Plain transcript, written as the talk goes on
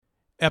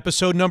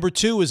Episode number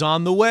 2 is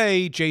on the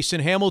way.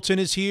 Jason Hamilton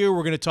is here.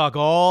 We're going to talk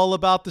all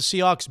about the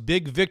Seahawks'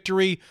 big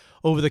victory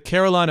over the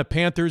Carolina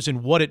Panthers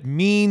and what it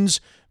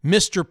means.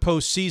 Mr.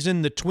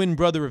 Postseason, the twin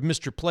brother of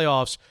Mr.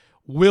 Playoffs,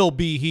 will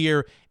be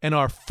here. And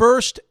our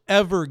first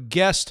ever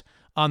guest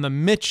on the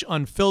Mitch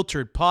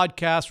Unfiltered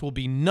podcast will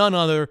be none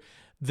other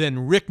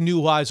than Rick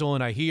Neuheisel.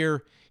 And I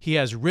hear he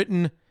has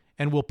written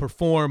and will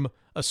perform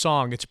a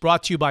song. It's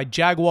brought to you by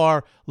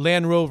Jaguar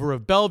Land Rover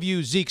of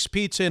Bellevue, Zeke's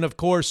Pizza, and of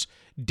course,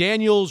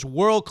 Daniel's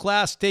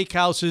World-Class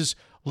Steakhouses,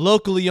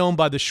 locally owned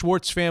by the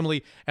Schwartz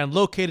family and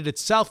located at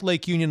South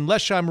Lake Union,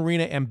 Leschi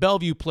Marina, and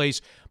Bellevue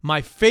Place.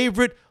 My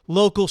favorite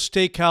local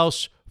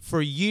steakhouse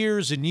for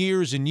years and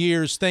years and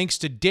years, thanks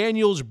to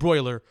Daniel's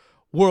Broiler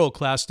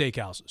World-Class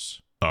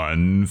Steakhouses.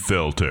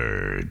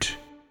 Unfiltered.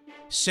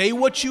 Say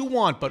what you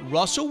want, but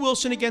Russell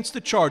Wilson against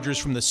the Chargers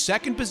from the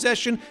second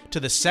possession to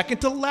the second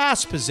to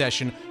last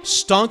possession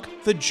stunk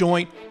the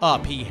joint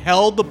up. He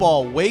held the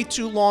ball way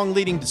too long,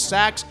 leading to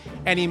sacks,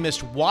 and he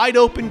missed wide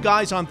open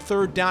guys on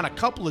third down a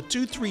couple of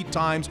 2-3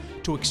 times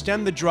to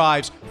extend the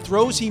drives,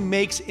 throws he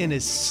makes in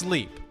his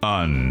sleep.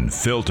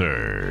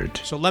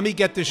 Unfiltered. So let me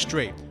get this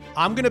straight.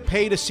 I'm going to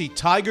pay to see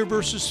Tiger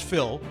versus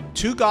Phil,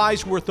 two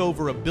guys worth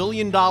over $1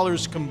 billion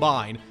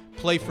combined,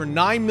 play for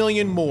 $9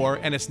 million more,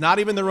 and it's not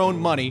even their own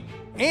money,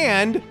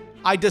 and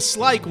I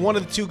dislike one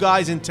of the two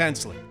guys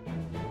intensely.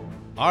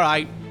 All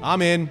right,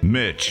 I'm in.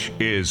 Mitch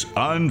is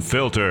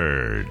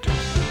unfiltered.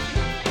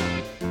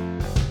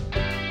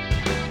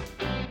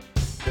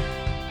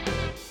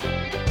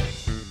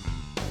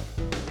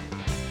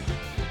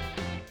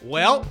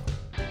 Well,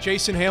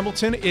 Jason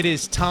Hamilton, it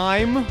is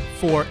time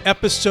for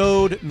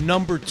episode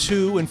number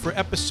 2. And for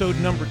episode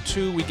number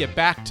 2, we get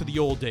back to the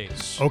old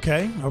days.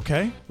 Okay.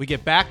 We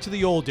get back to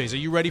the old days. Are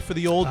you ready for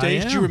the old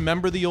days? Do you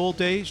remember the old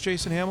days,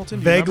 Jason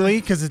Hamilton?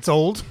 Vaguely, because it's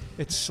old.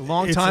 It's a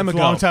long time ago.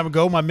 It's a long time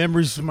ago. My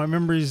memory's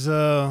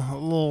a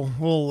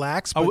little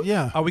lax, but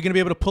yeah. Are we going to be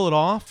able to pull it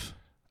off?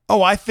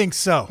 Oh, I think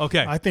so.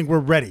 Okay. I think we're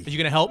ready. Are you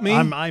going to help me?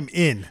 I'm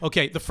in.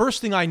 Okay. The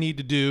first thing I need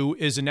to do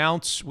is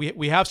announce.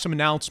 We have some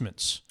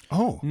announcements.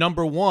 Oh.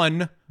 Number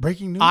 1.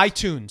 Breaking news.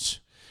 iTunes.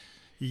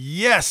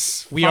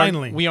 Yes.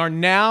 Finally. We are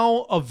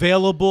now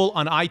available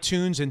on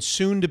iTunes and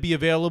soon to be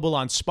available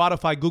on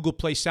Spotify, Google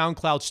Play,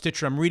 SoundCloud,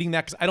 Stitcher. I'm reading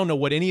that because I don't know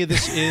what any of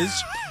this is.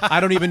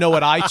 I don't even know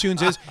what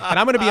iTunes is. And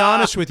I'm going to be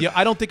honest with you.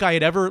 I don't think I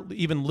had ever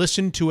even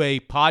listened to a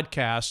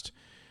podcast.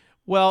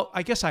 Well,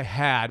 I guess I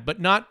had, but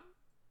not,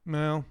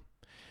 well,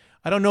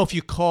 I don't know if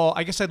you call,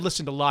 I guess I'd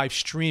listened to live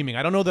streaming.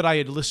 I don't know that I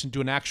had listened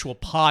to an actual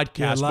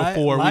podcast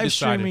before we decided. Live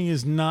streaming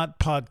is not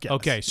podcast.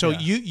 Okay, so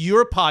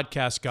you're a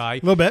podcast guy. A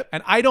little bit.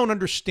 And I don't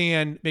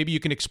understand, maybe you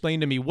can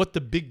explain to me what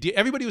the big deal,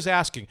 everybody was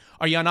asking,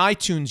 are you on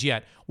iTunes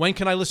yet? When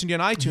can I listen to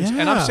you on iTunes? Yeah.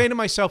 And I'm saying to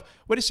myself,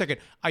 wait a second,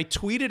 I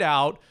tweeted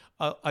out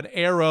an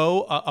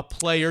arrow, a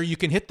player. You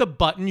can hit the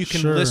button, you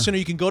can listen, or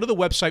you can go to the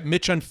website,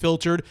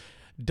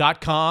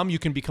 MitchUnfiltered.com. You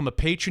can become a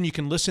patron. You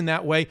can listen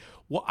that way.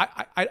 Well,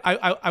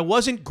 I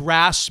wasn't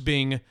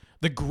grasping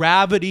the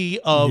gravity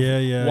of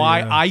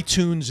why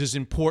iTunes is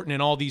important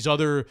in all these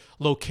other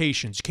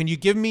locations. Can you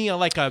give me a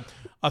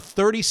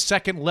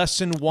 30-second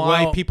lesson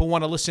why people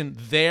want to listen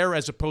there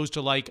as opposed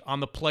to like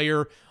on the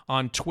player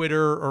on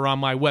Twitter or on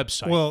my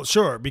website? Well,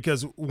 sure,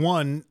 because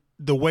one,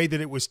 the way that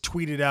it was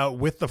tweeted out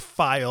with the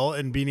file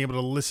and being able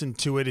to listen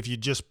to it if you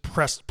just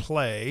pressed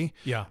play.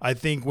 Yeah. I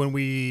think when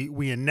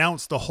we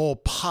announced the whole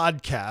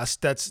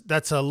podcast,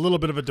 that's a little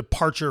bit of a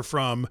departure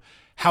from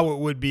how it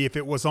would be if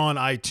it was on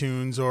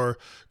iTunes or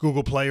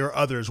Google Play or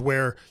others,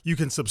 where you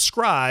can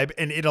subscribe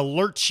and it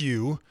alerts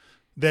you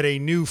that a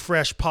new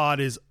fresh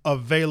pod is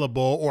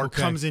available or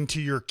comes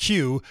into your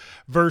queue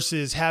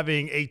versus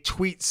having a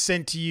tweet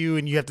sent to you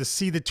and you have to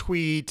see the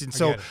tweet. And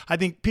so I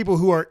think people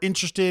who are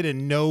interested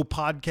in no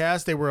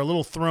podcast, they were a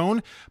little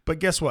thrown, but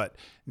guess what?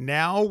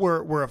 Now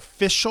we're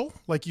official.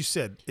 Like you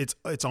said, it's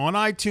on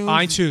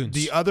iTunes.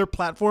 The other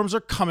platforms are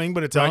coming,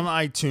 but it's on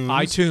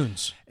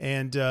iTunes.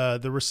 And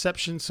the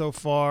reception so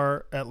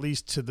far, at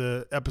least to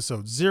the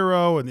episode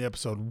 0 and the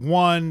episode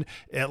 1,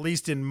 at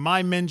least in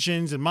my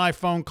mentions and my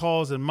phone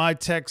calls and my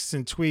texts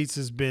and tweets,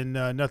 has been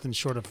nothing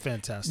short of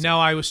fantastic. Now,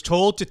 I was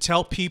told to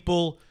tell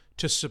people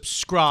to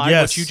subscribe,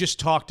 what you just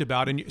talked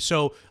about. And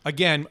so,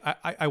 again,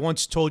 I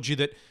once told you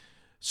that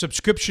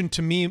subscription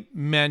to me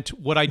meant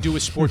what I do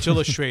with Sports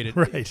Illustrated.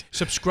 Right.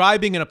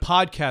 Subscribing in a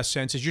podcast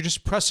sense is you're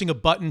just pressing a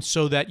button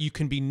so that you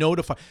can be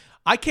notified.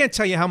 I can't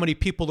tell you how many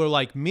people are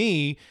like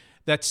me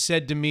that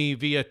said to me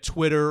via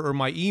Twitter or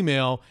my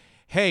email,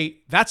 hey,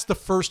 that's the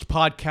first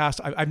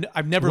podcast.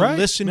 I've never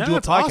listened to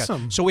a podcast.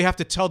 Awesome. So we have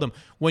to tell them,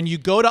 when you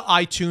go to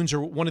iTunes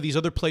or one of these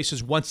other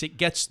places, once it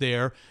gets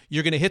there,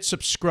 you're going to hit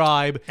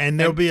subscribe. And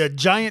there'll be a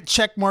giant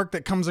check mark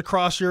that comes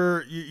across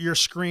your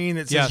screen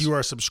that says you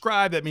are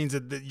subscribed. That means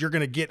that you're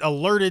going to get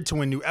alerted to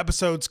when new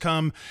episodes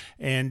come,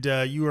 and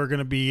you are going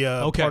to be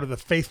part of the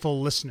faithful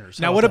listeners.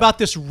 Now, what about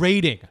this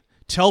rating?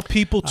 Tell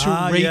people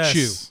to rate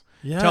you.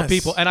 Yes. Tell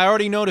people, and I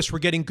already noticed we're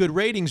getting good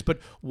ratings, but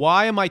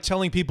why am I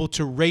telling people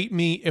to rate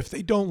me if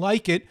they don't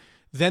like it?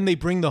 then they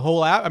bring the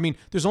whole out. I mean,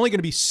 there's only going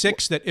to be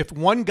 6 that if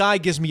one guy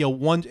gives me a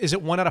 1, is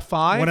it 1 out of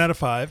 5? 1 out of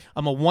 5.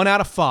 I'm a 1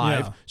 out of 5.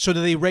 Yeah. So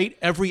do they rate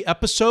every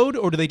episode,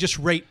 or do they just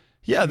rate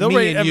Yeah, they'll me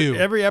rate and you?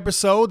 every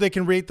episode. They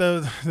can rate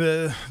the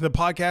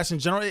podcast in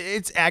general.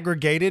 It's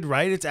aggregated,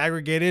 right? It's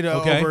aggregated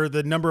over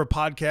the number of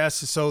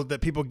podcasts so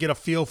that people get a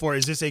feel for,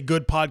 is this a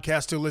good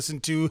podcast to listen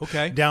to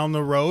down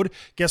the road?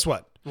 Guess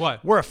what?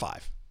 What? We're a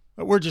 5.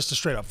 We're just a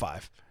straight up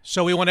 5.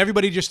 So we want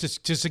everybody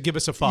just to give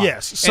us a 5.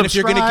 Yes. And if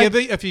you're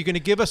going to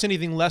give us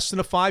anything less than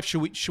a 5,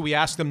 should we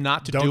ask them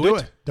not to do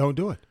it? Don't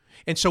do it.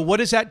 And so what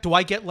is that? Do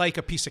I get like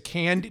a piece of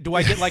candy? Do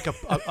I get like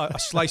a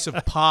slice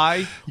of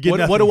pie?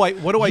 What do I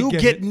get? You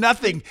get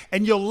nothing,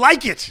 and you'll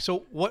like it.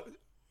 So what?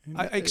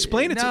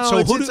 Explain it to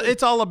me. So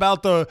it's all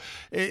about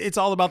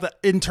the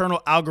internal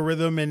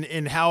algorithm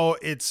and how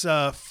it's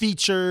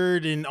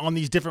featured and on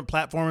these different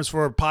platforms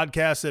for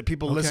podcasts that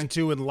people listen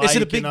to and like. Is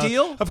it a big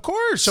deal? Of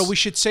course. So we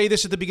should say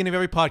this at the beginning of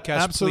every podcast.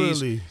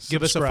 Absolutely. Please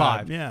give us a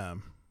 5. Yeah.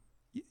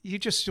 You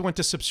just went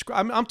to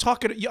subscribe. I'm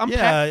talking.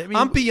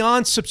 I'm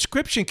beyond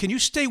subscription. Can you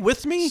stay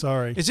with me?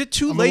 Sorry. Is it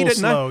too I'm late a at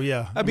little night? slow,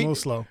 yeah. I'm a little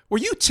slow. Were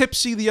you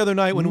tipsy the other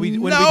night when we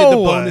did the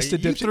No, bonus to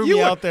you dipsy? threw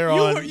me out there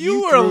on.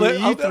 You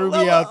threw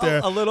me out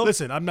there a little.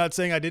 Listen, I'm not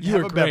saying I didn't You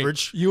have were a great.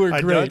 beverage. You were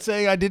I'm great. not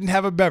saying I didn't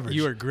have a beverage.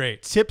 You were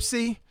great.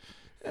 Tipsy?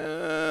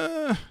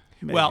 Maybe.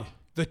 Well,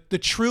 the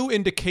true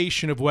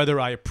indication of whether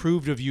I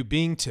approved of you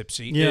being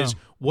tipsy Yeah. is,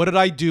 what did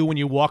I do when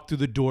you walked through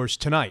the doors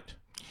tonight?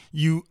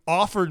 You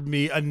offered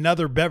me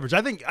another beverage.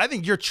 I think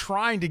you're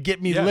trying to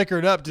get me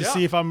liquored up to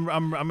see if I'm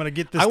going to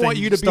get this. I thing want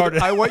you to started.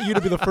 I want you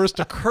to be the first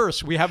to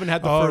curse. We haven't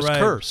had the first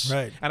curse,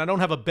 right. And I don't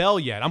have a bell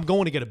yet. I'm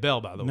going to get a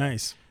bell, by the way.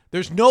 Nice.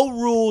 There's no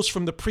rules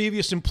from the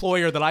previous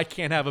employer that I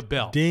can't have a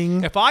bell.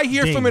 Ding, If I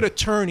hear ding. from an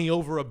attorney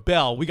over a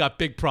bell, we got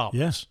big problems.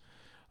 Yes.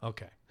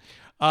 Okay.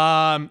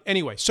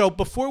 Anyway, so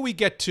before we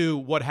get to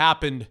what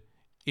happened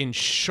in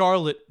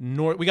Charlotte,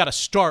 we got to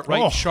start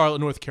right in Charlotte,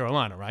 North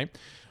Carolina, right?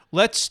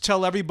 Let's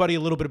tell everybody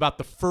a little bit about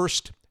the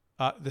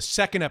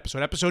second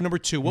episode, episode number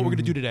 2. What we're going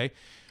to do today,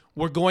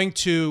 we're going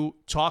to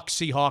talk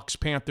Seahawks,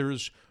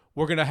 Panthers.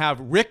 We're going to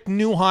have Rick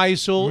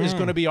Neuheisel is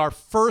going to be our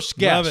first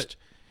guest. Love it.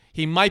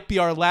 He might be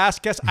our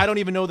last guest. I don't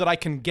even know that I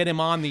can get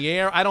him on the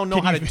air. I don't know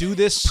how to do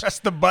this. Press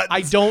the buttons.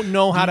 I don't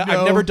know how to. No.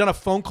 I've never done a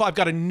phone call. I've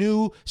got a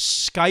new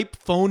Skype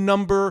phone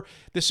number.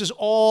 This is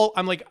all.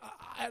 I'm like,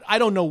 I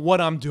don't know what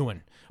I'm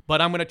doing,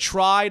 but I'm going to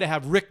try to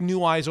have Rick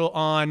Neuheisel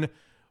on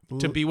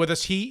to be with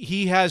us.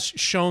 He has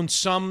shown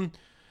some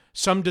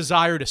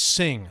desire to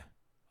sing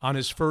on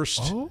his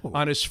first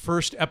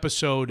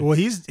episode. Well,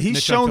 he's Mitch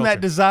shown that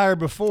Unfiltered. desire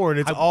before, and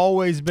it's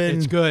always been.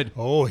 It's good.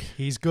 Oh,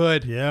 He's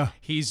good. Yeah.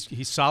 He's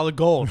solid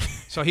gold.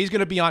 So he's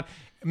going to be on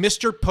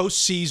Mr.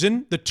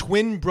 Postseason, the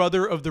twin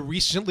brother of the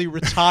recently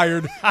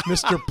retired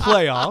Mr.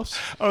 Playoffs.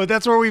 Oh,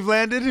 that's where we've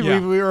landed? Yeah.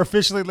 We were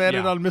officially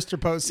landed Yeah. on Mr.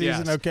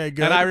 Postseason. Yes. Okay,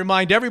 good. And I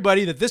remind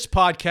everybody that this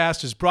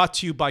podcast is brought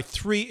to you by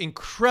 3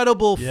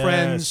 incredible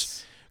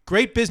friends.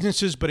 Great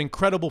businesses, but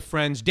incredible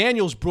friends.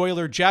 Daniel's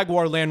Broiler,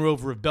 Jaguar Land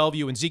Rover of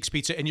Bellevue, and Zeke's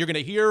Pizza. And you're going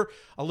to hear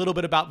a little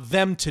bit about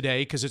them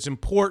today because it's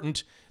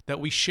important that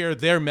we share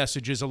their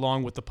messages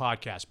along with the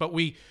podcast. But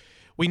we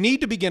need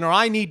to begin, or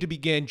I need to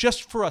begin,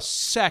 just for a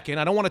second.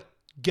 I don't want to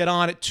get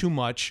on it too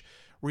much.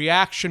 My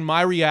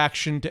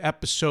reaction to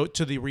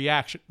the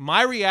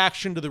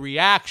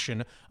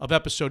reaction of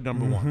episode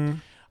number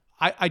 1.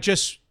 I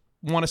just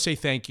want to say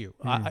thank you.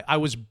 I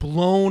was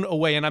blown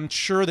away, and I'm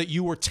sure that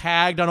you were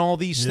tagged on all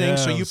these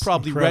things, so you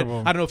probably incredible.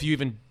 read. I don't know if you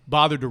even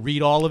bothered to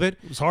read all of it.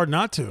 It was hard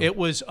not to. It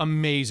was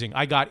amazing.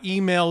 I got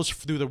emails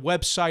through the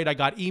website. I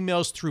got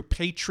emails through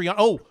Patreon.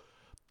 Oh,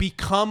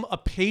 become a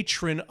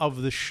patron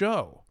of the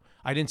show.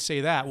 I didn't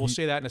say that. We'll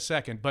say that in a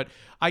second. But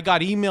I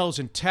got emails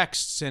and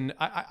texts, and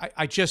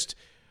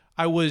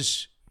I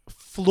was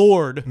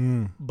floored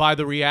by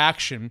the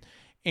reaction.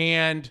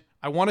 And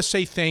I want to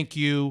say thank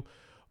you,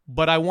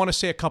 but I want to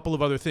say a couple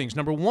of other things.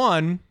 Number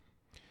one,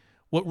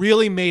 what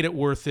really made it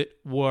worth it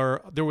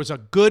there was a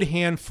good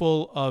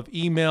handful of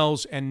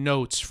emails and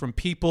notes from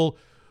people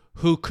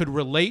who could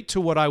relate to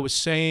what I was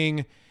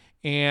saying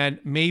and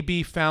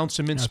maybe found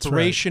some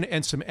inspiration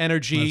and some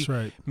energy, That's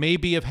right.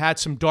 maybe have had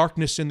some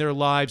darkness in their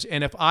lives.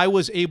 And if I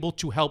was able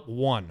to help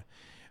one,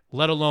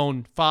 let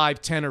alone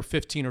 5, 10, or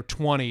 15, or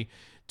 20,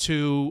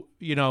 to,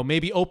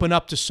 maybe open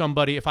up to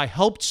somebody, if I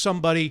helped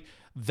somebody,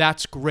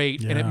 that's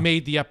great. And it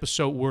made the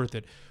episode worth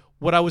it.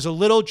 What I was a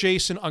little,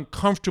 Jason,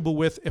 uncomfortable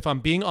with, if I'm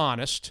being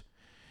honest,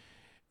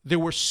 there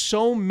were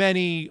so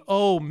many,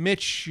 oh,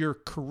 Mitch, you're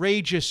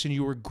courageous and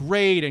you were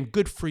great and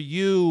good for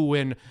you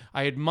and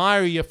I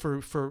admire you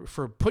for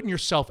putting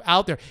yourself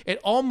out there. It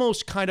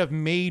almost kind of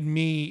made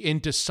me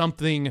into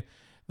something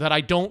that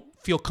I don't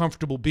feel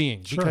comfortable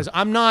being because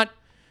I'm not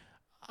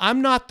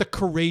the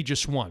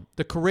courageous one.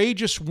 The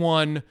courageous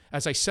one,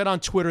 as I said on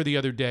Twitter the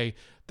other day,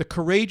 the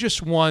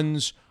courageous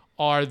ones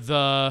are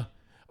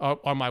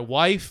my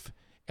wife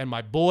and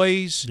my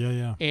boys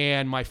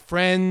and my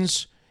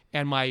friends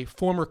and my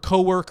former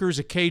coworkers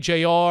at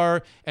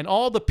KJR and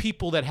all the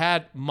people that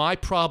had my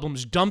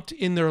problems dumped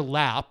in their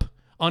lap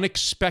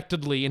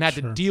unexpectedly and had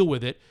to deal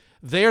with it.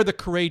 They're the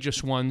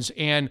courageous ones,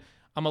 and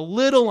I'm a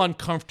little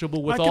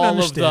uncomfortable with I can all of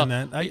understand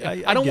the.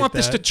 that. I don't get want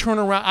this to that. turn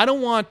around. I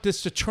don't want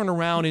this to turn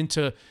around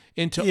into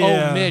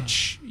Yeah. oh,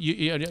 Mitch,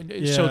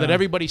 so that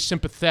everybody's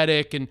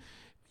sympathetic, and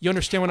you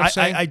understand what I'm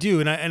saying? I do,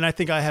 and I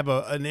think I have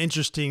an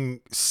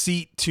interesting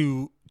seat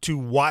to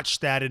watch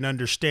that and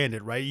understand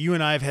it, right? You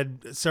and I have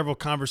had several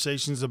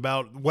conversations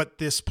about what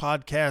this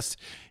podcast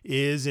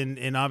is,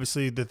 and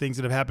obviously the things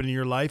that have happened in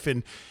your life,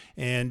 and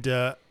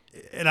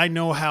I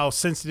know how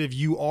sensitive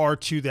you are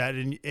to that,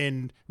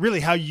 and really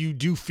how you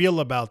do feel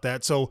about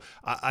that. So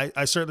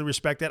I certainly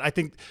respect that. I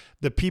think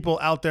the people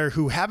out there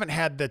who haven't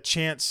had the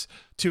chance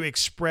to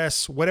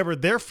express whatever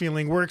they're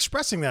feeling, we're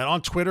expressing that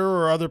on Twitter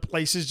or other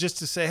places, just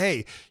to say,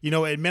 hey,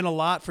 it meant a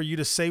lot for you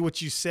to say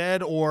what you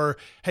said, or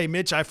hey,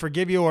 Mitch, I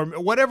forgive you, or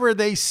whatever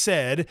they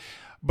said.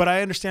 But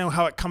I understand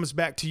how it comes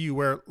back to you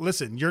where,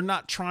 listen, you're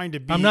not trying to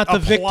be I'm not the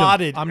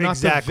applauded. victim. I'm not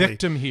Exactly. the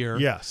victim here.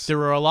 Yes. There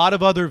are a lot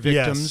of other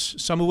victims,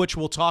 some of which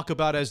we'll talk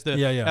about as the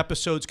Yeah.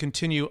 episodes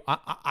continue.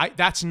 I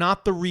that's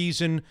not the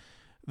reason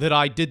that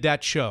I did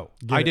that show.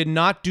 I did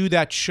not do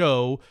that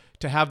show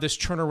to have this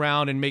turn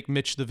around and make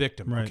Mitch the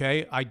victim, Right.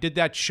 okay? I did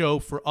that show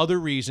for other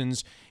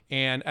reasons,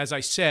 and as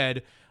I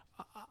said,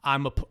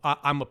 I'm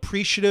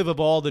appreciative of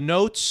all the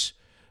notes,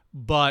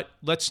 but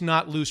let's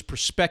not lose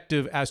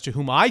perspective as to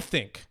whom I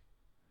think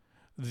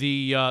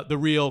the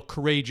real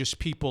courageous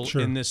people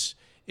in this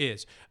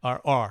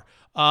are.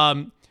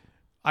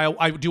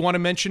 I do want to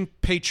mention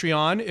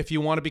Patreon. If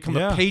you want to become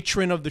a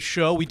patron of the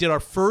show, we did our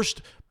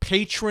first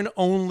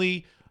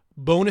patron-only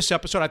bonus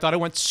episode. I thought it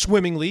went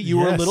swimmingly. You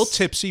were a little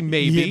tipsy,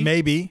 maybe. Yeah,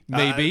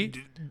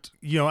 maybe.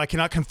 I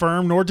cannot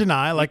confirm nor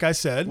deny, like I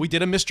said. We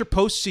did a Mr.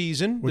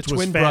 Postseason, Which the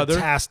was twin brother.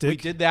 fantastic. We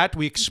did that.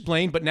 We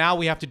explained, but now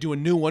we have to do a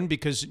new one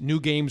because new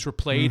games were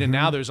played, and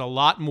now there's a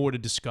lot more to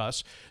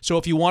discuss. So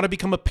if you want to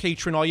become a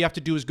patron, all you have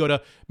to do is go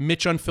to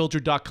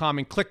MitchUnfiltered.com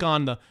and click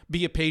on the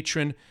Be a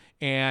Patron,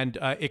 and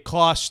it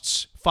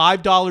costs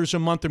 $5 a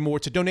month or more.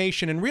 It's a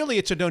donation, and really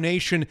it's a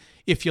donation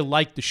if you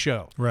like the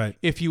show. Right.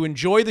 If you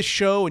enjoy the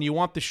show and you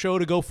want the show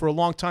to go for a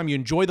long time, you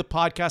enjoy the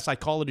podcast, I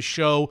call it a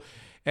show,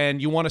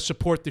 and you want to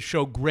support the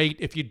show, great.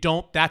 If you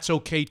don't, that's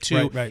okay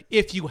too. Right.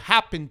 If you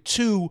happen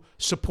to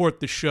support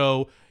the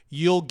show,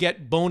 you'll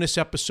get bonus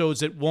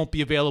episodes that won't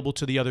be available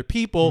to the other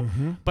people.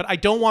 But I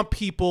don't want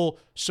people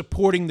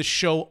supporting the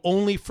show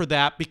only for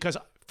that, because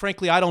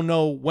frankly, I don't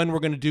know when we're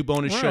going to do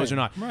bonus shows or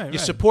not. You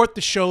support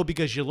the show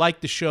because you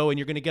like the show, and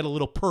you're going to get a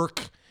little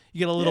perk. You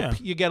get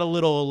a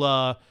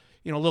little,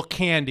 little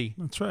candy.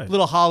 That's right.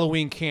 Little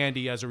Halloween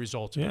candy as a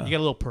result. Yeah. You get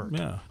a little perk.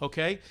 Yeah.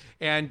 Okay.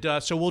 And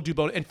so we'll do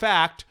bonus. In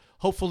fact,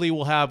 hopefully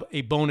we'll have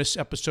a bonus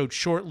episode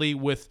shortly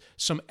with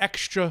some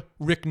extra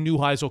Rick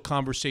Neuheisel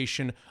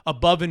conversation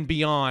above and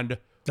beyond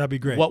That'd be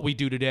great. what we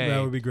do today.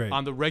 That would be great.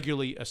 On the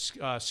regularly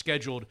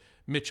scheduled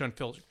Mitch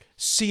Unfiltered.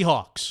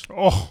 Seahawks.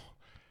 Oh,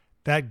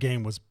 that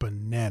game was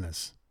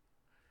bananas.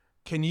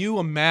 Can you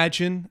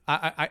imagine?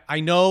 I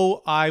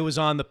know I was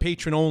on the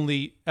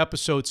patron-only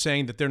episode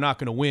saying that they're not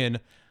going to win.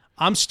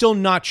 I'm still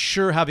not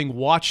sure, having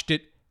watched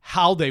it,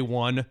 how they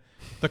won.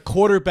 The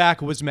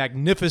quarterback was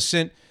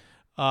magnificent.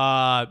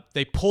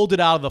 They pulled it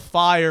out of the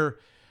fire,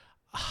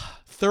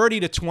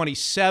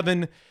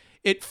 30-27.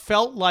 It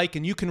felt like,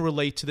 and you can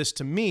relate to this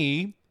to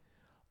me,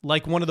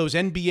 like one of those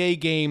NBA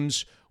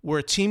games where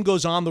a team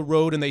goes on the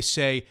road and they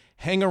say,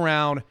 hang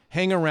around,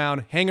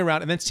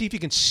 and then see if you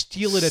can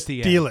steal it at the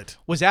end. Steal it.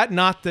 Was that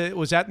not the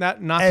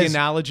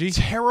analogy?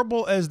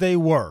 Terrible as they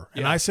were,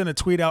 and Yeah. I sent a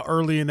tweet out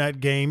early in that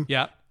game.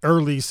 Yeah.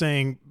 Early,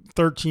 saying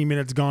 13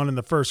 minutes gone in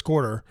the first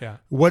quarter. Yeah.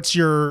 What's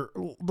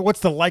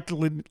the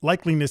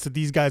likeliness that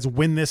these guys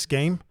win this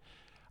game?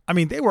 I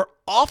mean, they were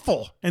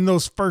awful in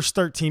those first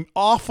 13.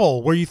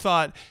 Awful, where you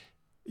thought,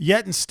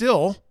 yet and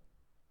still,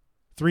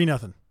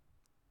 3-0.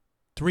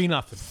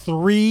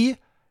 3-0.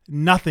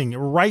 3-0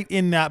 right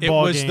in that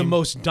ball game. It was the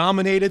most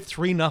dominated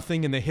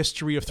 3-0 in the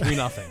history of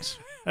 3-0s.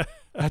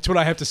 That's what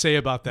I have to say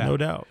about that. No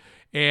doubt.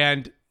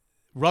 And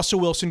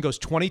Russell Wilson goes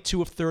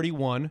 22 of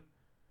 31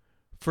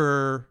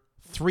 for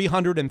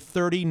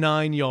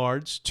 339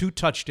 yards, 2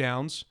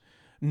 touchdowns,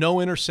 no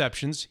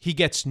interceptions. He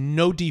gets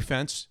no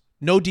defense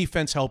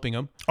helping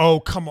him. Oh,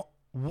 come on.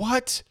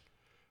 What?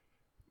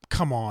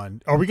 Come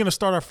on. Are we going to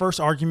start our first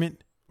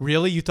argument?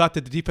 Really? You thought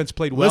that the defense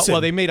played well? Listen,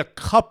 Well, they made a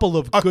couple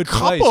of good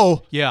plays.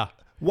 Yeah.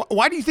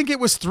 Why do you think it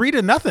was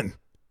 3-0?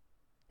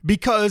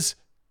 Because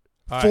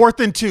 4th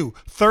and 2,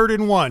 3rd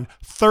and 1,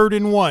 3rd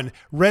and 1,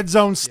 red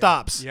zone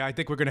stops. Yeah, I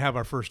think we're going to have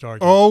our first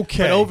argument.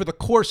 Okay. But over the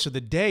course of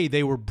the day,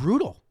 they were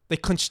brutal. They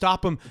couldn't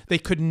stop them. They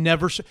could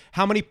never.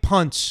 How many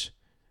punts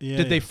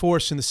did they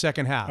force in the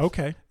second half?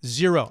 Okay.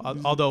 0.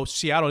 Although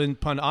Seattle didn't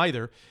punt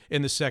either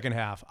in the second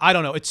half. I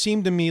don't know. It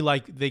seemed to me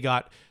like they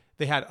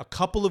had a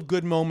couple of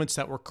good moments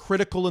that were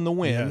critical in the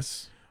win.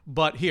 Yes.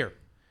 But here,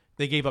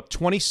 they gave up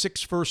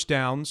 26 first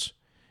downs.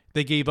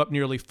 They gave up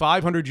nearly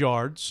 500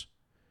 yards.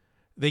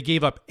 They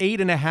gave up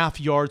 8.5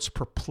 yards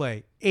per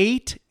play.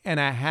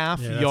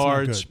 8.5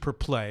 yards per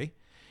play.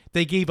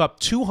 They gave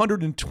up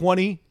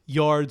 220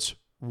 yards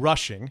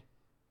rushing.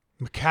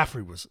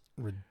 McCaffrey was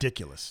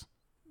ridiculous.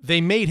 they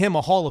made him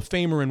a Hall of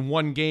Famer in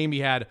one game. He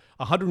had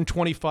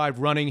 125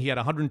 running. He had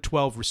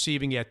 112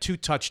 receiving. He had 2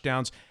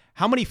 touchdowns.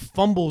 How many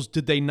fumbles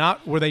did they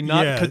not? Were they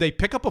not? Yeah. Could they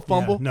pick up a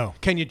fumble? Yeah, no.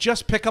 Can you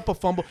just pick up a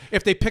fumble?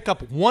 If they pick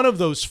up one of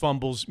those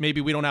fumbles,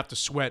 maybe we don't have to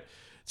sweat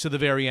to the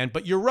very end.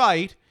 But you're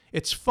right.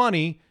 It's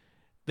funny.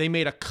 They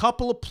made a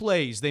couple of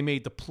plays. They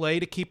made the play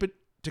to keep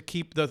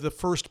the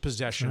first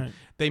possession. Right.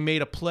 They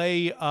made a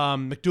play.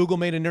 McDougal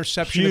made an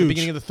interception at Huge. the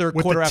beginning of the third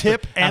With quarter. the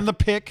tip and the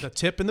pick. The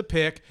tip and the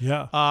pick.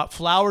 Yeah.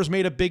 Flowers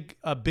made a big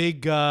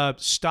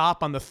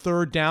stop on the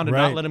third down and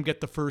Right. not let him get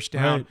the first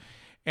down. Right.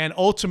 And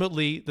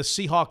ultimately, the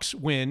Seahawks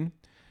win.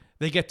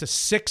 They get to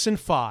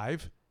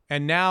 6-5,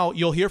 and now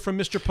you'll hear from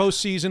Mr.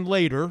 Postseason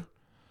later.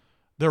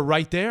 They're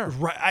right there.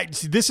 Right.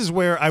 See, this is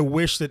where I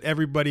wish that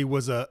everybody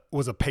was a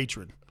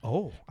patron.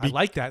 Oh, I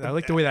like that. I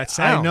like the way that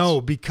sounds. I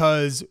know,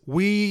 because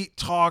we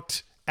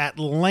talked at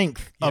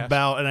length Yes.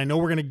 about, and I know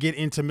we're going to get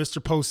into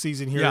Mr.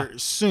 Postseason here Yeah.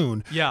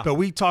 soon. Yeah. But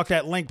we talked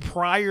at length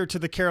prior to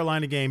the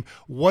Carolina game.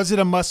 Was it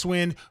a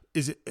must-win?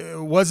 Was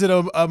it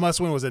a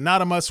must-win? Was it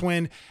not a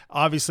must-win?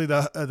 Obviously,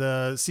 the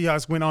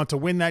Seahawks went on to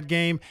win that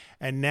game,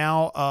 and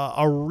now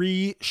a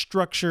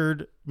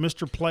restructured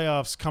Mr.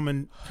 Playoffs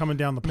coming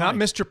down the pipe. Not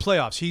Mr.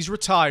 Playoffs. He's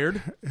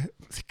retired.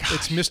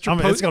 It's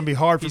Mr. It's going to be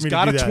hard for me to do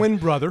that. He's got a twin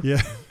brother.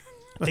 Yeah.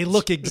 They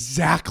look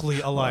exactly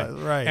alike.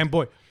 Right. And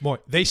boy,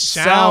 they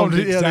sound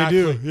yeah,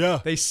 exactly. they do. Yeah.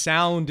 They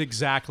sound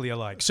exactly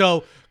alike.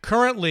 So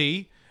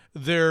currently,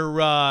 they're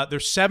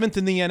 7th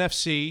in the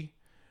NFC.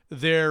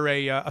 They're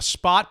a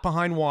spot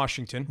behind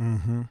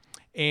Washington,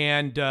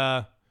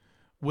 and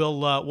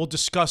we'll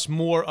discuss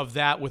more of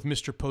that with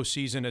Mr.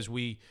 Postseason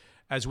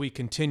as we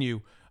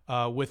continue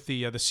with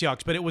the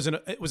Seahawks. But it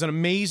was an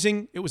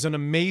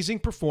amazing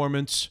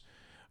performance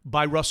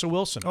by Russell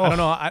Wilson. Oh.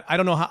 I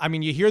don't know how. I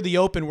mean, you hear the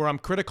open where I'm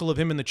critical of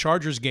him in the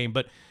Chargers game,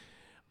 but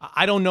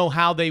I don't know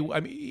how they.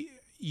 I mean,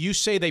 you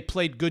say they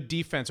played good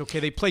defense. Okay,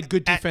 they played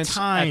good defense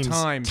at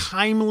times.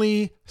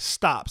 Timely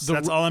stops.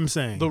 That's all I'm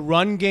saying. The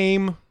run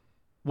game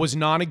was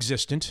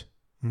non-existent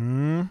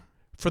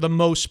for the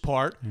most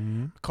part.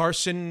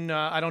 Carson,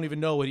 I don't even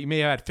know. He may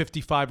have had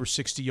 55 or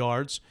 60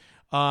 yards.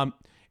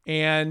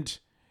 And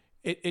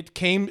it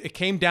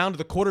came down to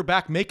the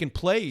quarterback making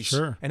plays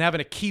Sure. and having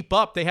to keep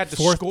up. They had to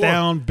Fourth score.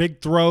 down,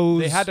 big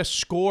throws. They had to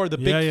score the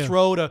big Yeah.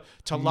 throw to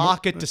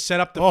Lockett to set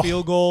up the Oh.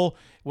 field goal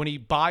when he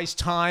buys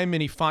time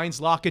and he finds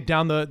Lockett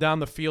down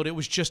the field. It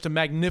was just a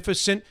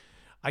magnificent,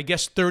 I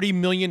guess, $30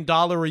 million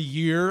a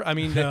year. I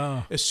mean,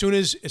 Yeah. as soon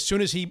as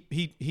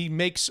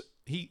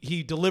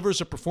he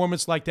delivers a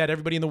performance like that,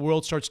 everybody in the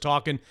world starts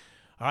talking.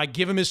 All right,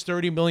 give him his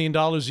 $30 million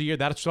a year.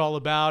 That's what it's all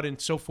about, and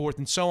so forth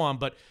and so on.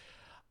 But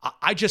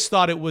I just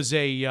thought it was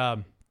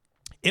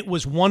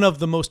one of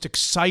the most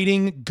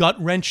exciting,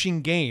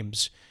 gut-wrenching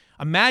games.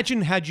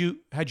 Imagine had you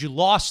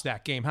lost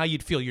that game, how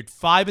you'd feel. You're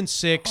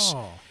 5-6,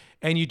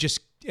 and you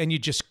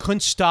just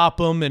couldn't stop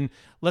them. And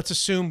let's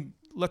assume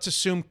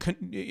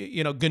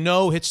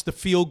Gano hits the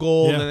field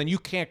goal, Yeah. and then you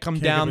can't down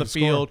the give it a score.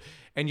 field,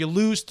 and you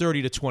lose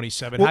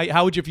 30-27. Well,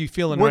 how would you be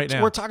feeling right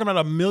now? We're talking about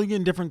a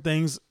million different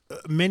things,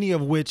 many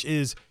of which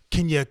is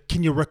can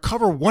you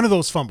recover one of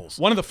those fumbles?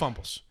 One of the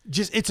fumbles.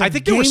 I I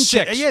think there were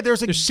 6. Yeah, there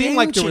was a There seemed game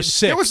like there were change.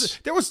 6.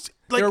 There was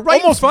like They were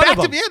right in almost front of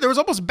back to them. there was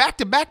almost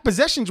back-to-back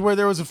possessions where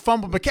there was a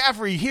fumble.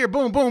 McCaffrey here,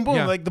 boom, boom, boom,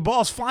 Yeah. like the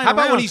ball's flying How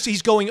about around. when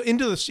he's going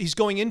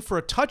in for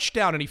a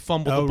touchdown and he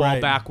fumbled the ball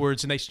right.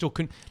 backwards and they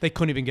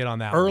couldn't even get on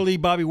that one. Early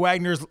Bobby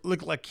Wagner's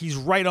look like he's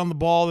right on the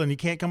ball and he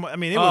can't come. I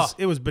mean,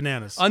 it was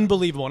bananas.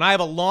 Unbelievable. And I have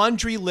a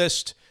laundry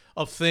list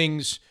of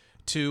things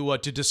to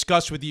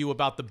discuss with you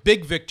about the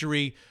big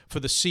victory for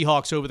the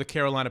Seahawks over the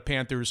Carolina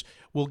Panthers.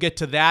 We'll get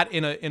to that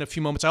in a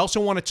few moments. I also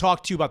want to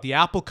talk to you about the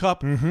Apple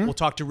Cup. We'll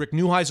talk to Rick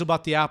Neuheisel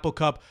about the Apple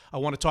Cup. I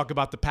want to talk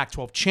about the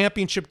Pac-12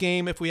 championship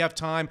game if we have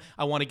time.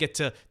 I want to get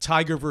to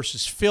Tiger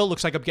versus Phil.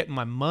 Looks like I'm getting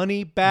my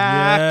money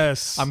back.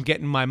 Yes. I'm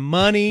getting my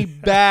money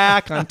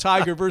back on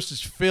Tiger versus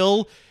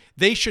Phil.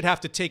 They should have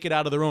to take it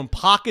out of their own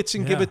pockets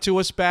and give Yeah. it to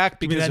us back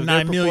me because that of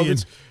their $9 million.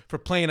 performance for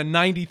playing a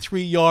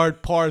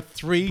 93-yard par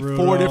 3 4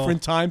 Brutal.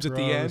 different times at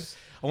the end. Gross.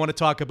 I want to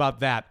talk about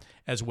that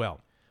as well.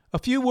 A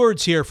few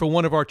words here for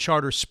one of our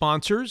charter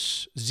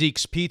sponsors,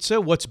 Zeke's Pizza.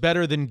 What's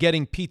better than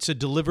getting pizza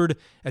delivered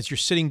as you're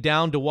sitting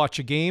down to watch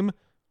a game?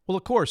 Well,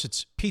 of course,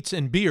 it's pizza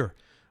and beer.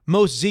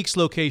 Most Zeke's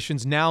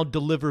locations now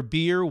deliver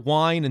beer,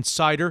 wine, and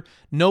cider.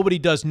 Nobody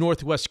does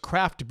Northwest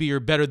craft beer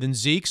better than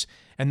Zeke's,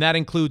 and that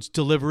includes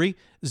delivery.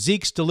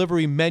 Zeke's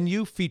delivery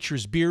menu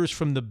features beers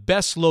from the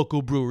best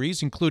local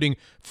breweries, including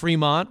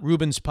Fremont,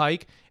 Rubens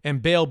Pike,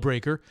 and Bale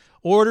Breaker.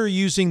 Order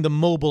using the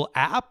mobile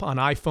app on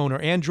iPhone or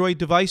Android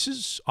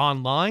devices,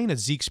 online at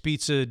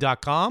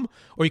Zeke'sPizza.com,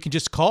 or you can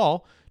just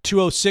call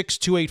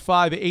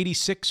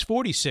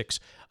 206-285-8646.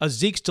 A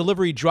Zeke's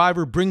delivery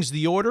driver brings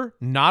the order,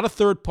 not a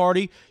third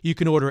party. You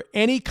can order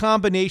any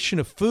combination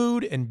of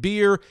food and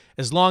beer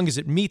as long as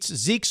it meets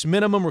Zeke's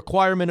minimum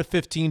requirement of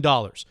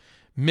 $15.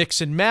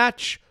 Mix and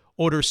match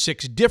Order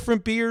 6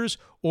 different beers.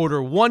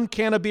 Order 1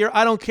 can of beer.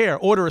 I don't care.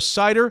 Order a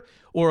cider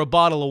or a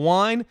bottle of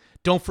wine.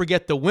 Don't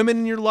forget the women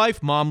in your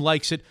life. Mom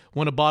likes it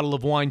when a bottle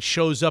of wine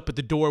shows up at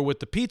the door with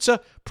the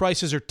pizza.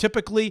 Prices are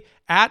typically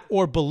at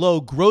or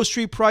below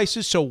grocery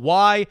prices, so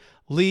why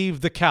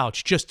leave the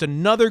couch? Just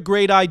another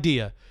great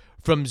idea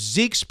from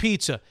Zeke's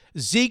Pizza.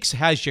 Zeke's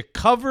has you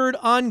covered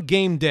on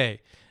game day.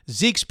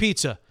 Zeke's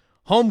Pizza,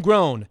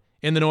 homegrown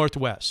in the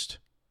Northwest.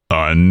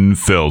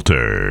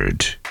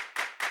 Unfiltered.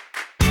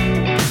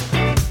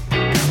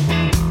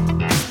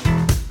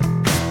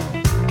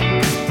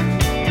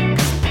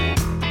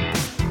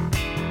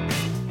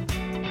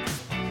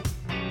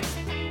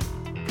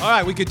 All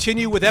right, we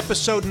continue with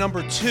episode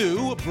number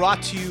 2,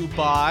 brought to you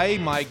by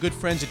my good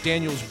friends at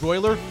Daniel's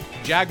Broiler,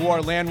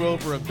 Jaguar Land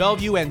Rover of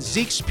Bellevue, and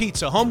Zeke's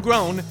Pizza,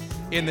 homegrown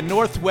in the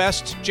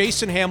Northwest.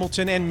 Jason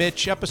Hamilton and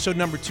Mitch, episode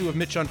number 2 of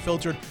Mitch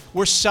Unfiltered.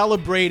 We're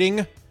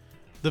celebrating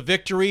the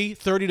victory,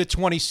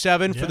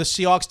 30-27, for the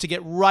Seahawks to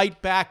get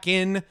right back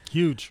in.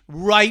 Huge.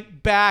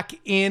 Right back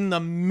in the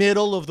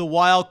middle of the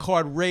wild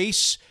card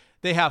race.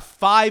 They have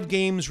 5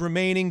 games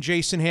remaining,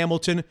 Jason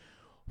Hamilton.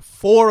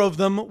 4 of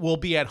them will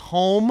be at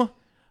home.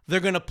 They're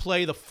going to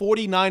play the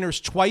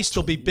 49ers twice.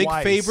 They'll be big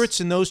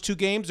favorites in those 2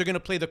 games. They're going to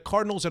play the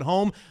Cardinals at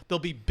home. They'll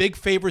be big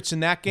favorites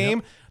in that game.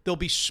 Yep. They'll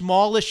be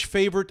smallish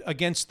favorite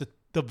against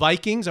the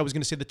Vikings. I was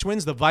going to say the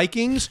Twins, the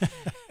Vikings.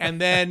 And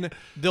then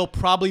they'll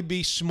probably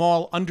be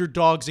small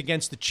underdogs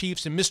against the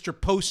Chiefs. And Mr.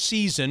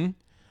 Postseason,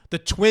 the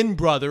twin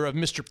brother of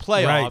Mr.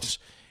 Playoffs,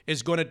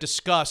 is going to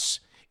discuss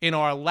in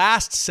our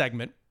last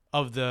segment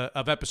of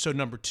episode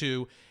number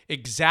 2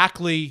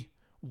 exactly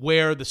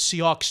where the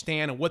Seahawks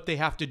stand and what they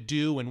have to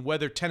do and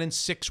whether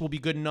 10-6 will be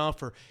good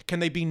enough or can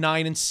they be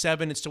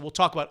 9-7. And so we'll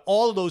talk about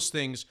all of those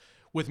things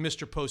with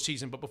Mr.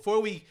 Postseason. But before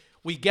we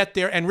get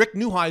there, and Rick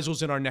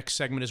Neuheisel's in our next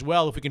segment as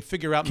well, if we can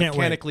figure out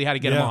mechanically how to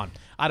get him on.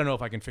 I don't know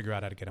if I can figure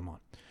out how to get him on.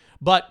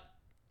 But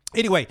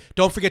anyway,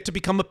 don't forget to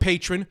become a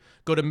patron.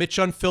 Go to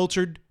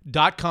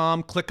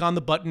MitchUnfiltered.com. Click on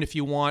the button if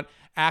you want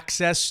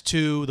access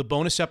to the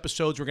bonus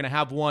episodes. We're going to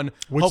have one,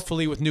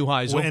 hopefully, with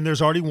Neuheisel. And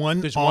there's already one.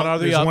 There's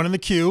one in the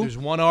queue. There's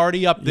one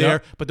already up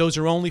there, but those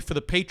are only for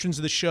the patrons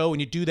of the show, and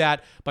you do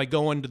that by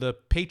going to the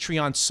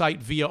Patreon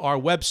site via our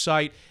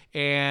website,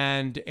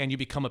 and you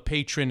become a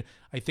patron.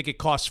 I think it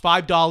costs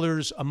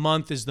 $5 a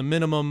month is the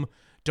minimum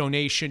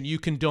donation. You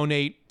can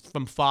donate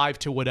from 5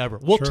 to whatever.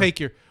 We'll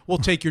take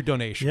your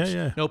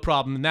donations. No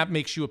problem. And that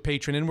makes you a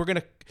patron.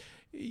 And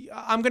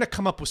I'm gonna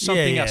come up with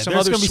something else. Some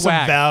There's other gonna be swag.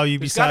 Some value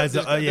There's besides.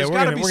 We're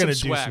gonna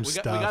do some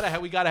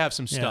stuff. We gotta have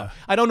some stuff.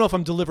 Yeah. I don't know if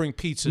I'm delivering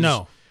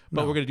pizzas.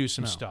 But we're gonna do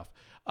some stuff.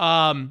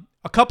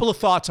 A couple of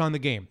thoughts on the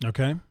game.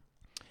 Okay.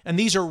 And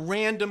these are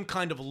random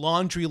kind of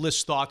laundry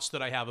list thoughts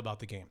that I have about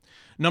the game.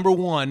 Number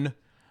 1,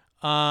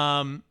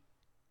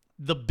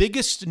 the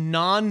biggest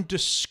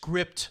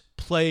nondescript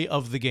play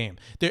of the game.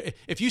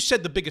 If you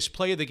said the biggest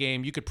play of the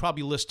game, you could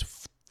probably list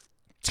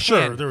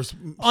 10 there was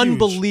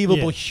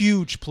unbelievable,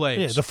 huge plays.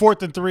 Yeah, the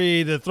 4th and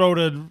 3, the throw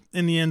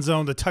in the end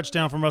zone, the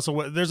touchdown from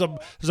Russell. There's a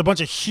bunch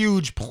of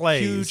huge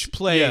plays. Huge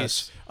plays.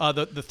 Yes.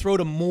 The throw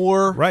to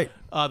Moore. Right.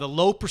 The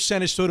low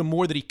percentage throw to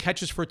Moore that he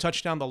catches for a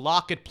touchdown. The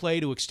Lockett play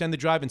to extend the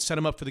drive and set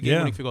him up for the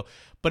game-winning field goal.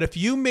 But if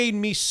you made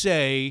me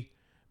say,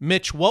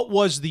 Mitch, what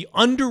was the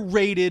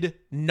underrated,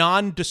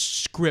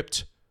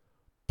 nondescript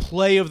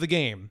play of the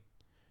game,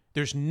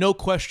 there's no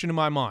question in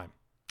my mind.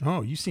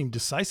 Oh, you seem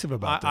decisive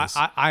about this.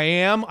 I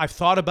am. I've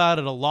thought about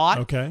it a lot.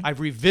 Okay. I've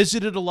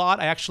revisited a lot.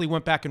 I actually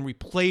went back and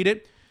replayed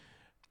it.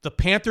 The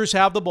Panthers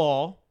have the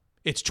ball.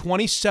 It's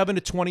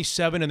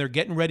 27-27, and they're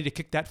getting ready to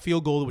kick that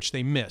field goal, which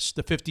they missed.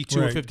 The 52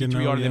 or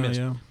 53-yarder they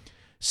missed. Yeah.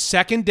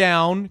 Second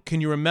down.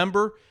 Can you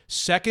remember?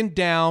 Second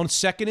down,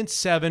 2nd and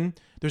 7.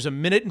 There's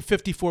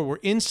 1:54. We're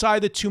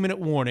inside the 2-minute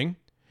warning,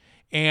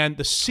 and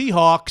the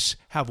Seahawks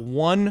have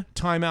 1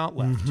 timeout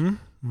left.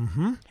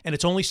 And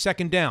it's only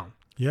second down.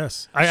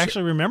 Yes. I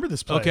actually remember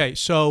this play. Okay,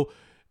 so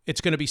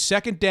it's going to be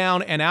second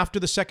down, and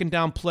after the second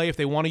down play, if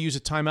they want to use a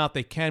timeout,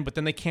 they can, but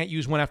then they can't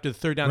use one after the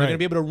third down. They're going to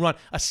be able to run.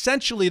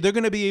 Essentially, they're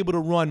going to be able to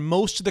run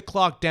most of the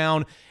clock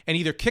down and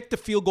either kick the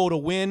field goal to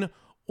win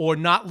or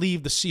not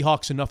leave the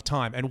Seahawks enough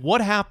time. And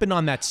what happened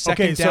on that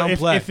second down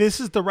play? If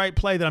this is the right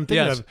play that I'm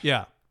thinking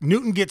of,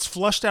 Newton gets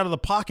flushed out of the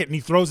pocket and he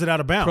throws it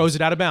out of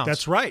bounds.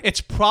 That's right.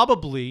 It's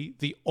probably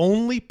the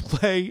only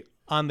play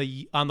on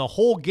the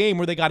whole game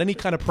where they got any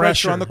kind of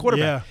pressure on the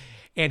quarterback. Yeah.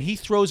 And he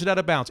throws it out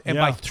of bounds. And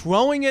by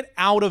throwing it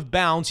out of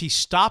bounds, he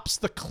stops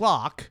the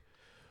clock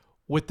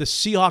with the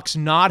Seahawks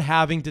not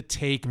having to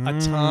take a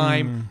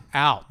time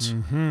out.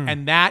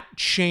 And that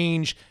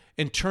changed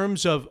in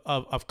terms of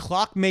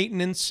clock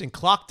maintenance and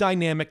clock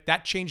dynamic.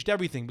 That changed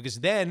everything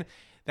because then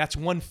That's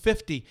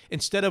 150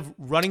 instead of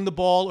running the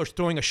ball or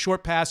throwing a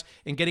short pass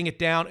and getting it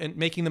down and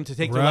making them to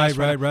take the last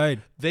run. Right.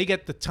 They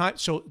get the time.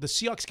 So the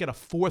Seahawks get a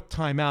fourth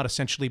timeout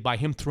essentially by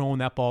him throwing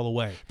that ball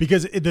away.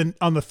 Because then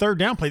on the third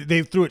down play,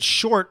 they threw it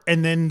short,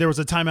 and then there was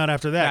a timeout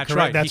after that. That's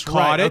correct? right. That's he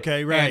caught right. it.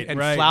 Okay, right. And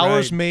right,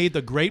 Flowers right. made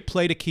the great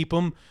play to keep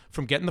him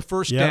from getting the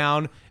first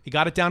down. He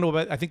got it down to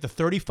about, I think, the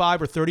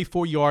 35 or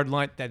 34-yard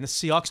line. Then the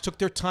Seahawks took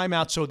their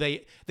timeout, so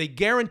they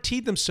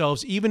guaranteed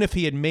themselves, even if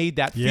he had made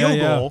that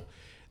field goal,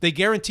 they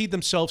guaranteed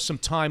themselves some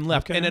time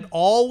left. Okay. And it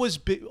all was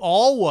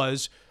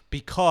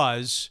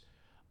because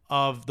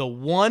of the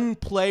one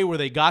play where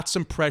they got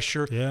some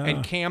pressure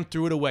and Cam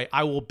threw it away.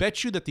 I will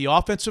bet you that the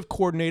offensive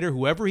coordinator,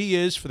 whoever he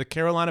is for the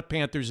Carolina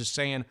Panthers, is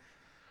saying,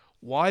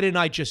 why didn't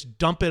I just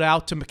dump it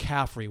out to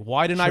McCaffrey?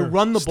 Why didn't I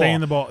run the ball? Stay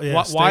in the ball.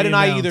 Yeah, why didn't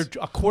I either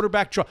a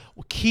quarterback draw?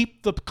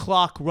 Keep the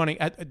clock running.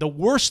 The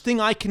worst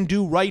thing I can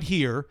do right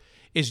here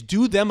is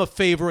do them a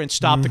favor and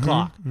stop the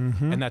clock.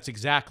 And that's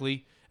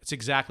exactly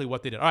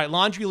what they did. All right,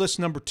 laundry list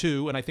number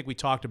 2, and I think we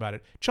talked about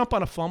it. Jump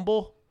on a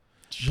fumble,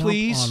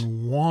 please.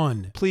 On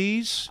one.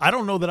 Please. I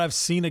don't know that I've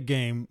seen a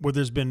game where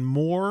there's been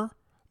more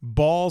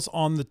balls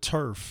on the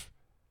turf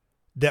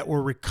that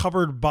were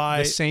recovered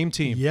by The same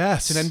team.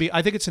 Yes. It's an NBA.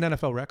 I think it's an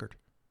NFL record.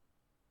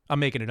 I'm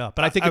making it up,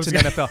 but I think it's an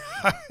NFL.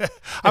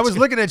 I was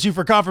looking at you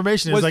for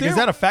confirmation. It's like, there- is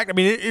that a fact? I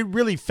mean, it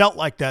really felt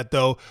like that,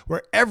 though,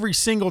 where every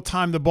single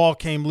time the ball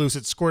came loose,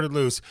 it squirted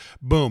loose.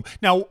 Boom.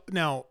 Now,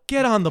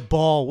 Get on the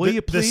ball, will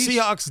you please? The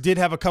Seahawks did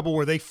have a couple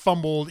where they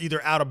fumbled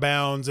either out of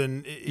bounds,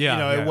 and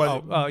it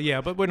was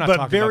but we're not but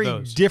talking very about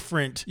those.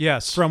 different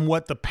Yes. from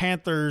what the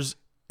Panthers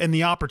and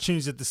the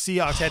opportunities that the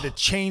Seahawks had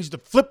to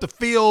flip the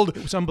field,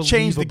 was unbelievable.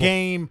 change the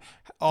game,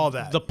 all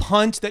that. The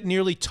punt that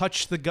nearly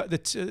touched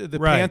the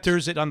Right.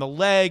 Panthers on the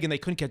leg, and they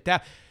couldn't get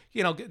that.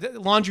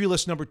 Laundry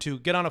list number 2,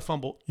 get on a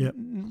fumble. Yep.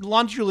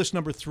 Laundry list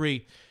number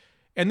 3,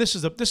 and this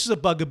is a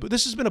bugaboo.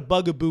 This has been a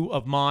bugaboo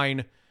of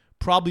mine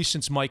probably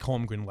since Mike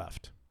Holmgren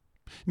left.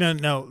 No,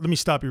 let me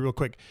stop you real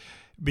quick,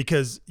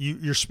 because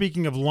you're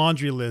speaking of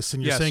laundry lists,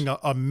 and you're Yes. saying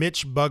a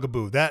Mitch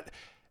bugaboo.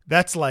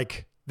 That's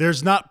like,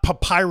 there's not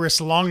papyrus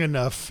long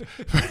enough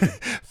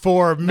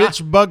for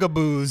Mitch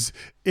bugaboos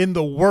in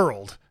the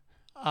world.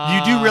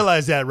 You do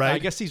realize that, right? I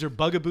guess these are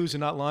bugaboos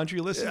and not laundry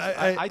lists.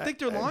 I think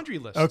they're laundry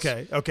lists.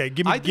 Okay.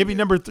 Give me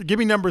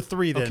number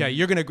 3 then. Okay,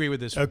 you're going to agree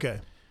with this one.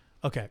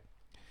 Okay.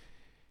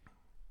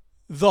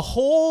 The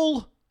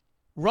whole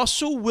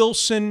Russell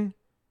Wilson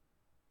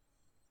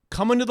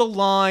coming to the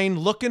line,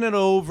 looking it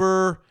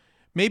over,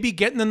 maybe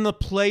getting in the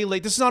play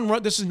late. This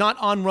is not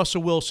on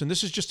Russell Wilson.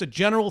 This is just a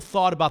general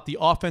thought about the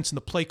offense and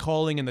the play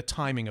calling and the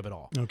timing of it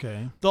all.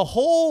 Okay. The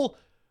whole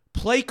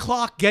play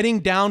clock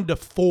getting down to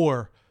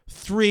 4,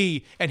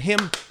 3, and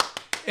him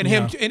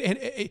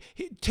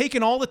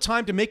taking all the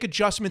time to make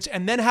adjustments,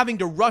 and then having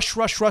to rush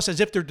as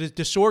if they're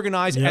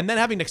disorganized, and then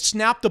having to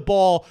snap the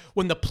ball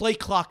when the play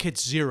clock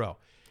hits 0.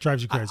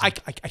 Drives you crazy. I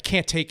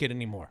can't take it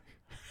anymore.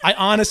 I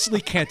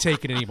honestly can't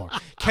take it anymore.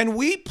 Can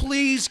we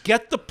please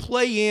get the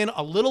play in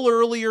a little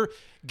earlier,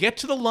 get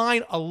to the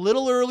line a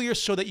little earlier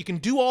so that you can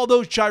do all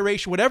those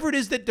gyrations, whatever it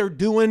is that they're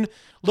doing,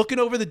 looking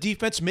over the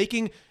defense,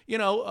 making,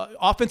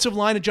 offensive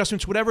line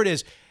adjustments, whatever it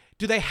is.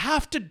 Do they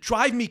have to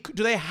drive me?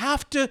 Do they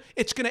have to?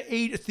 It's going to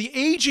age. It's the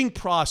aging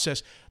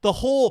process. The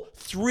whole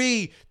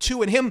 3,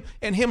 2, and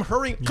him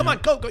hurrying. Come on,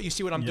 go. You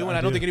see what I'm doing?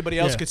 I don't think anybody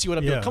else can see what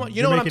I'm doing. Come on,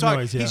 you know what I'm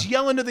talking. He's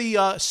yelling to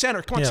the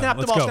center. Come on, snap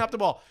the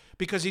ball,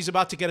 because he's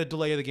about to get a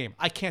delay of the game.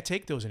 I can't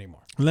take those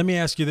anymore. Let me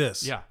ask you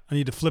this. Yeah. I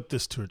need to flip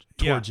this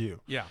towards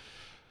you. Yeah.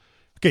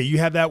 Okay, you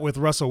have that with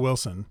Russell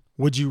Wilson.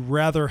 Would you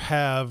rather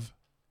have?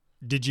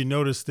 Did you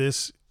notice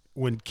this?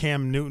 When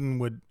Cam Newton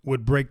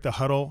would break the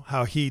huddle,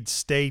 how he'd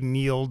stay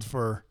kneeled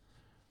for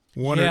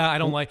one. I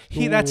don't like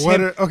that's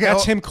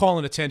him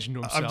calling attention to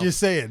himself. I'm just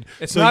saying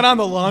it's not on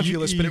the laundry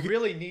list, but it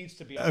really needs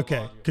to be on the laundry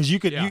list. Because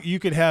you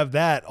could have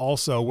that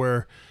also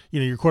where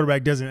your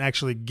quarterback doesn't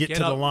actually get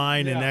to the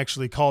line and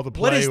actually call the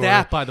play. What is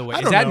that, by the way?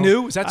 Is that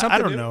new? Is that something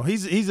I don't new? know.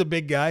 He's a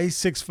big guy. He's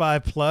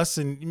 6'5" plus,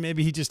 and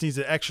maybe he just needs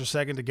an extra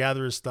second to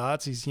gather his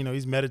thoughts. He's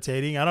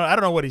meditating. I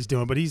don't know what he's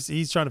doing, but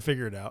he's trying to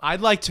figure it out. I'd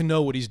like to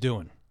know what he's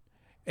doing.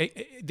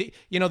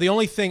 The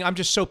only thing, I'm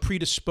just so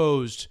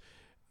predisposed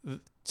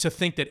to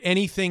think that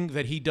anything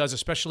that he does,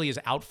 especially his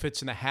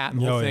outfits and the hat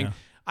and the whole thing,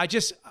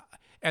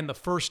 and the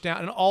first down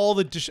and all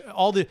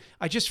the,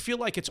 I just feel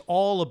like it's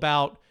all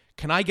about,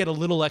 can I get a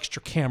little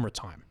extra camera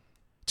time?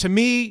 To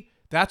me,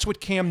 that's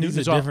what Cam Newton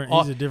is. He's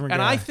a different guy.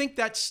 And I think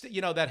that's,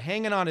 that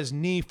hanging on his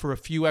knee for a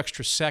few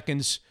extra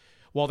seconds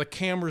while the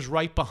camera's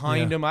right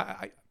behind him.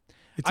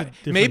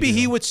 Maybe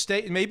he would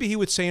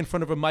say in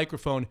front of a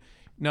microphone,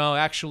 no,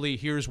 actually,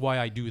 here's why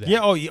I do that.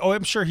 Yeah. Oh,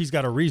 I'm sure he's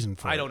got a reason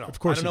for it. I don't know. Of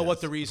course, I don't know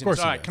what the reason is.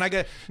 is. All right, can I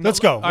get? Let's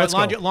go. All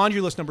right,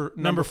 laundry list number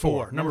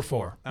 4. Number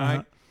 4. All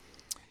right.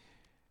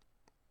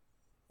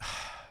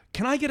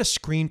 Can I get a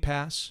screen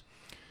pass?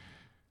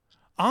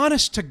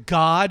 Honest to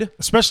God,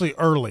 especially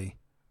early.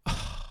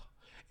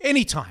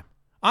 Anytime.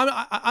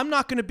 I'm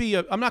not going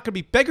to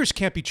be beggars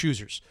can't be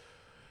choosers.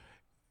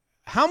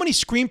 how many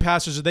screen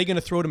passes are they going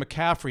to throw to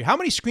McCaffrey? How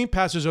many screen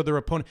passes are their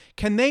opponent?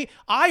 Can they?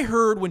 I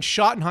heard when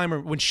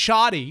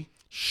Shoddy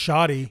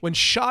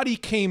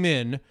came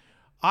in,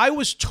 I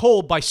was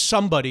told by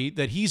somebody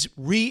that he's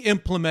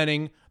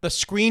re-implementing the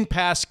screen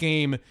pass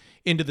game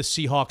into the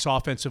Seahawks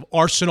offensive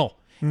arsenal.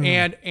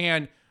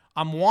 And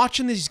I'm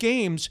watching these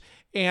games,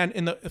 and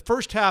in the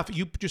first half,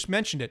 you just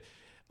mentioned it,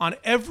 on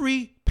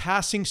every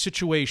passing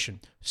situation,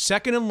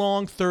 2nd and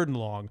long, 3rd and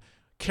long,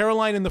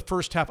 Carolina in the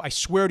first half, I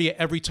swear to you,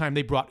 every time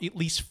they brought at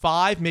least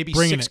 5, maybe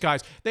 6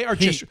 guys. They are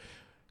just...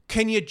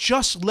 Can you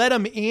just let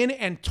them in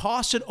and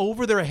toss it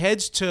over their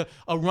heads to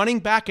a running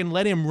back and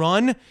let him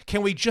run?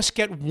 Can we just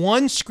get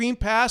one screen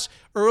pass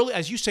early,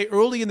 as you say,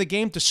 early in the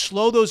game to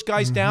slow those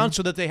guys down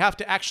so that they have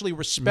to actually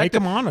respect Make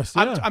them honest.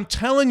 Yeah. I'm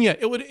telling you,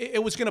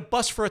 it was going to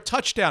bust for a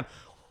touchdown.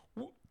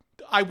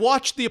 I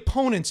watched the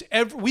opponents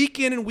every week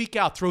in and week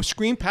out throw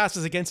screen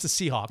passes against the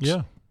Seahawks.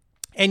 Yeah.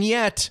 And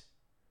yet,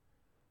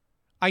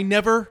 I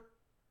never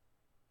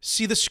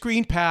see the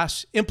screen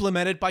pass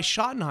implemented by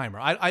Schottenheimer.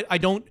 I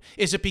don't.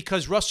 Is it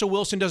because Russell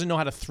Wilson doesn't know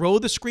how to throw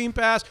the screen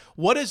pass?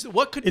 What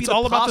could be the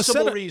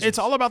possible reasons? It's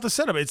all about the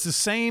setup. It's the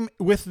same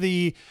with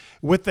the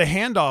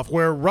handoff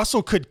where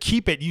Russell could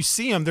keep it. You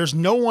see him. There's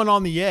no one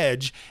on the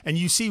edge, and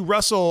you see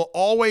Russell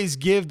always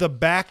give the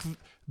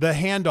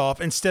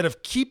handoff instead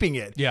of keeping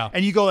it. Yeah.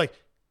 And you go like,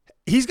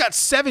 he's got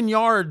 7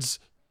 yards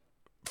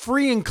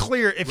free and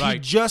clear if he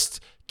just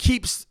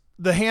keeps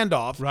the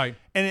handoff. Right.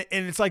 And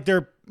it's like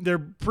they're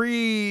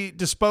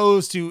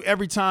predisposed to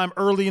every time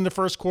early in the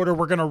first quarter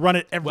we're going to run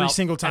it every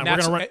single time. We're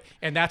going to run it.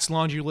 And that's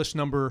laundry list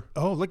number.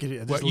 Oh, look at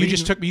it. You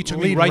took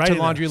me right to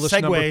laundry list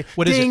Segue. number.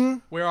 What is Ding.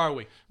 it? Where are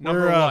we?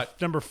 Number what?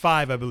 Number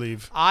 5, I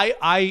believe.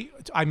 I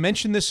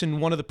mentioned this in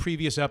one of the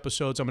previous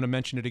episodes. I'm going to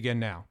mention it again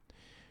now.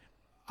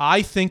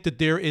 I think that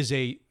there is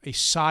a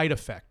side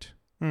effect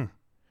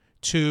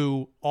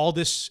to all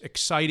this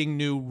exciting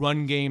new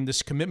run game,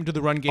 this commitment to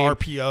the run game,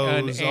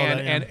 RPOs,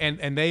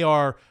 and they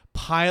are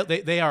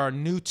they are a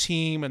new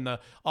team, and the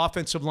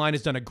offensive line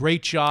has done a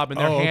great job, and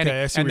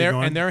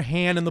they're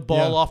handing the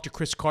ball off to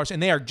Chris Carson,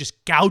 and they are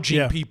just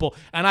gouging people,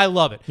 and I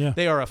love it. Yeah.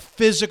 They are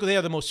they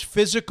are the most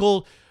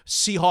physical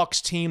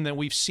Seahawks team that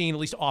we've seen, at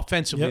least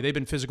offensively. Yep. They've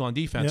been physical on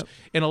defense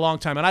in a long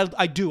time. And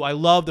I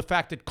love the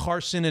fact that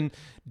Carson and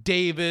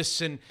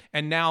Davis and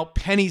now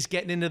Penny's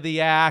getting into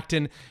the act,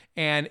 and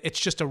it's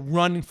just a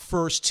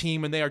run-first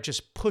team, and they are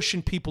just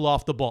pushing people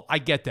off the ball. I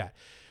get that.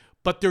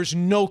 But there's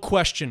no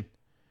question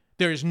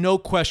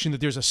that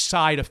there's a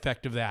side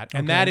effect of that,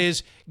 and that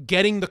is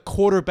getting the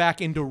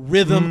quarterback into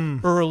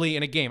rhythm early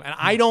in a game. And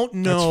I don't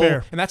know, that's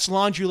fair. And that's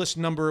laundry list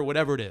number,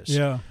 whatever it is.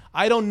 Yeah.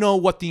 I don't know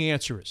what the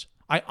answer is.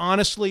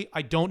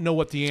 I don't know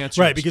what the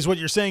answer is. Right, because what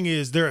you're saying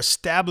is they're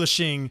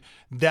establishing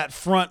that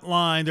front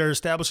line. They're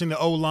establishing the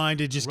O-line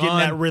to just get in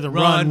that rhythm.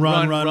 Run.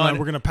 We're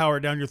going to power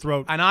it down your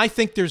throat. And I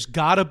think there's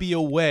got to be a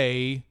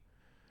way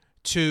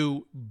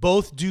to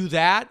both do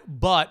that,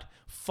 but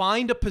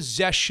find a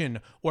possession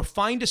or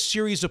find a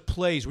series of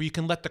plays where you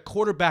can let the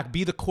quarterback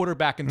be the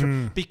quarterback.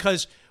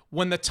 Because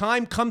when the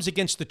time comes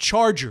against the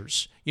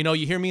Chargers,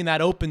 you hear me in that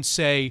open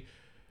say,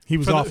 he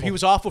was awful. He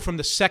was awful from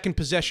the second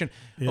possession.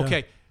 Yeah.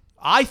 Okay.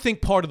 I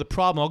think part of the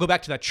problem, I'll go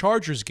back to that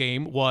Chargers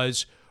game,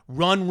 was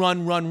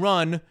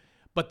run,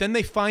 but then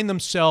they find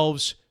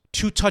themselves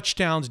 2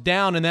 touchdowns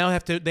down, and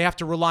they have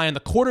to rely on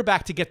the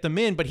quarterback to get them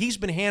in, but he's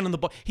been handling the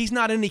ball. He's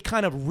not in any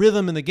kind of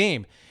rhythm in the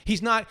game.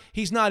 He's not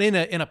in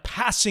a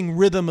passing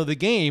rhythm of the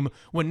game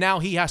when now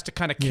he has to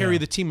kind of carry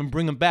the team and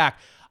bring them back.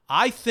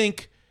 I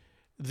think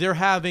they're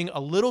having a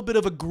little bit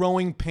of a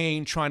growing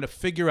pain trying to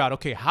figure out,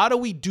 okay, how do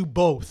we do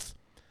both?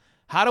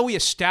 How do we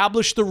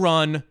establish the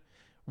run,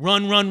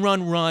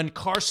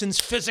 Carson's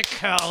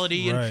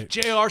physicality, and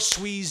J.R.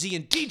 Sweezy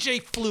and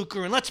DJ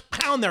Fluker, and let's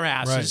pound their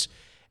asses.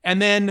 Right.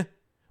 And then,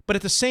 but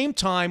at the same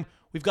time,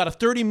 we've got a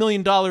 $30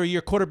 million a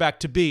year quarterback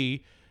to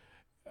be.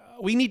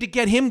 We need to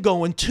get him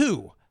going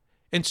too.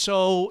 And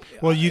so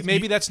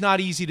maybe that's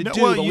not easy to do,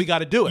 but we got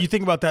to do it. You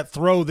think about that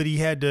throw that he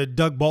had to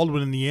Doug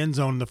Baldwin in the end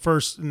zone in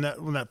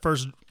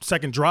that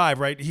second drive,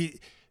 right?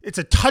 It's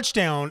a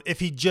touchdown if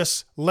he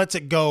just lets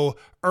it go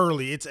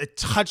early. It's a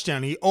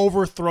touchdown. He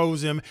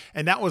overthrows him,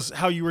 and that was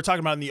how you were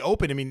talking about in the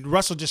open. I mean,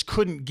 Russell just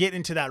couldn't get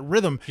into that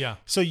rhythm. Yeah.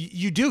 So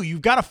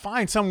you've got to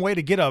find some way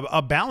to get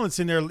a balance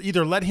in there.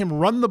 Either let him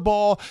run the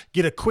ball,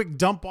 get a quick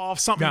dump off,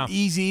 something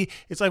easy.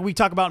 It's like we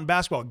talk about in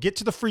basketball. Get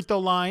to the free throw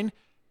line,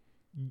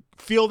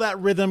 feel that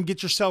rhythm,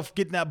 get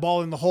getting that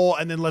ball in the hole,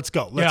 and then let's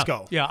go. Let's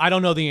go. Yeah, I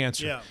don't know the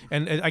answer. Yeah.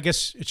 And I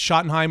guess it's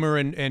Schottenheimer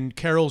and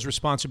Carroll's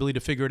responsibility to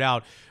figure it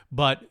out.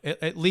 But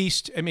at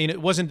least, I mean,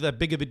 it wasn't that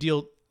big of a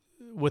deal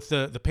with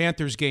the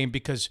Panthers game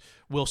because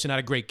Wilson had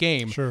a great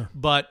game. Sure.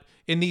 But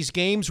in these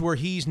games where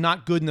he's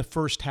not good in the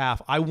first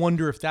half, I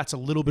wonder if that's a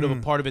little bit of a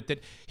part of it,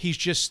 that he's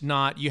just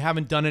not, you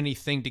haven't done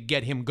anything to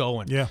get him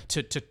going,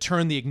 to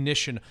turn the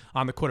ignition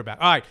on the quarterback.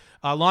 All right,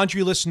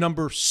 laundry list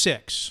number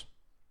 6.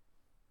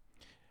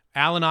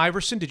 Allen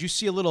Iverson, did you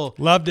see a little?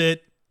 Loved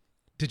it.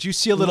 Did you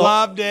see a little?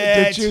 Loved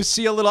it. Did you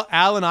see a little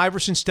Allen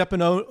Iverson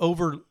stepping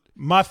over?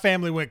 My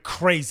family went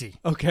crazy.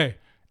 Okay.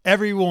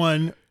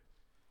 Everyone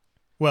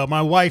Well,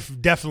 my wife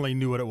definitely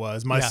knew what it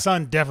was. My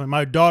son definitely.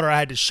 My daughter, I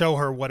had to show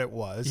her what it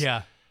was.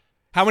 Yeah.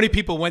 How many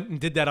people went and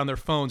did that on their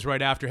phones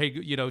right after? Hey,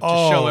 to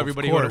show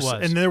everybody what it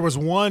was. And there was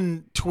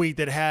one tweet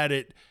that had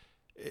it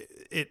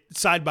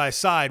side by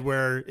side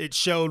where it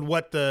showed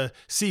what the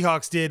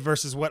Seahawks did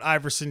versus what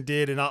Iverson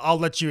did, and I'll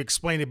let you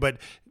explain it, but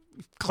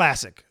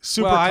classic,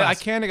 super classic. I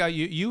can't.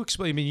 You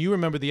explain. I mean, you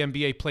remember the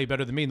NBA play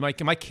better than me. My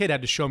kid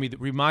had to show me,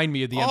 remind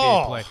me of the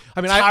NBA play.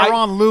 I mean,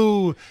 Tyronn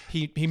Lue.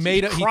 He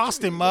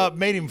crossed him up,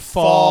 made him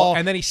fall,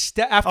 and then he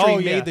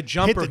made the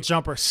jumper, hit the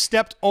jumper,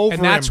 stepped over,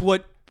 and that's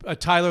what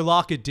Tyler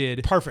Lockett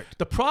did. Perfect.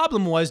 The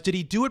problem was, did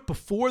he do it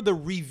before the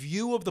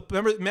review of the?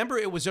 Remember,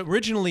 it was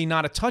originally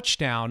not a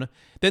touchdown.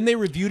 Then they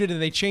reviewed it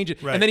and they changed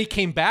it, and then he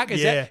came back.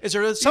 Is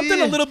there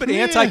something a little bit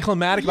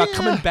anticlimactic about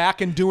coming back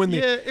and doing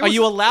the? Are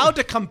you allowed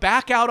to come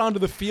back out onto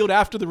the field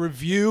after the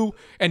review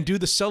and do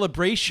the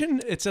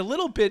celebration? It's a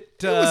little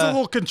bit. It was a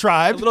little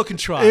contrived.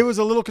 It was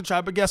a little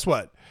contrived, but guess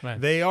what? Right.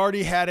 They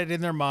already had it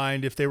in their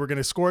mind. If they were going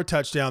to score a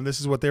touchdown, this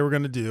is what they were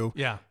going to do.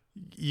 Yeah.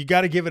 You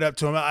got to give it up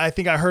to him. I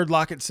think I heard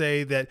Lockett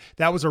say that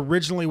was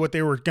originally what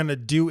they were going to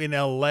do in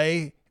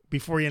L.A.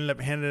 before he ended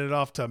up handing it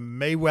off to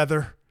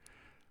Mayweather.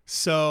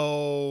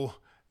 So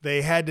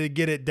they had to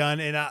get it done,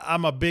 and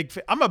I'm a big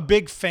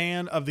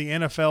fan of the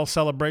NFL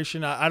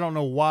celebration. I don't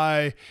know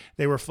why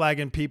they were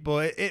flagging people.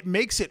 It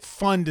makes it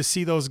fun to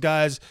see those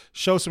guys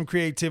show some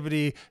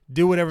creativity,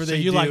 do whatever they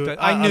do. You like that?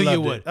 I knew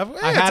you would.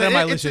 I had it on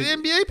my list. It's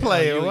an NBA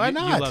player. Why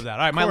not? You love that.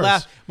 All right,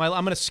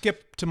 I'm going to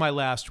skip to my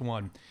last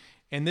one.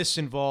 And this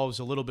involves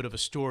a little bit of a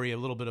story, a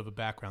little bit of a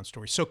background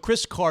story. So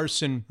Chris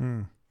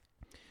Carson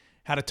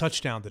had a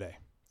touchdown today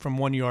from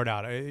 1 yard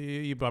out.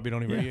 You probably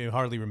don't even you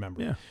hardly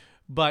remember. Yeah.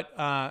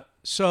 But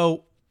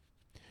so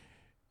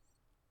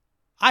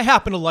I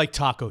happen to like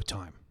Taco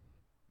Time.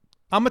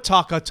 I'm a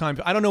Taco Time.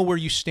 I don't know where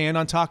you stand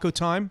on Taco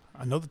Time.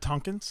 I know the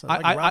Tonkins.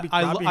 I like Robbie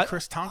and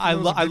Chris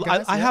Tonkin.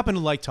 I happen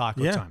to like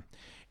Taco Time.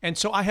 And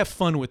so I have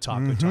fun with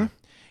Taco Time.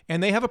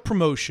 And they have a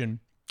promotion.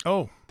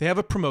 Oh. They have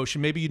a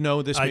promotion. Maybe you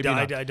know this, maybe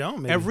not. I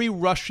don't. Maybe. Every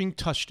rushing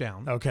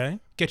touchdown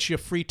gets you a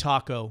free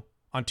taco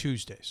on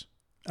Tuesdays.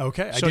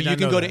 Okay. So you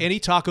can go to any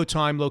Taco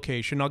Time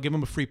location. I'll give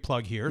them a free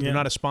plug here. They're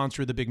not a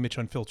sponsor of the Big Mitch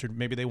Unfiltered.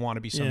 Maybe they want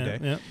to be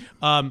someday.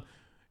 Yeah.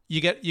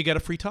 You get a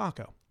free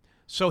taco.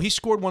 So he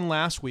scored one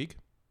last week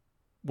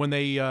when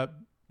they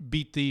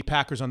beat the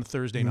Packers on the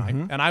Thursday night.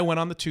 And I went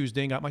on the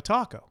Tuesday and got my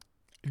taco.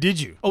 Did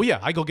you? Oh, yeah.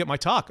 I go get my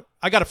taco.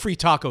 I got a free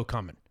taco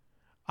coming.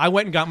 I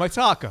went and got my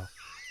taco.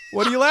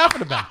 What are you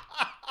laughing about?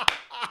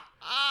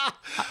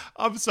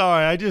 I'm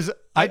sorry. I just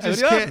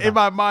can't. In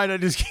my mind, I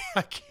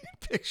can't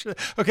picture.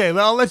 Okay,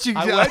 I'll let you.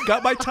 I went and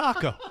got my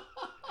taco,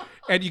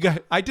 and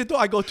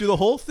I go through the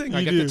whole thing.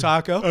 I get the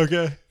taco.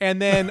 Okay,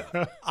 and then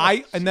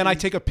I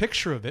take a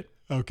picture of it.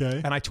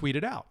 Okay, and I tweet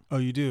it out. Oh,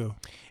 you do.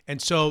 And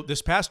so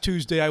this past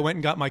Tuesday, I went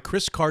and got my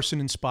Chris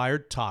Carson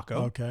inspired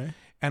taco. Okay,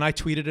 and I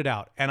tweeted it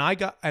out, and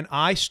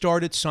I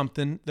started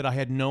something that I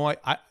had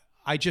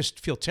I just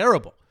feel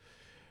terrible.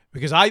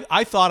 Because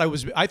I thought it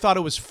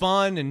was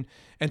fun,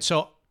 and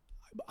so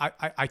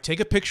I take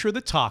a picture of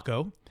the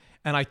taco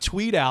and I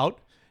tweet out.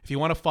 If you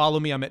want to follow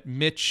me, I'm at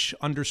Mitch_Seattle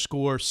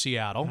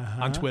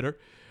on Twitter.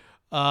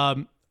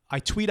 I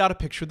tweet out a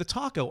picture of the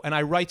taco and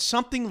I write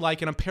something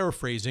like, and I'm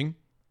paraphrasing,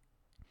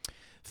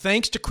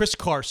 thanks to Chris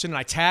Carson, and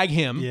I tag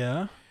him.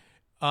 Yeah.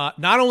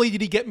 Not only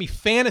did he get me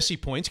fantasy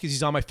points because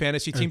he's on my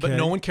fantasy team, but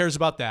no one cares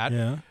about that.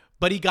 Yeah.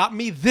 But he got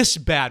me this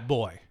bad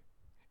boy,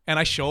 and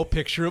I show a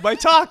picture of my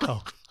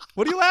taco.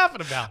 What are you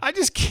laughing about? I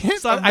just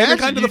can't. I haven't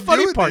gotten to the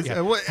funny part yet.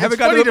 It's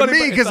funny to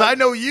me because I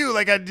know you.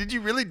 Like, did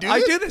you really do this? I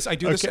do this. I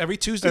do this every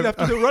Tuesday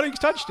after the running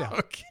touchdown.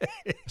 Okay.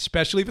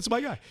 Especially if it's my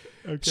guy.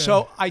 Okay.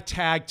 So I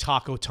tag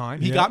Taco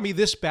Time. He got me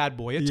this bad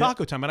boy at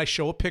Taco Time, and I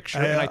show a picture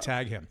and I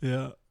tag him.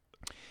 Yeah.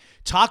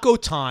 Taco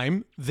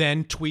Time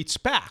then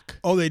tweets back.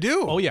 Oh, they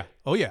do? Oh, yeah.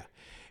 Oh, yeah.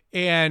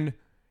 And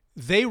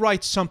they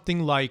write something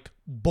like,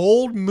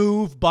 bold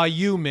move by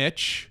you,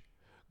 Mitch.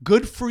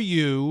 Good for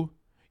you.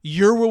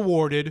 You're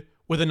rewarded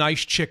with a nice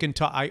chicken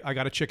taco. I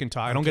got a chicken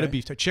taco. I don't get a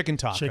beef taco. Chicken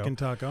taco. Chicken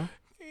taco.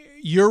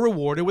 You're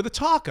rewarded with a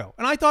taco.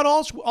 And I thought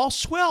all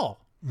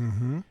swell.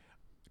 Mm-hmm.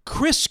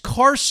 Chris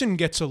Carson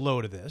gets a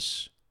load of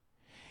this,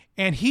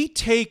 and he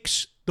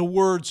takes the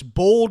words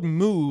bold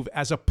move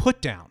as a put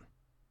down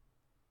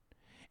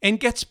and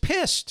gets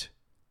pissed.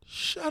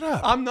 Shut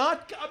up. I'm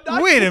not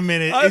Wait a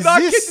minute. I'm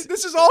not kidding.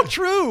 This is all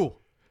true.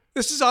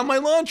 This is on my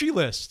laundry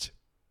list.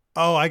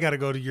 Oh, I got to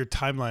go to your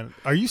timeline.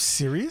 Are you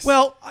serious?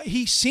 Well,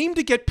 he seemed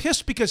to get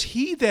pissed because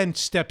he then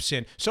steps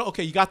in. So,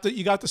 okay, you got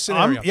the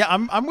scenario.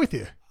 I'm with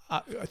you.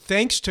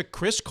 Thanks to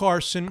Chris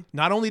Carson,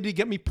 not only did he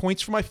get me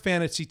points for my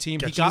fantasy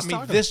team, he got me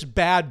this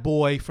bad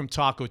boy from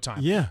Taco Time.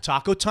 Yeah.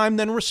 Taco Time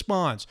then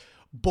responds,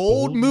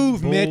 bold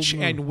move, Mitch,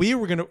 move.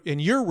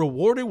 And you're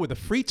rewarded with a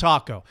free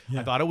taco. Yeah.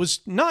 I thought it was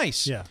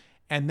nice. Yeah.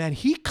 And then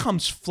he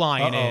comes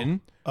flying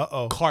in,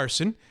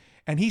 Carson,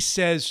 and he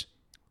says,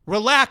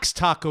 relax,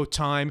 Taco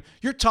Time.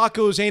 Your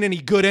tacos ain't any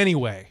good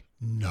anyway.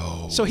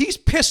 No. So he's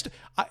pissed,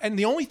 and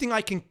the only thing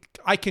I'm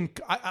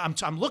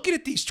looking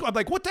at these two. I'm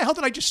like, what the hell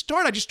did I just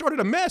start? I just started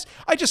a mess.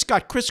 I just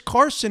got Chris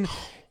Carson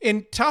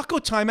and Taco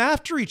Time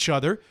after each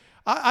other.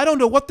 I don't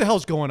know what the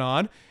hell's going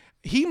on.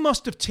 He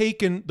must have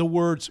taken the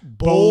words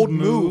bold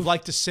move,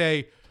 like to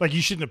say, like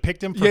you shouldn't have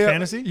picked him for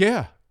fantasy?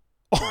 Yeah.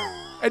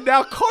 And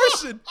now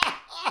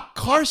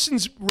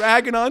Carson's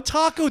ragging on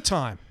Taco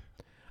Time.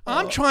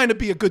 I'm trying to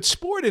be a good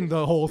sport in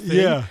the whole thing.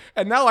 Yeah.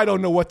 And now I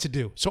don't know what to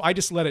do. So I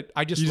just let it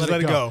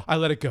go. I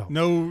let it go.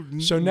 No.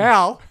 So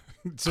now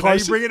So now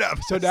you bring it up.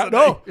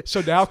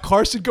 So now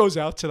Carson goes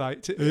out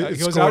tonight. He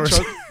goes out.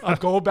 I'm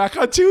going back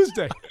on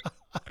Tuesday.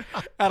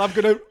 And I'm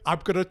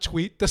gonna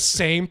tweet the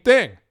same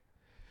thing.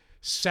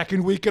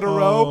 Second week in a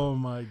row. Oh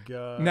my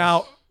God.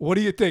 Now, what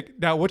do you think?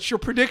 Now, what's your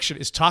prediction?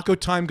 Is Taco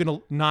Time gonna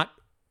not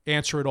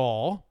answer at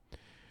all?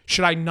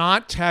 Should I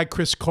not tag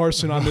Chris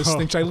Carson on this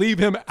thing? Should I leave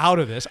him out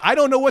of this? I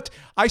don't know what.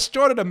 I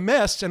started a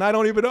mess, and I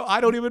don't even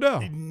know.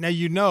 Now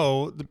you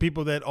know the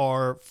people that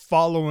are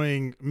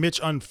following Mitch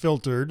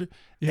Unfiltered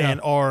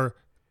and are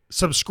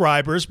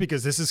subscribers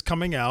because this is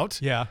coming out.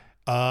 Yeah.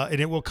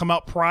 And it will come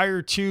out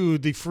prior to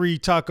the free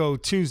Taco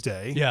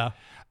Tuesday. Yeah.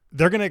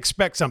 They're going to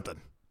expect something.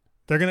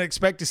 They're going to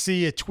expect to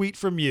see a tweet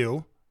from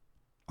you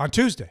on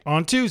Tuesday,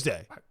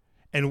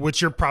 and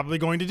which you're probably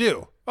going to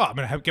do. Oh, I'm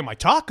gonna get my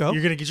taco.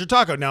 You're gonna get your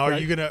taco. Now, are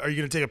you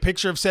gonna take a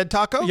picture of said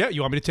taco? Yeah,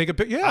 you want me to take a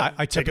picture? Yeah,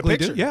 I take a typically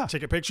picture. do. Yeah,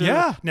 take a picture.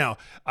 Yeah. Now,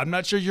 I'm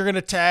not sure you're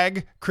gonna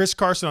tag Chris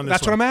Carson on this.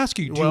 That's one. what I'm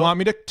asking you. Do you want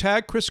me to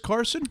tag Chris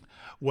Carson?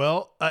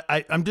 Well,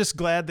 I'm just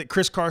glad that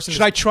Chris Carson.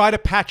 Should I try to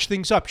patch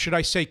things up? Should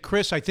I say,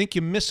 Chris, I think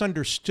you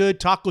misunderstood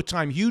Taco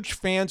Time. Huge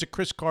fans of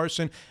Chris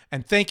Carson,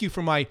 and thank you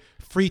for my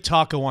free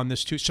taco on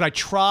this too. Should I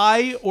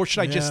try, or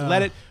should I just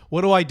let it?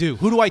 What do I do?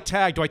 Who do I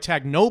tag? Do I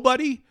tag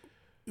nobody?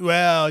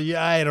 Well,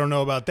 yeah, I don't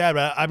know about that,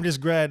 but I'm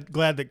just glad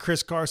that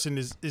Chris Carson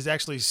is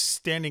actually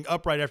standing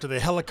upright after the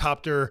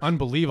helicopter.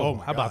 Unbelievable.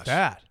 How about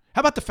that?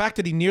 How about the fact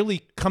that he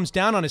nearly comes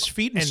down on his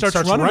feet and starts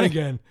running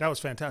again? That was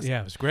fantastic.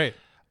 Yeah, it was great.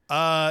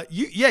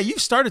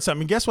 You've started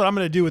something. Guess what I'm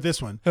going to do with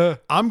this one?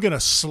 I'm going to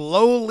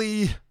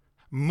slowly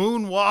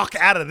moonwalk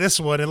out of this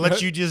one and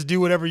let you just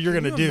do whatever you're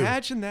going to do.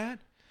 Imagine that.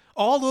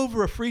 All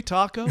over a free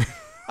taco.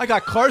 I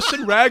got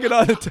Carson ragging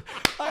on it.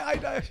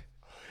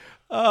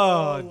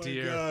 Oh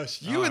dear!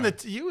 Gosh. You and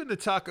the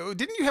taco.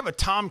 Didn't you have a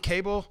Tom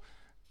Cable?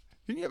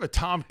 Didn't you have a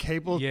Tom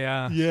Cable?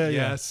 Yeah.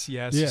 Yes.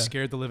 Yeah. You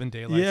scared the living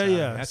daylights out.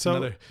 Yeah. That's so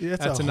another.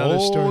 That's another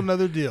whole story.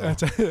 Another deal.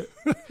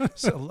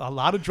 That's a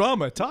lot of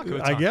drama at Taco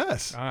Time. I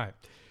guess. All right.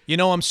 You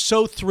know, I'm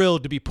so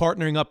thrilled to be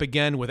partnering up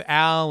again with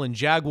Al and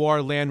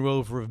Jaguar Land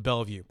Rover of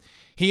Bellevue.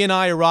 He and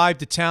I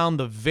arrived to town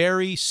the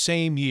very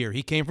same year.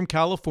 He came from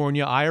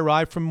California. I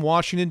arrived from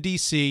Washington,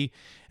 D.C.,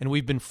 and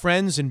we've been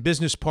friends and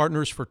business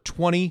partners for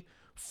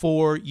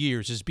 24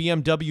 years. His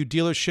BMW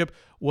dealership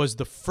was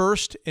the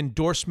first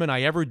endorsement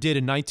I ever did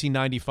in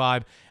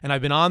 1995, and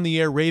I've been on the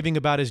air raving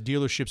about his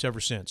dealerships ever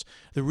since.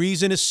 The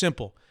reason is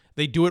simple.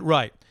 They do it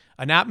right.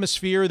 An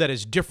atmosphere that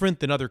is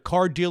different than other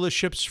car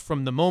dealerships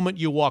from the moment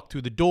you walk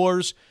through the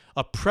doors,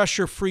 a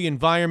pressure-free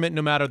environment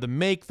no matter the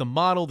make, the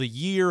model, the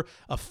year,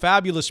 a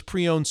fabulous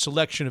pre-owned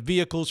selection of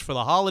vehicles for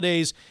the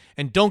holidays,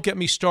 and don't get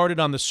me started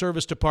on the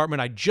service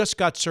department. I just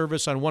got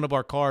service on one of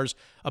our cars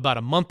about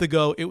a month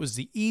ago. It was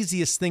the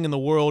easiest thing in the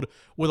world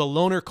with a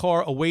loaner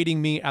car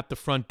awaiting me at the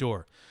front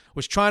door.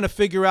 Was trying to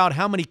figure out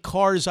how many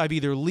cars I've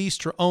either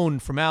leased or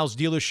owned from Al's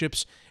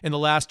dealerships in the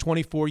last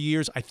 24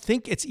 years. I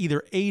think it's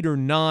either 8 or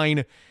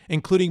 9,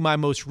 including my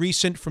most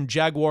recent from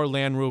Jaguar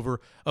Land Rover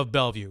of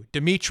Bellevue.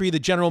 Dimitri, the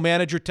general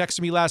manager,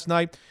 texted me last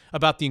night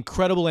about the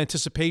incredible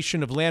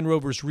anticipation of Land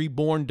Rover's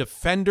reborn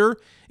Defender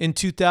in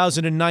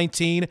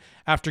 2019.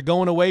 After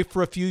going away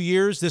for a few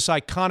years, this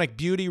iconic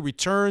beauty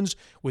returns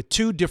with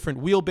 2 different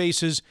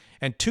wheelbases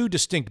and 2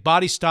 distinct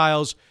body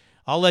styles.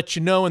 I'll let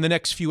you know in the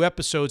next few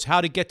episodes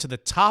how to get to the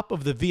top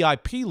of the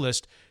VIP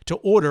list to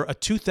order a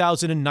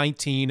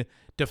 2019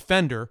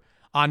 Defender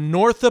on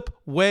Northup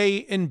Way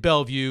in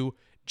Bellevue,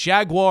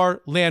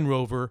 Jaguar Land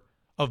Rover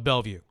of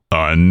Bellevue.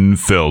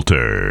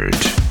 Unfiltered.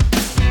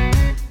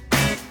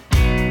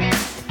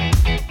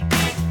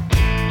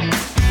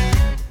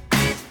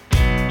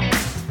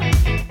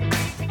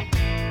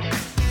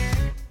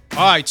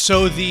 All right,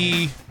 so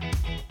the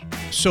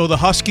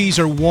Huskies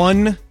are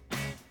 1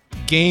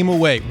 game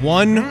away,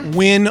 1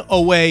 win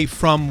away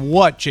from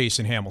what,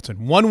 Jason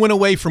Hamilton? 1 win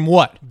away from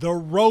what? The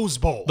Rose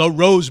Bowl. The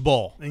Rose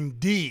Bowl.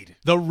 Indeed.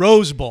 The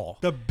Rose Bowl.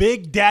 The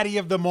big daddy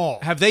of them all.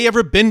 Have they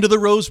ever been to the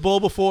Rose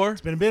Bowl before?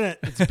 It's been a minute.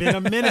 It's been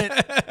a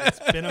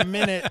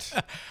minute.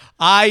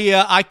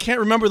 I can't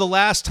remember the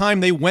last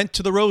time they went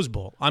to the Rose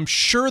Bowl. I'm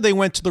sure they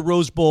went to the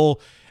Rose Bowl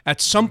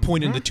at some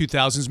point in the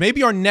 2000s.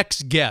 Maybe our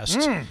next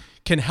guest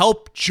can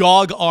help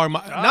jog our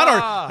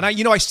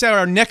I said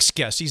our next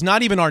guest. He's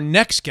not even our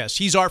next guest.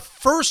 He's our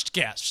first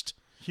guest.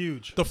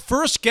 Huge. The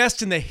first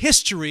guest in the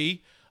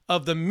history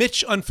of the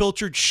Mitch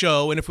Unfiltered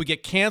show, and if we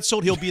get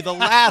canceled, he'll be the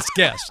last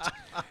guest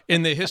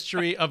in the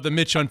history of the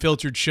Mitch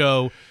Unfiltered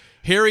show.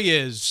 Here he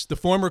is, the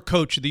former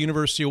coach of the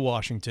University of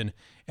Washington,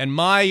 and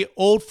my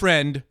old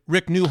friend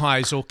Rick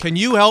Neuheisel. Can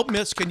you help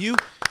us? Can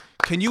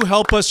you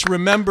help us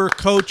remember,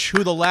 Coach,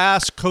 who the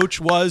last coach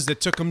was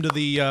that took him to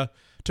the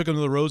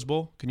Rose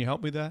Bowl? Can you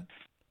help me with that?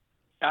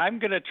 I'm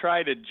going to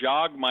try to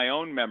jog my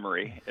own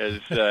memory as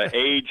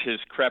age has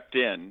crept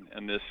in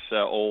this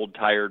old,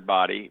 tired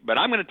body. But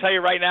I'm going to tell you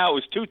right now, it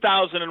was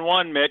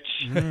 2001, Mitch.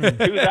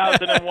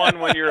 2001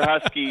 when your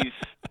Huskies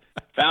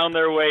found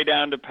their way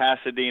down to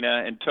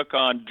Pasadena and took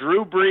on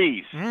Drew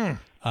Brees.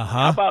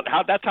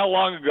 That's how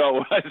long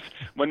ago it was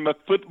when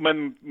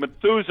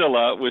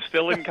Methuselah was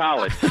still in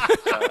college.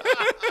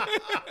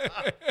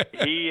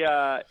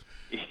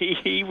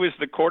 He was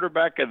the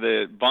quarterback of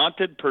the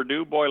vaunted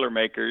Purdue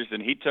Boilermakers,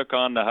 and he took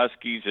on the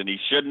Huskies, and he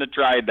shouldn't have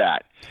tried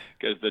that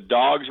because the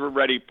dogs were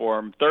ready for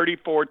him.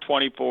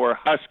 34-24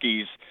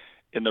 Huskies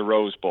in the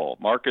Rose Bowl.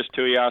 Marcus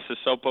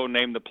Tuiasosopo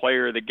named the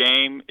player of the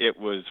game. It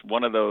was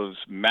one of those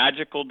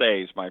magical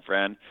days, my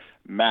friend.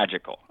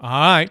 Magical. All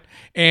right.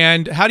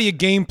 And how do you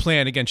game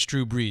plan against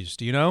Drew Brees?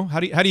 Do you know? How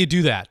do you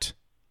do that?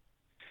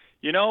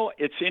 You know,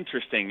 it's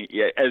interesting.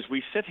 As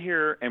we sit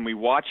here and we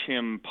watch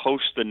him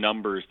post the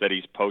numbers that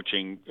he's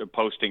posting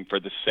for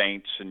the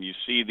Saints, and you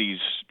see these,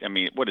 I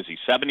mean, what is he,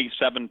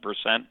 77%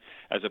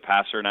 as a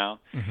passer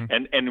now?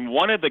 Mm-hmm. And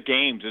one of the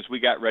games as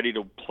we got ready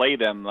to play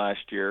them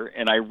last year,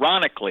 and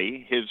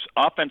ironically, his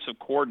offensive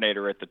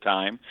coordinator at the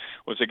time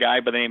was a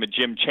guy by the name of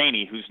Jim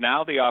Chaney, who's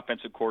now the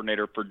offensive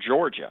coordinator for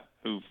Georgia,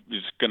 who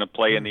is going to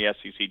play in the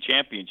SEC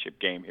championship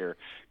game here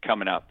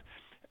coming up.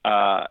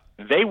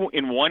 They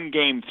in one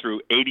game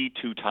threw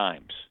 82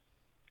 times.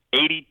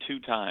 82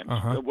 times.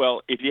 Uh-huh.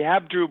 Well, if you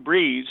have Drew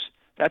Brees,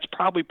 that's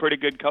probably pretty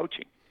good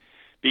coaching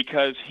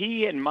because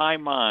he, in my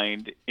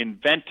mind,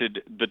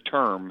 invented the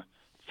term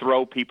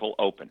throw people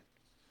open.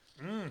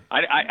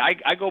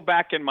 I go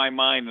back in my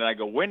mind and I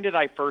go, when did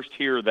I first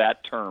hear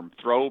that term,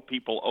 throw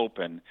people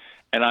open?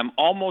 And I'm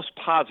almost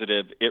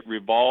positive it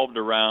revolved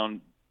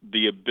around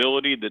the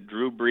ability that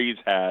Drew Brees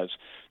has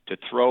to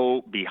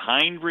throw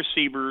behind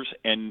receivers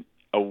and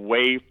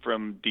away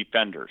from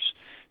defenders,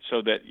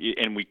 so that,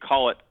 and we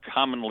call it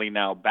commonly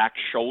now back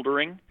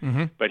shouldering.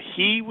 Mm-hmm. But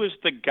he was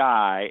the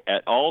guy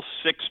at all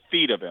 6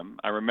 feet of him.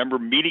 I remember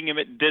meeting him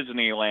at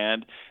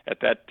Disneyland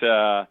at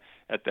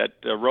that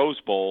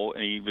Rose Bowl,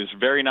 and he was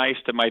very nice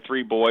to my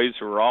 3 boys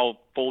who are all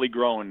fully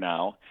grown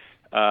now.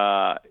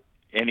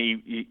 And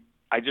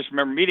I just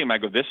remember meeting him. I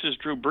go, "This is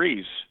Drew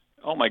Brees."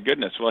 Oh my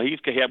goodness! Well, he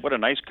had what a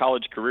nice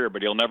college career,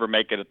 but he'll never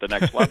make it at the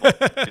next level.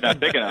 He's not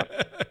big enough.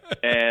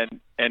 And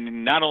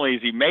not only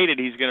has he made it,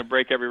 he's going to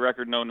break every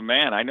record known to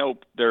man. I know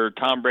there are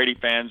Tom Brady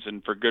fans,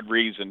 and for good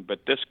reason.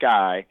 But this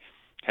guy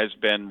has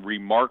been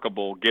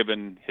remarkable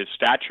given his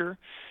stature.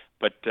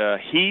 But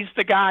he's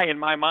the guy in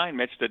my mind,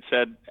 Mitch, that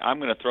said, "I'm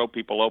going to throw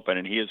people open,"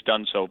 and he has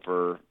done so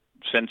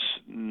since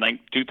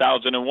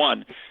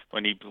 2001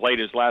 when he played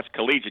his last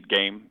collegiate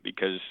game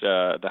because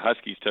the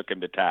Huskies took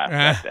him to task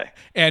that day.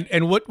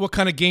 And what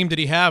kind of game did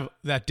he have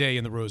that day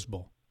in the Rose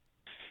Bowl?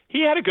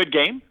 He had a good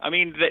game. I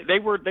mean, they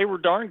were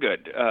darn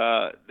good.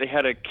 They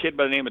had a kid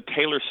by the name of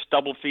Taylor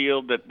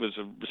Stubblefield that was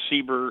a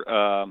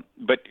receiver,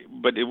 but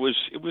it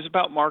was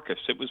about Marcus.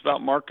 It was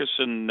about Marcus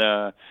and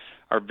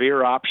our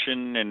veer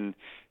option. And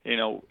you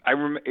know, I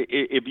remember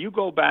if you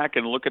go back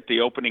and look at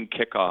the opening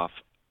kickoff,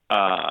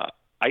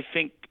 I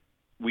think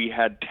we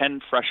had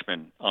 10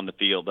 freshmen on the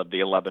field of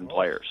the 11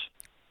 players.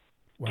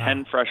 Wow.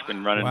 10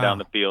 freshmen running down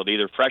the field,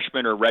 either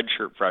freshmen or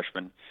redshirt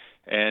freshmen.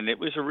 And it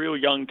was a real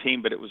young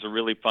team, but it was a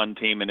really fun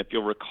team. And if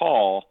you'll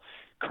recall,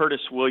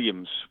 Curtis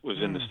Williams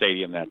was in the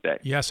stadium that day.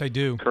 Yes, I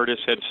do. Curtis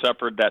had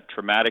suffered that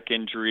traumatic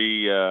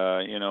injury,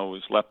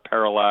 was left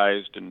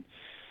paralyzed. And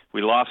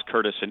we lost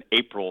Curtis in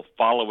April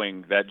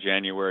following that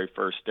January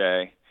 1st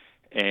day.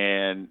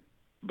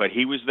 But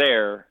he was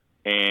there,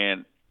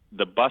 and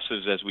the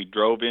buses, as we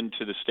drove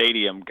into the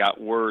stadium, got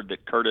word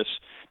that Curtis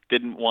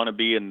didn't want to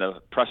be in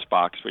the press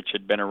box, which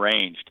had been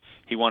arranged.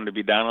 He wanted to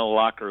be down in the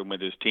locker room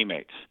with his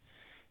teammates.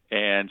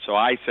 And so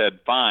I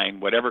said, fine,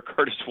 whatever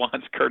Curtis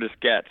wants, Curtis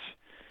gets.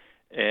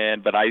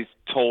 But I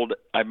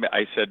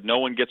said, no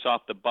one gets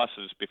off the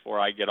buses before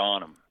I get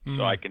on them,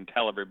 so I can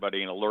tell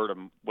everybody and alert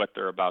them what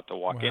they're about to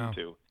walk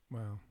into.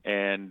 Wow.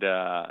 And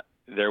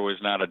there was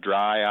not a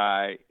dry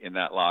eye in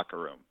that locker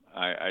room.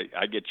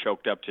 I get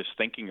choked up just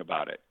thinking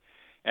about it.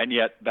 And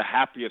yet the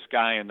happiest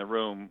guy in the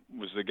room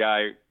was the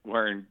guy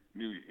wearing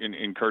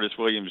in Curtis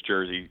Williams'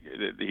 jersey.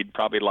 He'd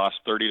probably lost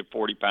 30 to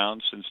 40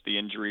 pounds since the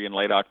injury in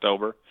late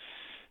October.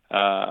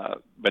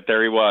 But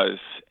there he was,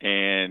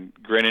 and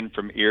grinning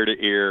from ear to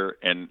ear.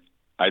 And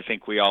I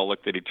think we all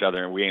looked at each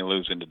other, and we ain't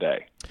losing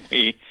today.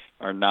 We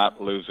are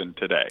not losing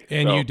today.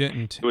 And so you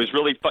didn't. It was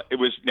really fun.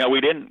 No, we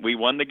didn't. We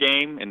won the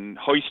game and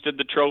hoisted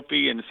the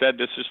trophy and said,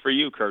 "This is for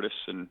you, Curtis,"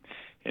 and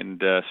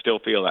still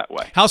feel that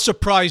way. How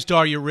surprised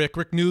are you, Rick?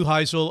 Rick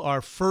Neuheisel,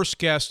 our first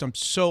guest. I'm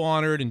so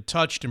honored and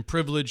touched and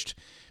privileged.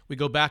 We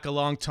go back a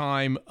long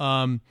time.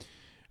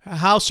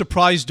 How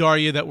surprised are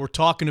you that we're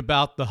talking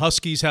about the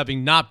Huskies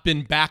having not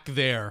been back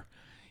there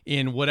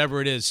in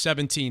whatever it is,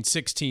 17,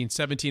 16,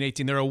 17,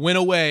 18. They're a win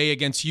away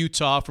against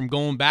Utah from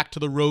going back to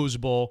the Rose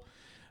Bowl.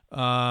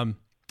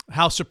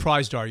 How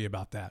surprised are you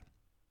about that?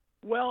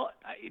 Well,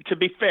 to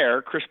be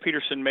fair, Chris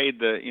Peterson made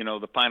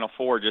the Final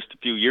Four just a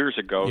few years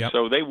ago, Yep.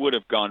 so they would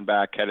have gone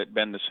back had it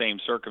been the same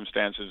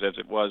circumstances as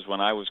it was when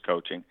I was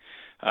coaching.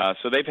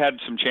 So they've had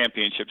some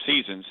championship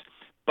seasons,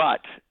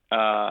 but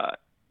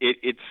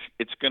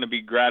it's going to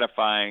be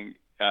gratifying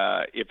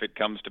if it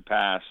comes to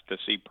pass to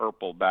see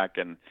purple back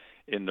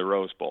in the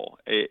Rose Bowl.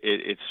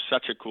 It's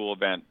such a cool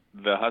event.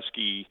 The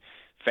Husky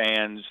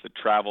fans that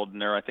traveled in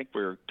there, I think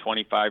we're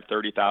 25,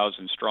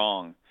 30,000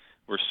 strong.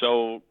 We're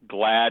so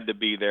glad to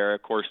be there.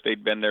 Of course,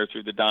 they'd been there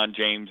through the Don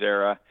James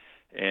era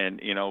and,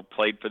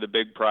 played for the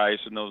big prize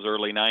in those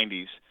early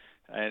 90s.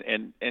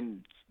 And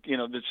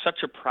there's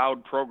such a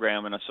proud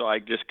program, and so I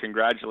just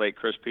congratulate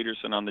Chris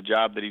Peterson on the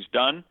job that he's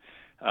done.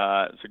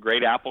 It's a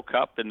great Apple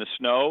Cup in the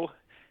snow,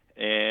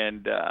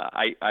 and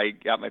I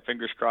got my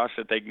fingers crossed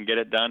that they can get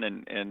it done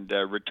and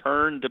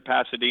return to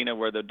Pasadena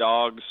where the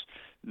Dogs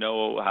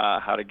know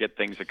how to get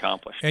things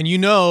accomplished. And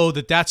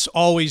that's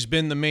always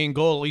been the main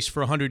goal, at least for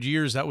 100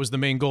 years. That was the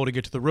main goal, to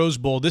get to the Rose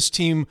Bowl. This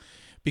team,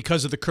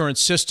 because of the current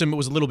system, it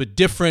was a little bit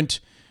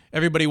different.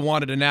 Everybody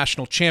wanted a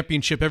national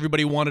championship.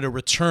 Everybody wanted a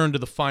return to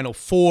the Final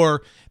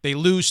Four. They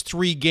lose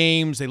 3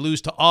 games. They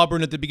lose to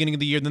Auburn at the beginning of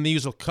the year. Then they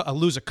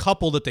lose a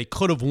couple that they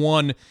could have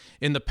won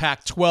in the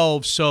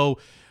Pac-12. So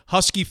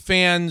Husky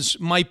fans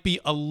might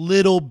be a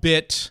little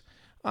bit,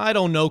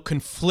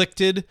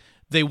 conflicted.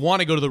 They want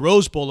to go to the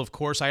Rose Bowl, of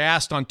course. I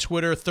asked on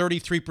Twitter,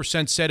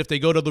 33% said if they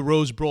go to the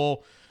Rose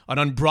Bowl, an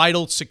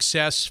unbridled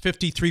success,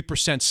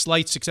 53%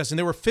 slight success. And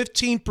there were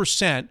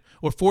 15%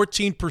 or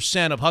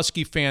 14% of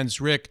Husky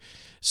fans, Rick,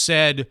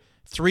 said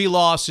 3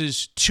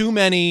 losses, too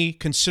many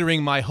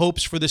considering my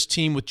hopes for this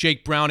team with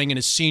Jake Browning in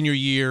his senior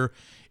year.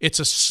 It's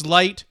a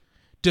slight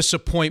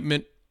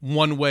disappointment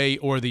one way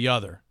or the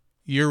other.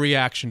 Your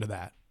reaction to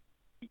that?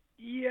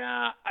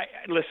 Yeah,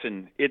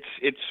 listen, it's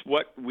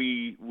what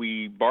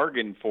we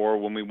bargained for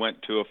when we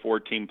went to a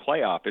 4-team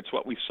playoff. It's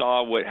what we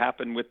saw what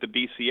happened with the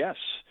BCS.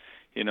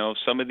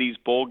 Some of these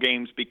bowl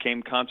games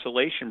became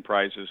consolation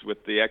prizes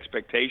with the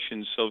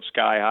expectations so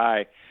sky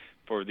high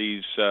for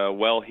these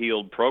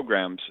well-heeled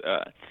programs.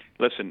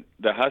 Listen,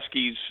 the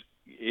Huskies,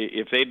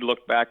 if they'd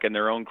look back in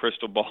their own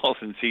crystal balls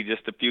and see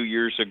just a few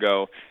years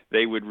ago,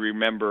 they would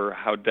remember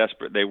how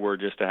desperate they were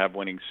just to have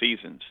winning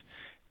seasons.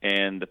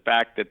 And the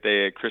fact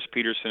that Chris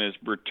Peterson has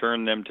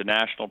returned them to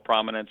national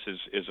prominence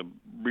is a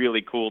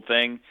really cool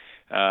thing.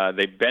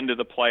 They've been to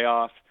the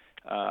playoff.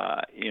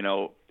 I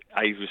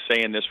was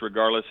saying this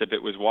regardless if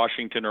it was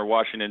Washington or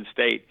Washington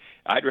State,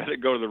 I'd rather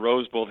go to the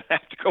Rose Bowl than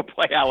have to go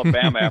play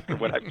Alabama after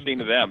what I've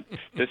seen of them.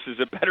 This is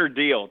a better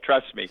deal,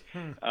 trust me.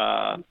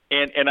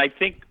 And I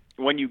think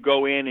when you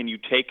go in and you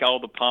take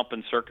all the pomp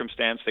and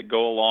circumstance that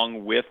go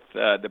along with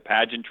the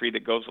pageantry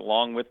that goes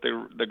along with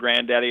the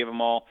granddaddy of them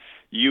all,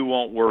 you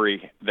won't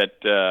worry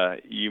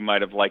that you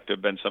might have liked to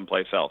have been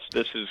someplace else.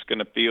 This is going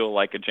to feel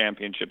like a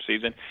championship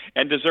season,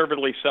 and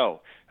deservedly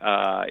so.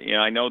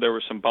 I know there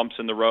were some bumps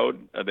in the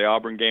road, the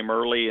Auburn game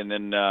early, and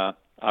then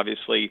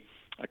obviously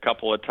a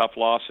couple of tough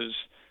losses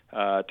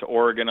to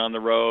Oregon on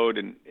the road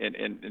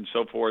and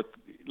so forth.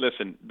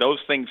 Listen, those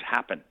things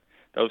happen.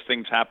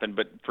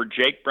 But for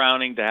Jake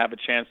Browning to have a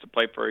chance to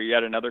play for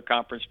yet another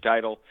conference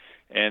title,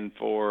 and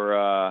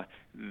for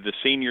the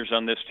seniors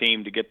on this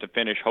team to get to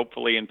finish,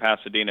 hopefully in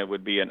Pasadena,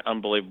 would be an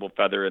unbelievable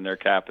feather in their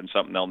cap and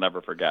something they'll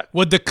never forget.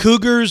 Would the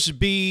Cougars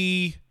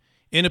be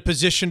in a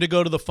position to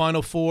go to the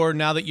Final Four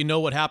now that you know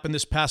what happened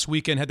this past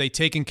weekend? Had they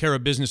taken care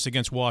of business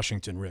against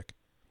Washington, Rick?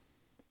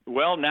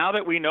 Well, now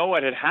that we know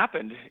what had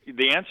happened,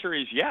 the answer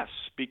is yes,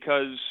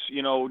 because,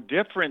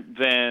 different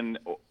than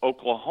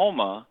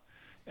Oklahoma,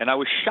 and I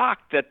was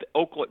shocked that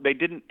they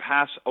didn't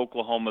pass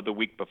Oklahoma the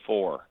week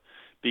before,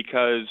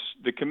 because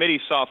the committee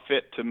saw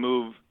fit to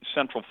move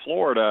Central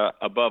Florida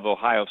above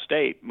Ohio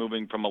State,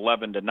 moving from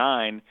 11 to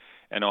 9,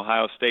 and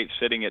Ohio State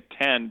sitting at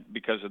 10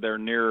 because of their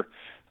near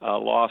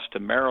loss to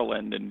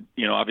Maryland, and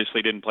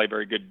obviously didn't play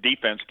very good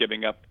defense,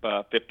 giving up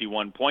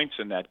 51 points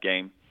in that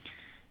game.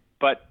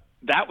 But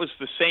that was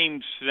the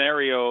same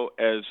scenario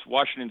as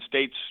Washington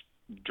State's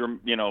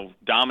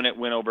dominant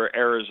win over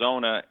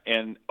Arizona,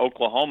 and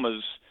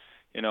Oklahoma's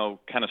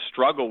kind of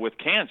struggle with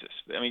Kansas.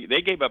 I mean,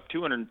 they gave up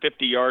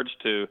 250 yards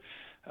to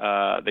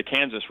the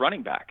Kansas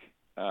running back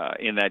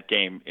in that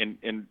game.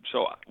 And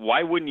so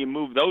why wouldn't you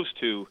move those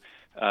two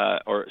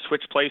or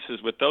switch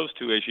places with those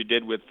two as you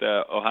did with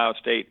Ohio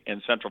State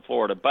and Central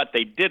Florida? But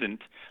they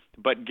didn't.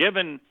 But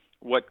given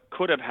what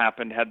could have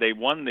happened had they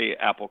won the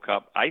Apple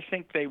Cup, I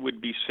think they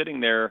would be sitting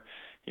there,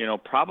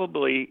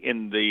 probably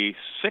in the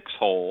 6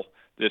 hole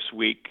this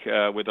week,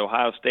 with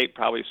Ohio State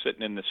probably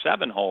sitting in the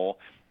 7 hole,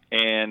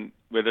 and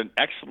with an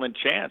excellent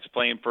chance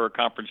playing for a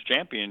conference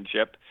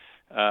championship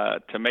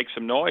to make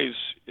some noise,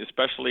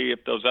 especially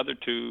if those other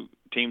two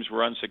teams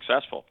were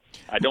unsuccessful.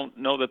 I don't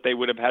know that they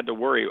would have had to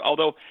worry.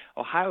 Although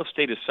Ohio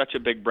State is such a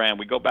big brand.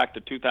 We go back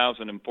to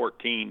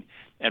 2014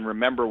 and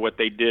remember what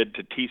they did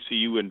to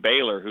TCU and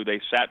Baylor, who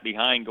they sat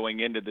behind going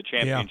into the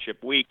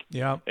championship week.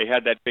 Yeah. They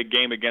had that big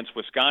game against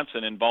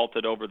Wisconsin and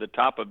vaulted over the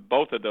top of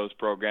both of those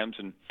programs.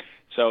 And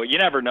so you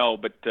never know,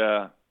 but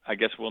I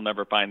guess we'll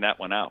never find that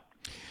one out.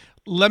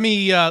 Let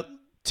me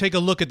take a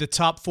look at the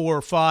top 4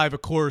 or 5.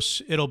 Of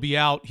course, it'll be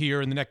out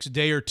here in the next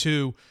day or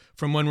two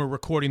from when we're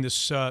recording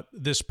this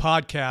this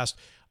podcast.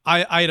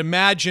 I'd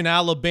imagine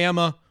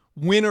Alabama,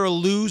 win or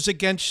lose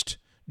against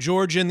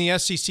Georgia in the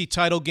SEC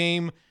title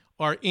game,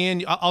 are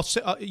in. I'll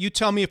say, you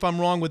tell me if I'm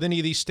wrong with any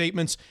of these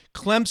statements.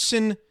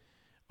 Clemson,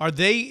 are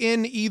they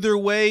in either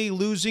way?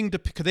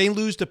 Could they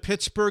lose to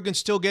Pittsburgh and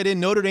still get in?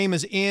 Notre Dame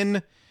is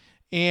in.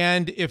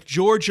 And if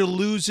Georgia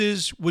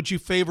loses, would you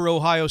favor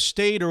Ohio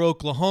State or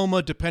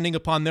Oklahoma, depending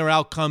upon their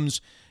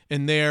outcomes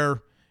in their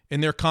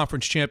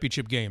conference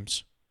championship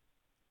games?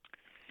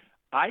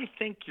 I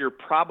think you're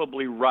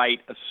probably right,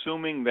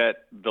 assuming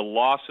that the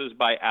losses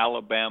by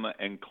Alabama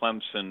and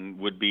Clemson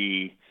would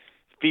be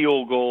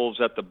field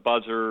goals at the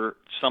buzzer,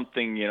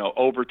 something,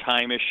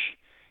 overtime-ish.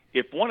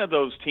 If one of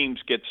those teams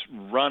gets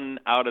run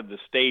out of the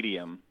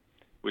stadium,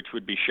 which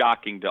would be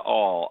shocking to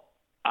all,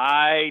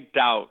 I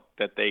doubt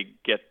that they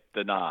get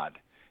the nod,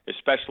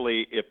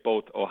 especially if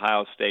both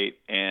Ohio State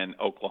and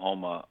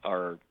Oklahoma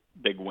are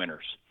big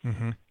winners.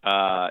 Mm-hmm.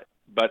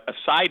 But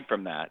aside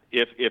from that,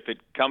 if it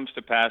comes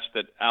to pass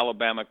that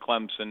Alabama,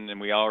 Clemson,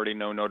 and we already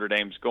know Notre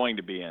Dame's going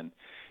to be in,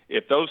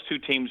 if those two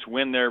teams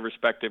win their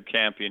respective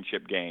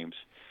championship games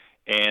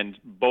and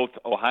both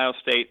Ohio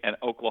State and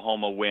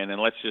Oklahoma win, and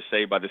let's just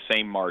say by the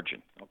same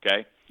margin,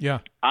 okay? Yeah.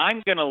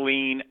 I'm going to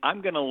lean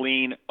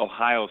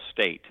Ohio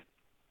State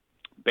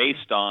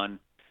based on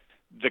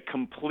the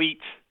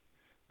complete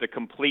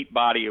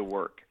body of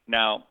work.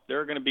 Now,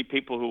 there are going to be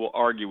people who will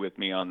argue with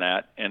me on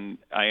that, and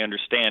I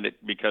understand it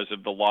because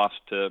of the loss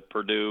to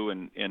Purdue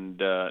and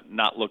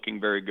not looking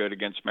very good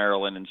against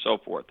Maryland and so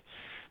forth.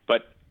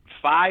 But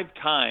 5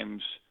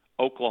 times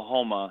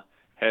Oklahoma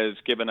has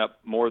given up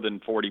more than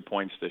 40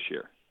 points this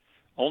year.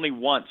 Only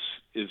once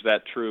is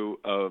that true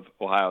of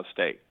Ohio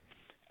State.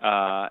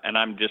 And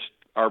I'm just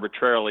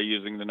arbitrarily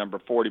using the number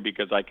 40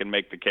 because I can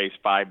make the case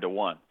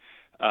 5-1.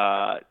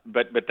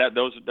 But that's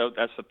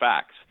the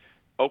facts.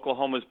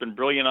 Oklahoma's been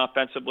brilliant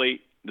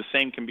offensively. The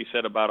same can be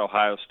said about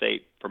Ohio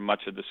State for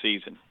much of the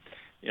season.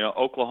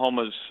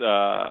 Oklahoma's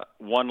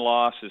one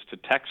loss is to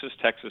Texas.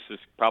 Texas is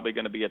probably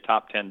going to be a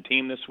top 10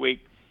 team this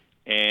week,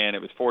 and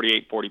it was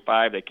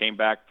 48-45. They came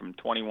back from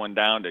 21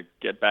 down to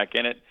get back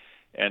in it,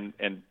 and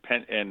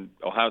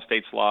Ohio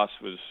State's loss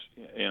was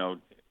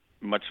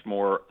much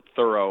more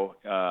thorough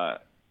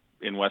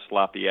in West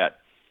Lafayette.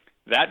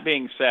 That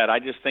being said, I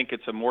just think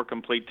it's a more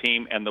complete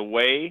team, and the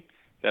way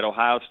that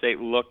Ohio State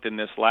looked in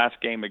this last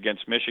game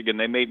against Michigan,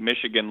 they made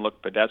Michigan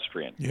look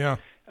pedestrian. Yeah.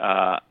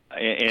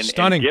 And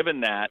stunning. And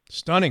given that,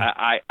 stunning.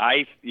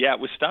 It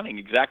was stunning.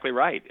 Exactly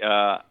right.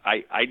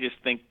 I just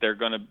think they're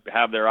going to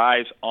have their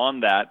eyes on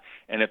that,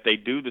 and if they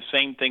do the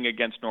same thing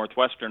against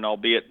Northwestern,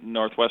 albeit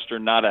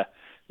Northwestern not a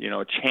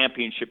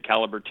championship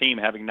caliber team,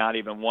 having not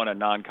even won a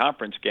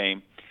non-conference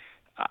game,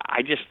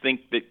 I just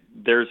think that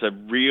there's a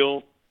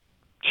real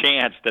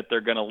chance that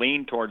they're going to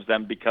lean towards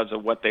them because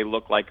of what they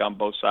look like on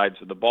both sides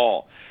of the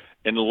ball,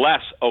 unless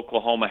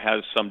Oklahoma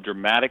has some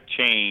dramatic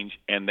change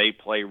and they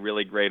play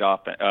really great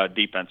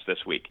defense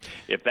this week.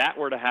 If that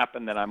were to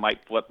happen, then I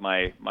might flip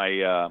my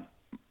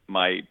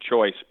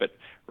choice. But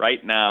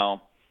right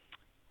now,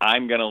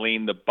 I'm going to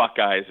lean the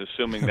Buckeyes,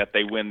 assuming that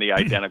they win the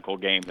identical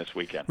game this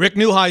weekend. Rick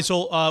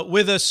Neuheisel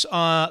with us,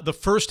 the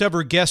first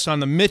ever guest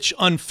on the Mitch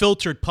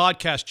Unfiltered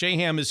podcast.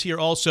 J-Ham is here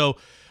also.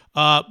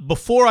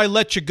 Before I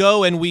let you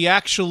go, and we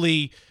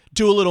actually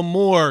do a little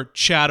more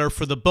chatter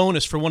for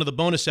one of the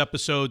bonus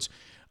episodes,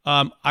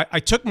 I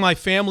took my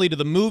family to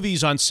the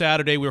movies on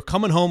Saturday. We were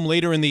coming home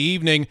later in the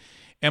evening,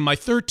 and my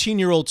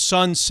 13-year-old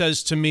son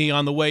says to me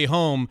on the way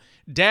home,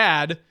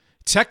 "Dad,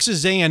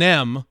 Texas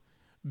A&M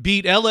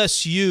beat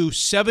LSU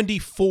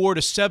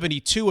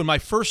 74-72." And my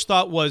first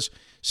thought was,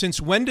 since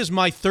when does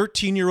my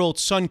 13-year-old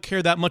son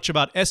care that much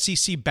about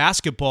SEC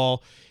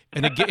basketball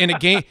in a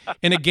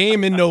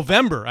game in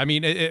November? I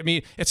mean,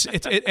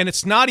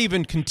 it's not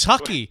even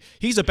Kentucky.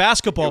 He's a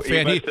basketball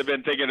fan. He must have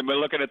been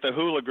looking at the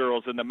Hula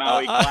Girls in the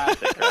Maui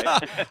Classic,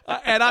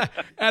 right?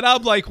 and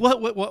I'm like,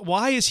 what?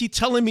 Why is he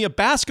telling me a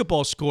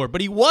basketball score?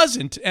 But he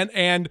wasn't.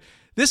 And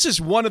this is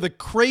one of the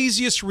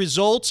craziest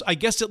results. I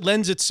guess it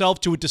lends itself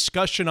to a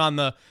discussion on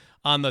the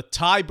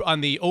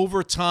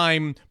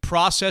overtime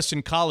process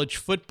in college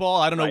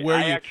football. I don't know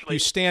where you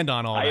stand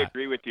on all that. I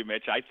agree with you,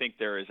 Mitch. I think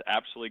there is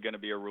absolutely going to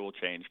be a rule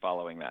change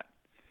following that.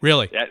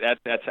 Really?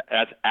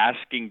 That's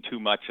asking too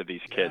much of these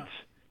kids.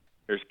 Yeah.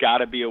 There's got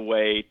to be a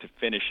way to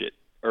finish it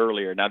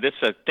earlier. Now, this,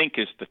 I think,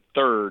 is the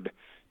third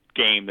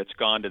game that's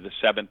gone to the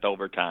 7th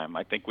overtime.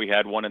 I think we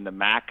had one in the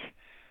MAC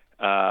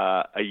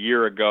a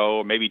year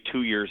ago, maybe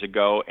 2 years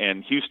ago,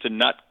 and Houston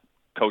Nutt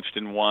coached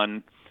in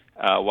one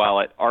while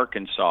at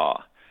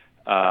Arkansas.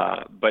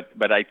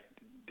 But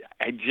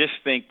I just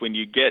think when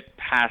you get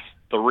past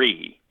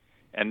 3,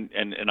 and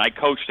I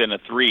coached in a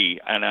 3,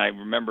 and I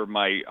remember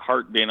my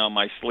heart being on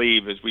my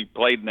sleeve as we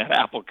played in that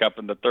Apple Cup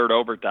in the third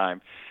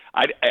overtime.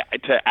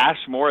 To ask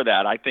more of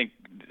that, I think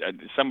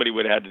somebody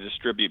would have had to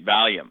distribute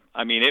Valium.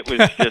 I mean, it was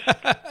just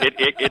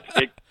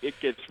it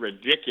gets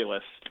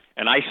ridiculous.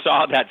 And I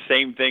saw that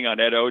same thing on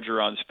Ed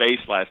Ogeron's face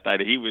last night.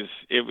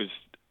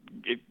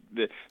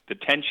 The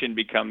tension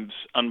becomes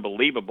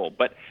unbelievable.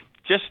 But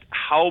just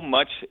how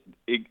much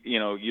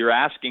you're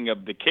asking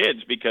of the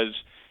kids, because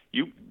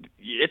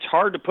it's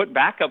hard to put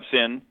backups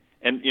in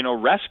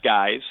and rest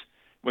guys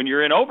when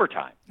you're in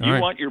overtime. You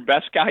want your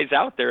best guys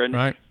out there,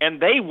 and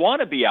they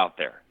want to be out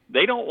there.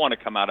 They don't want to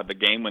come out of the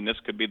game when this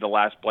could be the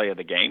last play of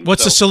the game.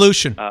 What's the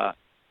solution?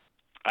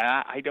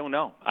 I don't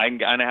know. I'm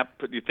gonna have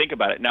to think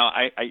about it. Now,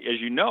 as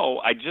you know,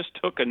 I just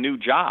took a new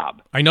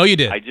job. I know you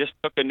did. I just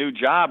took a new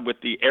job with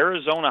the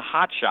Arizona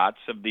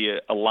Hotshots of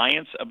the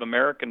Alliance of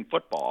American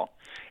Football,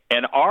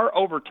 and our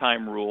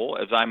overtime rule,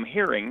 as I'm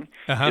hearing,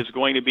 is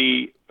going to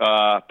be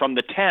from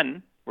the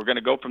 10. We're going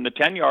to go from the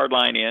 10-yard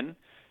line in,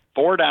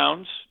 4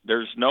 downs.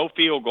 There's no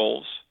field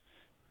goals,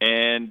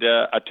 and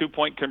a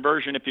 2-point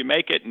conversion if you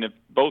make it. And if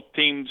both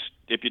teams,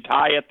 if you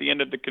tie at the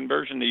end of the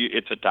conversion,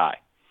 it's a tie.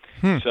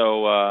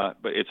 So,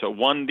 but it's a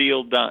one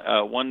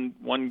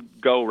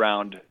go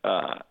round,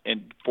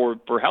 and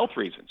for health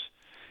reasons,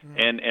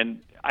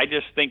 and I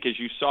just think as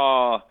you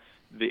saw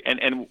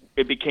and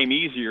it became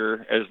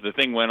easier as the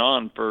thing went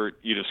on for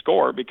you to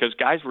score because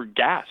guys were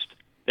gassed.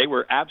 They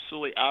were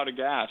absolutely out of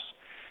gas.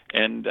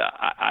 And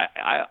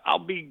I'll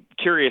be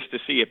curious to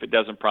see if it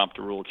doesn't prompt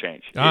a rule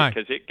change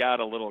because it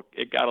got a little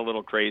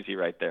crazy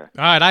right there.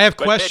 All right, I have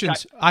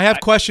questions. I have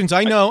questions.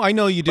 I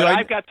know you do. But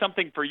I've got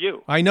something for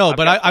you. I know,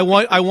 but I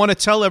want to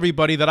tell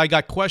everybody that I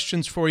got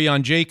questions for you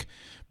on Jake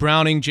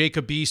Browning,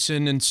 Jacob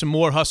Eason, and some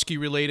more Husky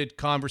related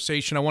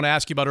conversation. I want to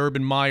ask you about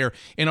Urban Meyer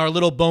in our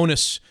little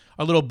bonus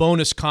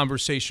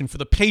conversation for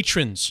the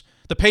patrons.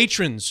 The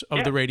patrons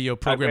of the radio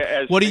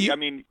program. What do you? I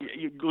mean,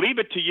 leave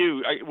it to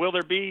you. Will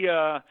there be?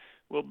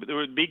 There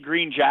would be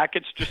green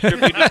jackets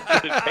distributed to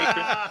the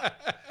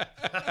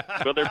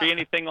patrons? Will there be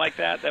anything like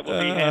that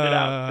will be handed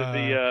out to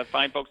the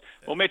fine folks?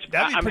 Well, Mitch,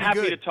 I'm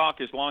happy to talk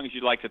as long as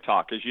you'd like to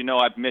talk. As you know,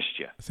 I've missed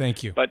you.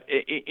 Thank you. But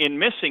in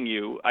missing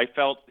you, I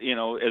felt,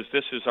 as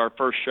this is our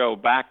first show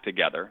back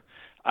together,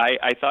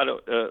 I thought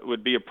it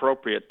would be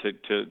appropriate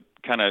to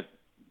kind of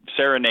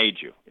serenade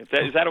you.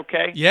 Is that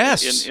okay?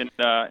 Yes. In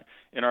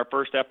our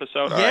first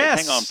episode? All yes.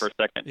 right, hang on for a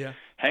second. Yeah.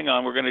 Hang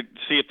on. We're going to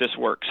see if this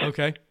works.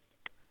 Okay.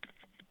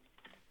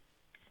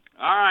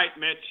 All right,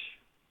 Mitch.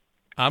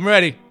 I'm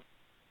ready.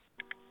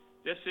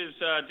 This is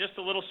just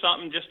a little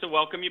something just to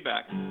welcome you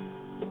back.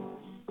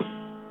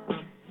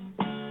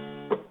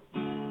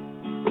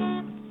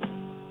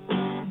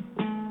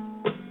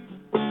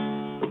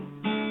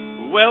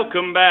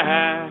 Welcome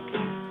back.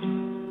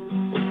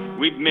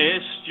 We've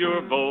missed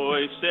your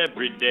voice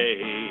every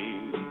day.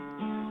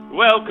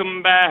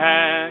 Welcome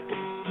back.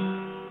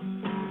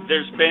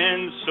 There's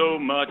been so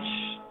much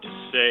to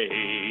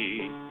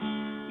say.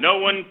 No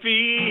one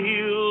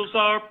feels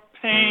our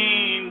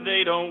pain,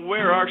 they don't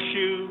wear our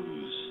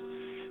shoes,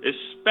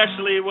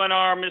 especially when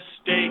our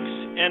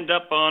mistakes end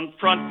up on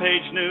front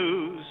page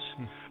news.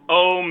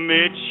 Oh,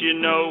 Mitch,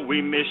 we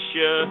miss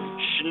you.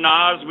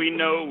 Schnoz, we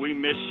know we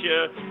miss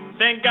you.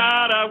 Thank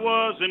God I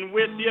wasn't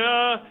with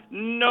you.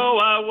 No,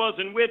 I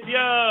wasn't with you.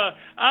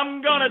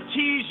 I'm gonna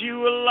tease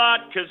you a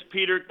lot 'cause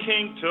Peter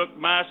King took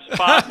my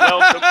spot.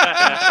 Welcome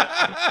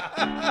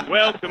back.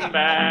 Welcome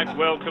back,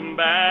 welcome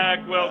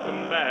back,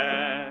 welcome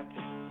back.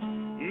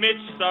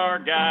 Mitch's our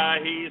guy,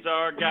 he's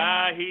our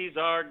guy, he's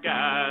our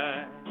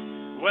guy.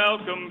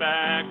 Welcome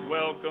back,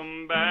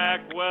 welcome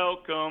back,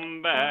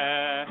 welcome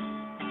back.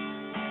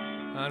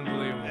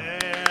 Unbelievable.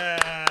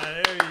 Yeah,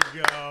 there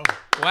you go.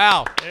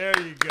 Wow. There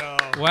you go.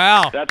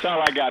 Wow. That's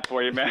all I got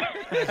for you, man.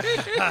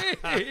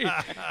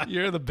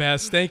 You're the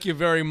best. Thank you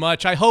very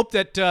much. I hope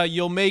that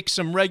you'll make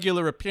some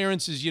regular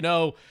appearances.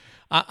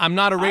 I'm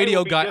not a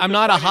radio guy. I'm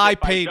not a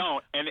high-paid.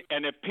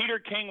 And if Peter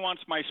King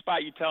wants my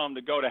spot, you tell him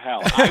to go to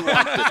hell. I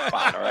want this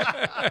spot, all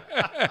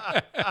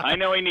right? I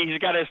know he's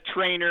got his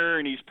trainer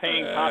and he's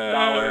paying top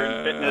dollar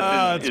and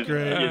fitness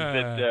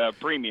is at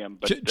premium.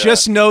 But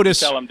just notice.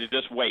 Tell him to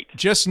just wait.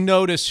 Just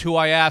notice who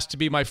I asked to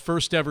be my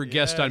first ever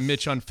guest on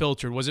Mitch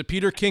Unfiltered. Was it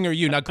Peter King or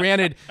you? Now,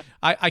 granted,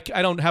 I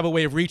don't have a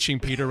way of reaching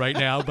Peter right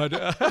now, but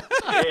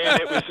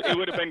and it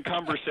would have been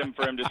cumbersome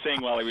for him to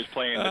sing while he was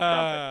playing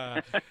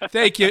the trumpet.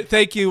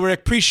 Thank you,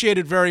 Rick. Appreciate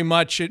it very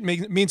much. It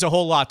means a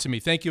whole lot to me.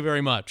 Thank you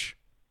very much.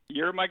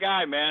 You're my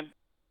guy, man.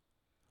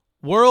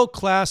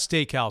 World-class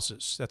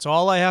steakhouses. That's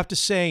all I have to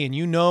say, and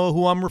you know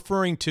who I'm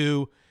referring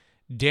to,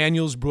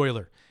 Daniel's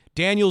Broiler.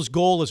 Daniel's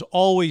goal has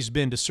always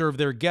been to serve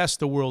their guests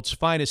the world's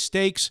finest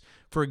steaks.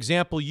 For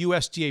example,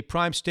 USDA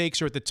prime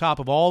steaks are at the top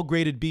of all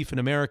graded beef in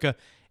America,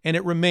 and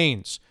it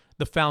remains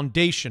the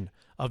foundation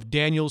of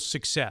Daniel's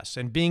success.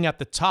 And being at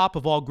the top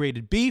of all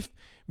graded beef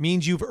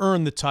means you've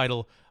earned the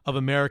title of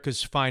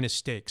America's finest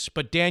steaks.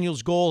 But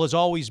Daniel's goal has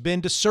always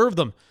been to serve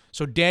them.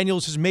 So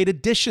Daniel's has made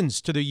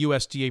additions to the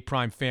USDA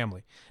Prime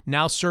family,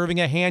 now serving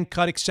a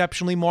hand-cut,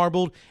 exceptionally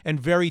marbled, and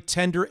very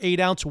tender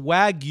 8-ounce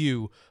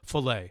Wagyu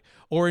filet.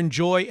 Or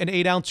enjoy an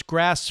 8-ounce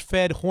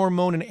grass-fed,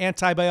 hormone and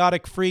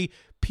antibiotic-free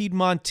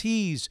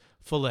Piedmontese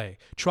filet.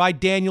 Try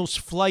Daniel's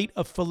Flight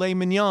of Filet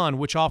Mignon,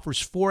 which offers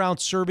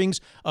 4-ounce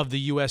servings of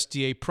the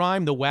USDA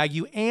Prime, the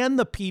Wagyu, and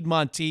the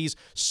Piedmontese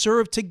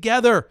served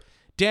together.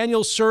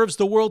 Daniel's serves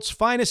the world's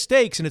finest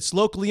steaks, and it's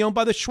locally owned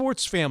by the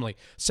Schwartz family.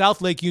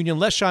 South Lake Union,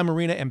 Leschi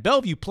Marina, and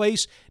Bellevue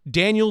Place.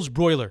 Daniel's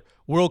Broiler,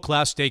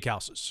 world-class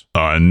steakhouses.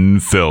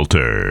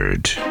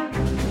 Unfiltered.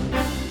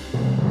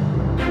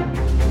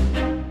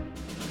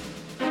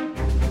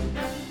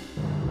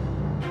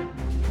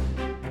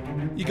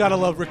 You gotta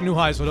love Rick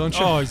Neuheisel, don't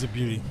you? Oh, he's a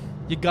beauty.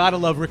 You gotta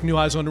love Rick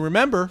Neuheisel. And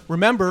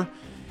remember,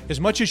 as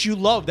much as you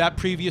love that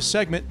previous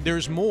segment,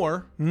 there's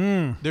more.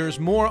 There's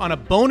more on a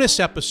bonus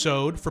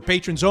episode for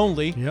patrons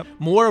only. Yep.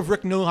 More of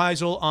Rick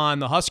Neuheisel on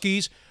the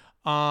Huskies,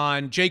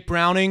 on Jake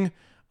Browning,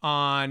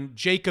 on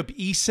Jacob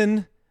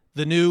Eason,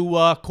 the new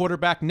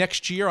quarterback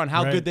next year, on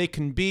how good they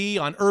can be,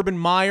 on Urban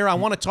Meyer. I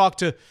want to talk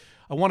to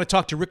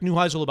Rick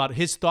Neuheisel about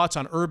his thoughts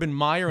on Urban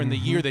Meyer and the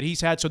year that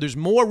he's had. So there's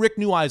more Rick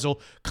Neuheisel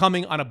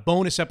coming on a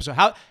bonus episode.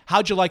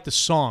 How'd you like the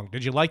song?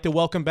 Did you like the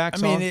welcome back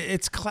song? I mean,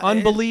 it's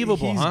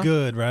unbelievable. He's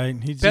good, right?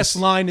 He's Best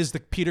line is the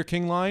Peter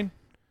King line.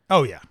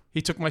 Oh yeah,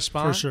 He took my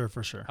spot.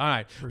 for sure. All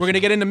right, we're going to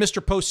get into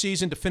Mr.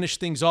 Postseason to finish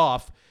things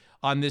off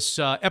on this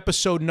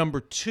episode number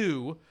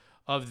 2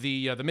 of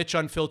the Mitch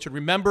Unfiltered.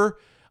 Remember,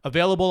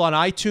 available on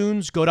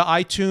iTunes. Go to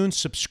iTunes,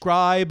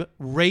 subscribe,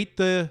 rate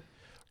the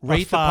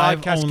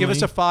podcast. Only. Give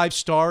us a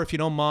 5-star if you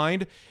don't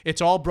mind.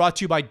 It's all brought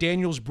to you by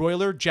Daniel's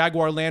Broiler,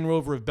 Jaguar Land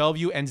Rover of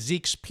Bellevue, and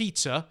Zeke's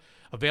Pizza.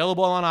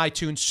 Available on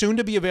iTunes, soon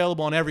to be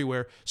available on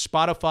everywhere.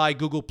 Spotify,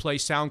 Google Play,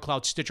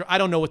 SoundCloud, Stitcher. I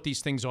don't know what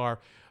these things are.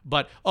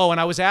 But, and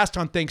I was asked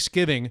on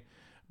Thanksgiving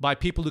by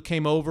people who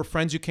came over,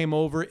 friends who came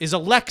over, is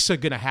Alexa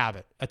going to have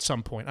it at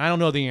some point? I don't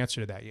know the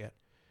answer to that yet.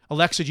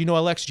 Alexa, do you know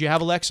Alexa? Do you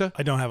have Alexa?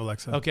 I don't have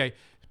Alexa. Okay.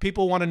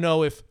 People want to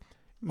know if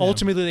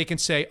ultimately they can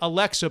say,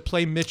 Alexa,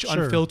 play Mitch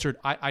Unfiltered.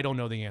 I don't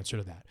know the answer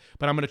to that,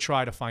 but I'm going to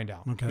try to find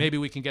out. Okay. Maybe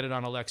we can get it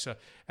on Alexa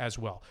as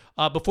well.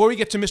 Before we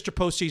get to Mr.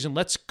 Postseason,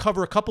 let's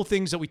cover a couple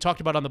things that we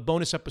talked about on the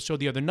bonus episode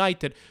the other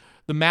night that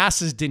the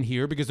masses didn't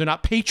hear because they're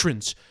not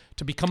patrons.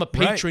 To become a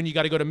patron, you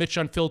got to go to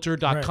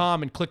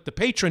MitchUnfiltered.com and click the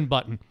patron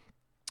button.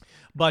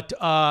 But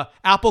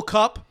Apple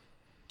Cup,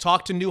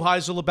 talk to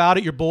Neuheisel about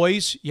it. Your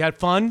boys, you had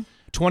fun.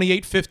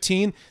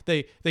 28-15.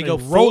 They go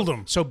rolled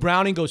them. So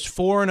Browning goes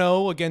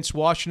 4-0 against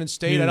Washington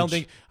State.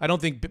 Huge. I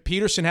don't think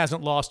Peterson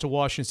hasn't lost to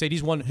Washington State.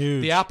 He's won.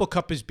 Huge. The Apple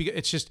Cup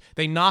it's just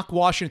they knock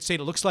Washington State.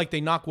 It looks like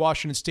they knock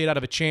Washington State out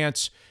of a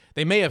chance.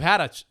 They may have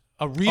had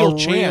a real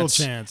chance.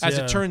 As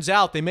it turns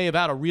out, they may have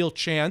had a real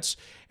chance.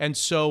 And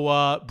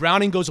so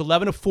Browning goes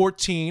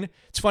 11-14.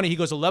 It's funny, he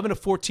goes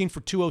 11-14 for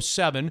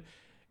 207,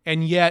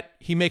 and yet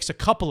he makes a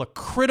couple of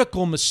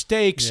critical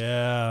mistakes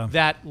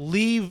that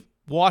leave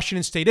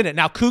Washington State in it.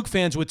 Now, Coug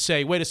fans would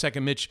say, wait a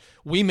second, Mitch,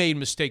 we made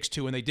mistakes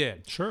too, and they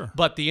did. Sure.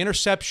 But the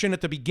interception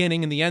at the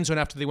beginning in the end zone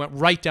after they went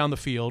right down the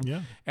field,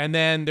 and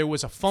then there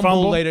was a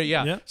fumble later.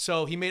 Yeah.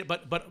 So he made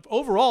it, but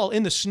overall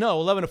in the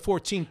snow,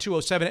 11-14,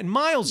 207. And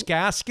Myles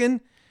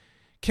Gaskin,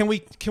 can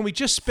we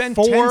just spend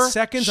 10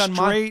 seconds on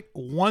straight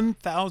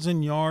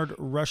 1,000-yard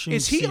rushing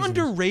Is he seasons.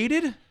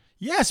 underrated?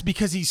 Yes,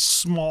 because he's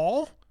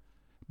small,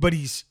 but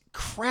he's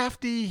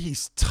crafty,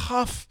 he's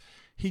tough.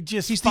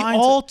 He's the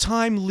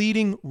all-time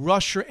leading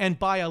rusher and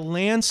by a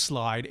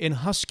landslide in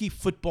Husky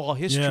football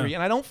history.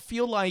 And I don't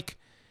feel like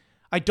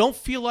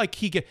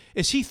he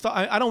is he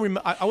I don't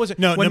remember. I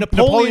wasn't when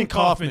Napoleon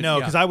Kaufman. No,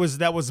 because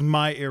that was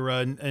my era,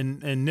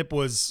 and Nip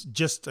was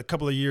just a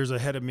couple of years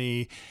ahead of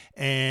me.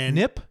 And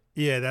Nip?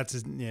 Yeah, that's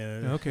his.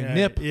 Yeah. Okay,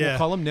 Nip. Yeah. We'll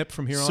call him Nip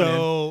from here on in.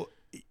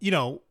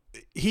 So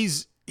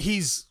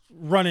he's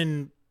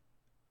running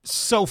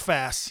so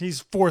fast.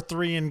 He's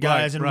 4.3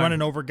 guys and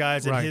running over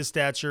guys at his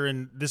stature.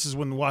 And this is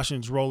when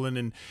Washington's rolling.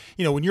 And,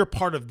 when you're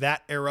part of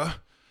that era,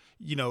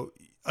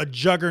 a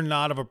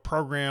juggernaut of a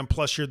program,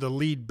 plus you're the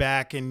lead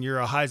back and you're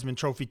a Heisman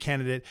Trophy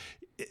candidate,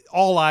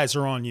 all eyes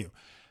are on you.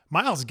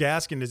 Myles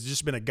Gaskin has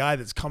just been a guy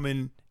that's come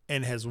in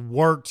and has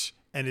worked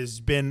and has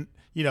been,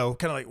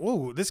 kind of like,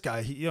 whoa, this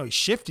guy, he's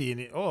shifty.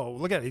 And,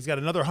 look at it. He's got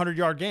another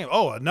 100-yard game.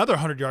 Oh, another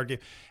 100-yard game.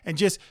 And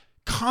just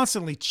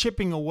constantly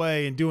chipping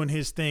away and doing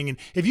his thing. And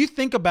if you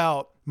think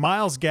about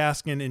Myles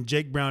Gaskin and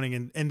Jake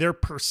Browning and their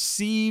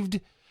perceived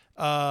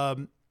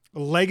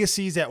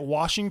legacies at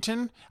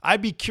Washington,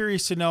 I'd be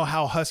curious to know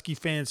how Husky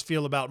fans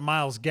feel about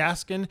Myles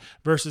Gaskin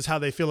versus how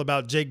they feel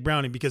about Jake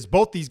Browning, because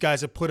both these guys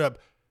have put up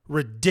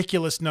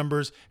ridiculous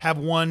numbers, have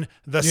won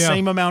the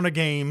same amount of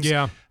games,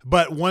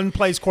 but one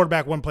plays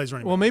quarterback, one plays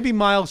running back. Well, maybe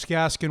Myles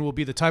Gaskin will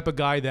be the type of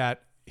guy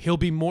that he'll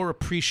be more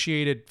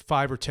appreciated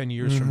 5 or 10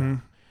 years from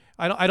now.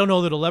 I don't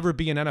know that he'll ever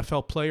be an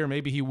NFL player.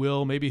 Maybe he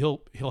will. Maybe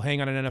he'll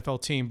hang on an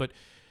NFL team. But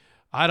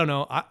I don't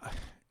know.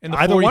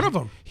 Either one of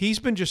them. He's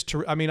been just.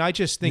 I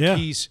just think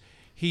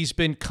He's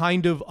been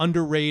kind of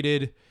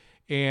underrated,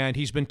 and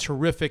he's been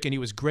terrific, and he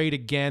was great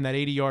again. That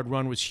 80-yard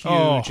run was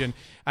huge. Oh.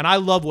 And I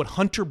love what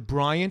Hunter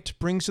Bryant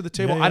brings to the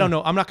table. Yeah. I don't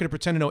know. I'm not going to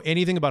pretend to know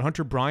anything about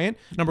Hunter Bryant.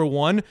 Number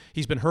one,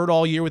 he's been hurt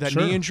all year with that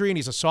Sure. knee injury, and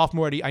he's a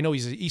sophomore. I know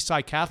he's an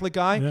Eastside Catholic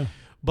guy. Yeah.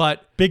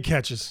 But Big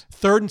catches.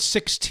 3rd and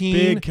 16,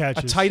 Big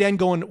catches. a tight end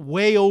going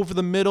way over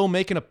the middle,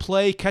 making a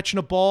play, catching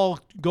a ball,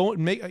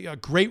 make a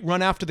great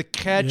run after the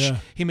catch. Yeah.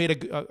 He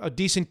made a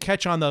decent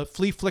catch on the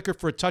flea flicker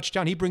for a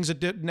touchdown. He brings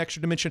an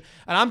extra dimension.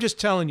 And I'm just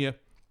telling you,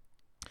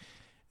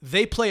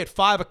 they play at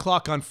 5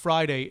 o'clock on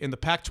Friday in the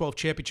Pac-12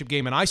 championship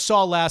game. And I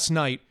saw last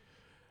night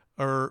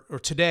or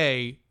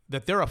today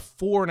that they're a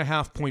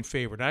 4.5-point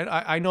favorite.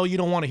 I know you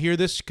don't want to hear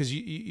this because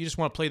you just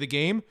want to play the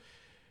game.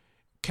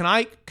 Can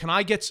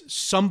I get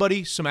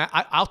somebody some?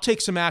 I'll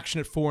take some action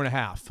at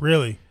 4.5.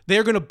 Really?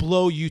 They're going to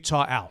blow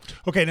Utah out.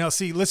 Okay, now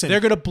see, listen. They're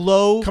going to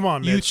blow Come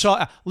on, Mitch. Utah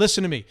out.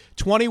 Listen to me.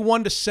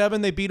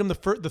 21-7, they beat them the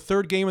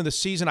third game of the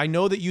season. I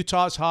know that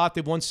Utah's hot.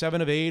 They've won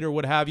 7 of 8 or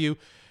what have you.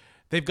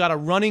 They've got a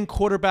running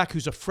quarterback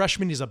who's a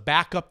freshman. He's a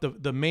backup.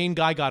 The main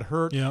guy got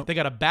hurt. Yep. They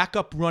got a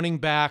backup running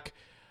back.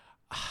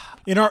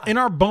 In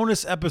our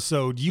bonus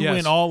episode, you Yes.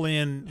 went all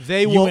in.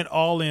 They you will- went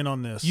all in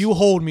on this. You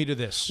hold me to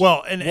this.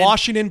 Well, and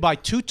Washington by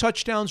 2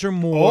 touchdowns or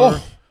more.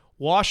 Oh.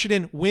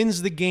 Washington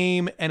wins the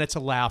game, and it's a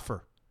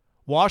laugher.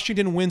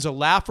 Washington wins a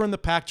laugher in the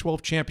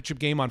Pac-12 championship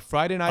game on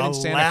Friday night in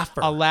Santa.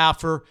 laugher. A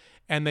laugher,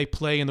 and they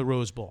play in the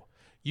Rose Bowl.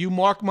 You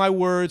mark my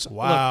words.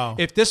 Wow. Look,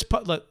 if this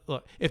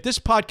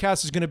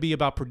podcast is going to be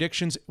about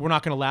predictions, we're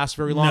not going to last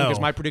very long No. because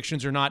my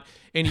predictions are not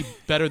any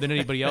better than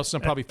anybody else.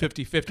 I'm probably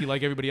 50-50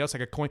 like everybody else,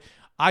 like a coin.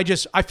 I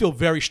feel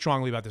very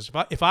strongly about this.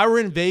 If I were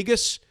in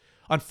Vegas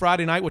on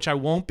Friday night, which I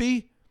won't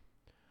be,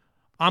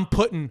 I'm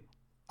putting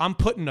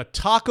a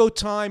taco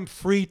time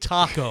free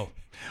taco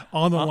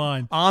on the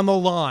line. on the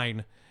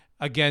line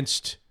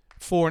against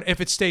 4. And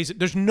if it stays,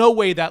 there's no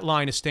way that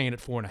line is staying at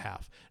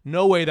 4.5.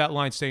 No way that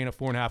line's staying at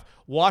 4.5.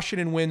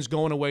 Washington wins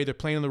going away. They're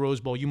playing in the Rose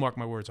Bowl. You mark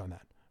my words on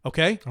that.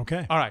 Okay?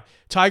 Okay. All right.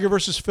 Tiger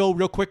versus Phil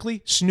real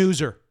quickly.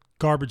 Snoozer.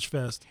 Garbage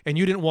fest. And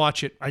you didn't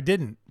watch it. I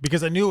didn't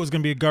because I knew it was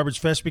going to be a garbage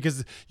fest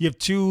because you have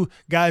 2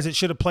 guys that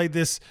should have played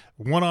this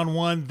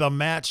one-on-one, the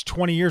match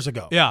 20 years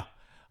ago. Yeah.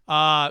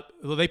 Well,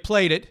 they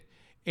played it,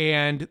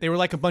 and they were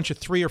like a bunch of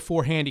 3 or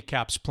 4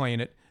 handicaps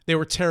playing it. They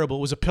were terrible.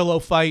 It was a pillow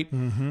fight.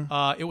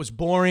 Mm-hmm. It was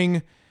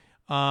boring.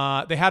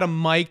 They had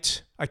him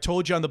mic'd. I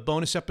told you on the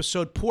bonus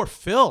episode. Poor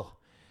Phil.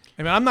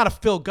 I mean, I'm not a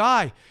Phil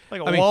guy.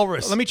 Like a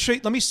walrus. Let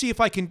me see if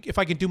I can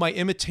do my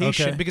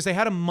imitation Okay. because they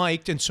had him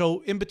mic'd, and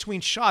so in between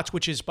shots,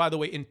 which is by the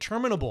way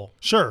interminable.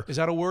 Sure. Is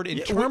that a word? Yeah,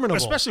 Interminable.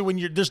 especially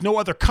when there's no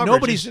other coverage.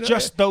 Nobody's It's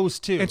just those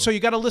 2. And so you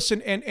got to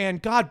listen.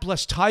 And God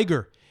bless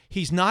Tiger.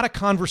 He's not a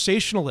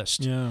conversationalist.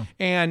 Yeah.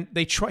 And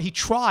he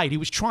tried. He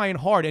was trying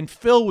hard, and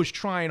Phil was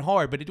trying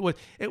hard, but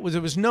there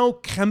was no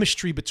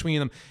chemistry between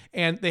them.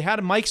 And they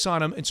had mics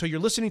on him, and so you're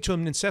listening to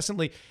him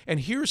incessantly. And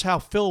here's how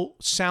Phil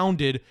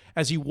sounded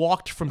as he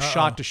walked from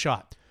shot to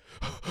shot.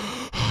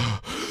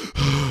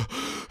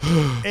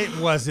 It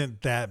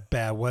wasn't that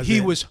bad, was it? He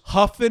was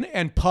huffing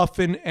and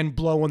puffing and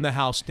blowing the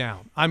house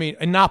down. I mean,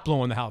 and not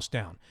blowing the house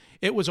down.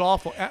 It was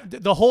awful.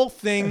 The whole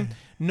thing,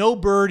 no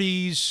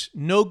birdies,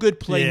 no good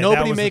play, Yeah, that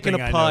nobody was the making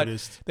thing a I putt.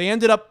 noticed. They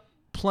ended up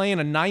playing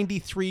a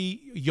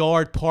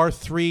 93-yard par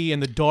 3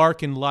 in the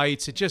dark and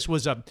lights. It just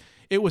was a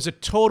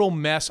total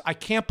mess. I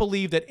can't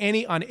believe that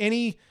on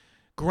any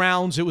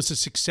grounds it was a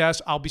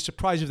success. I'll be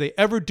surprised if they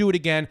ever do it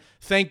again.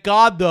 Thank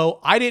God,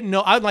 though, I didn't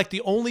know. I'm like the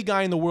only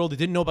guy in the world that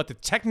didn't know about the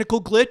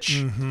technical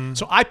glitch, Mm-hmm.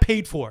 so I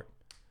paid for it.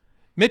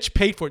 Mitch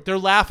paid for it. They're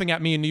laughing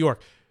at me in New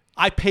York.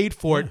 I paid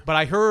for it, but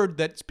I heard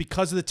that it's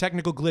because of the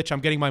technical glitch,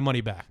 I'm getting my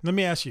money back. Let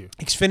me ask you.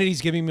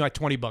 Xfinity's giving me my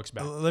 $20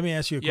 back. Let me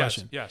ask you a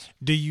question. Yes.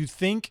 Do you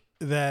think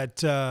that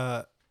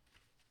that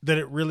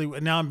it really?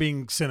 Now I'm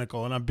being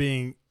cynical and I'm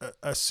being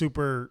a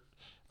super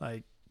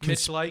like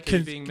Mitch-like? Are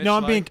you being no,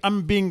 Mitch-like?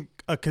 I'm being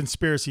a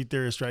conspiracy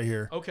theorist right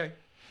here. Okay.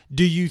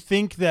 Do you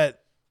think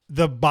that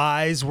the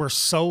buys were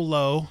so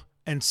low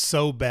and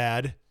so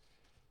bad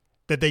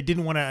that they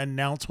didn't want to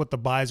announce what the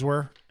buys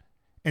were,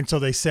 and so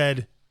they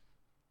said?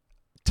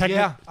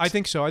 Yeah, I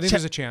think so. I think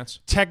there's a chance.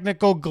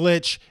 Technical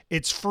glitch.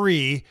 It's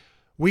free.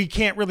 We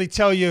can't really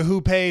tell you who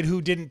paid,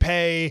 who didn't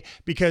pay,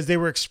 because they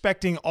were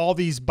expecting all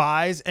these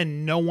buys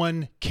and no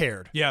one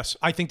cared. Yes,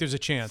 I think there's a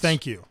chance.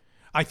 Thank you.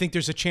 I think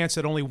there's a chance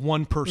that only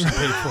one person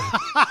paid for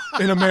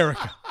it in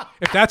America.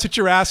 If that's what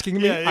you're asking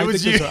me, Yeah, it I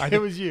was think you. there's a- I It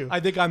think- was you. I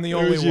think I'm the It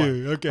only was one.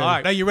 you. Okay. All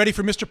right. Now you ready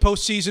for Mr.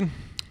 Postseason?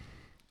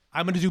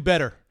 I'm going to do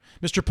better.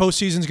 Mr.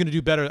 Postseason's going to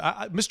do better.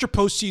 Mr.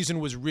 Postseason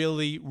was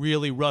really,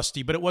 really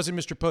rusty, but it wasn't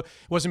Mr.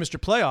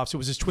 Playoffs. It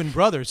was his twin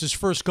brother. It's his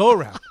first go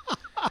around.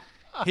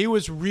 He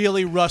was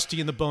really rusty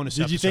in the bonus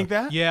Did episode. you think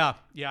that? Yeah.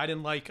 I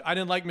didn't like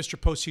Mr.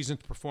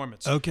 Postseason's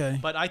performance. Okay.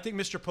 But I think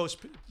Mr.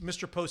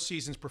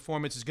 Postseason's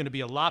performance is going to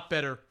be a lot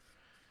better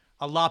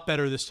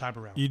this time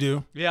around. You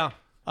do? Yeah.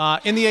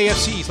 In the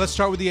AFC East, let's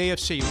start with the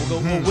AFC.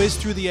 We'll whiz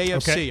through the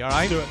AFC. Okay, all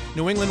right. let's do it.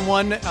 New England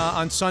won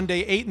on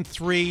Sunday,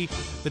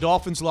 8-3. The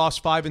Dolphins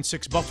lost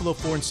 5-6. Buffalo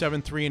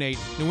 4-7,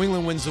 3-8. New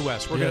England wins the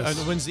West.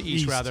 Wins the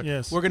East rather.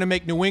 Yes. We're going to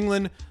make New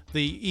England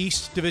the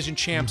East Division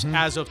champs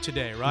as of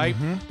today. Right.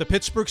 The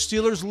Pittsburgh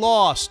Steelers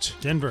lost.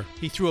 Denver.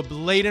 He threw a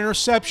late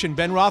interception.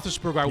 Ben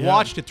Roethlisberger. I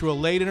watched it. Threw a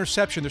late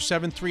interception. They're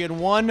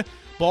 7-3-1.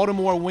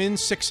 Baltimore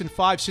wins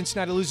 6-5.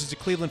 Cincinnati loses to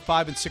Cleveland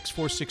 5-6,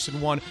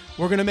 4-6-1.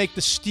 We're going to make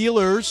the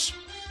Steelers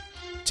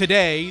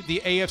today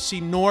the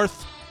AFC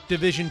North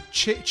Division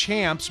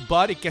champs,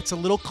 but it gets a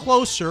little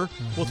closer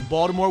with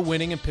Baltimore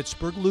winning and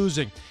Pittsburgh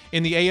losing.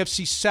 In the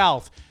AFC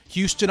South,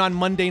 Houston on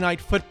Monday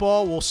Night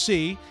Football, we'll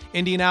see.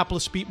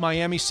 Indianapolis beat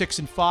Miami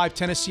 6-5.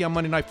 Tennessee on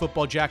Monday Night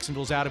Football,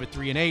 Jacksonville's out of it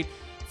 3-8.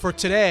 For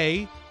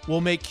today,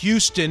 we'll make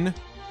Houston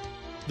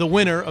the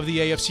winner of the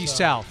AFC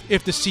South.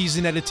 If the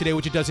season ended today,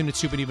 which it doesn't, it's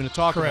stupid even to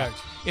talk about.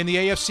 In the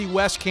AFC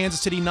West, Kansas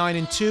City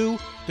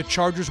 9-2. The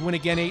Chargers win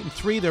again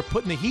 8-3. They're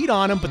putting the heat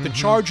on them, but the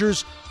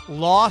Chargers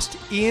lost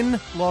in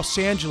Los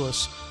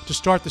Angeles to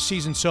start the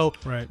season. So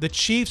the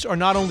Chiefs are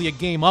not only a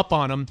game up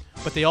on them,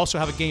 but they also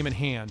have a game in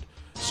hand.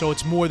 So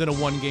it's more than a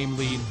one-game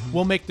lead.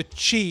 We'll make the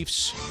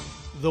Chiefs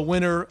the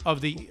winner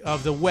of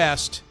the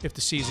West if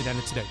the season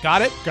ended today.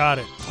 Got it? Got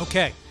it.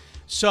 Okay.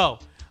 So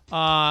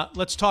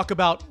let's talk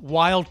about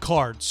wild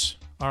cards.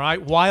 All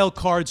right, wild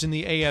cards in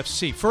the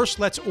AFC. First,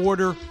 let's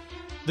order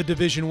the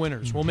division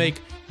winners. We'll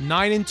make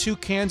 9-2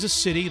 Kansas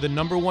City, the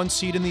number 1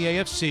 seed in the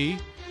AFC.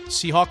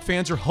 Seahawk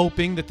fans are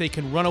hoping that they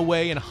can run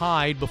away and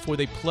hide before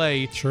they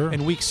play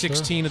in Week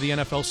 16 of the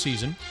NFL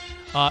season.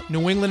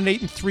 New England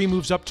at 8-3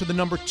 moves up to the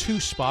number 2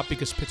 spot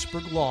because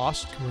Pittsburgh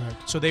lost.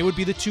 Correct. So they would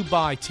be the 2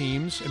 bye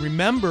teams. And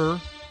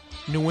remember,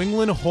 New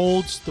England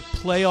holds the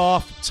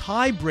playoff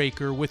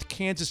tiebreaker with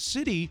Kansas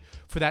City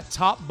for that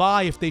top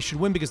bye if they should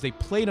win because they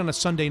played on a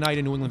Sunday night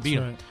and New England beat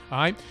them. All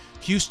right.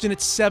 Houston at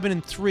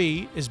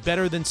 7-3 is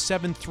better than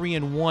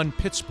 7-3-1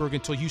 Pittsburgh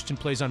until Houston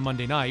plays on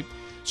Monday night.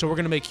 So we're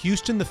going to make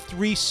Houston the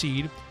 3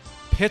 seed,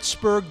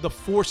 Pittsburgh the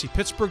 4 seed.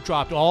 Pittsburgh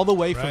dropped all the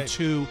way from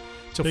 2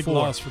 to Big 4.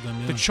 Loss for them,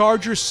 yeah. The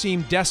Chargers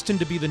seem destined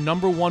to be the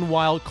number 1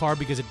 wild card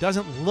because it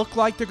doesn't look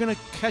like they're going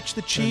to catch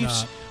the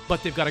Chiefs,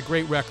 but they've got a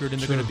great record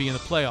and they're going to be in the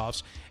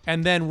playoffs.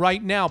 And then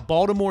right now,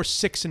 Baltimore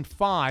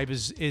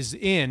 6-5 is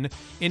in.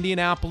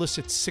 Indianapolis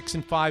at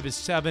 6-5 is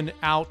 7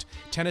 out.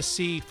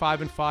 Tennessee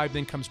 5-5.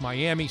 Then comes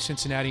Miami,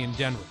 Cincinnati, and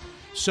Denver.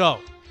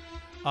 So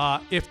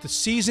if the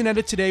season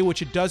ended today,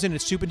 which it doesn't,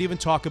 it's stupid to even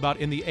talk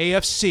about, in the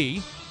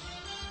AFC,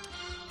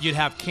 you'd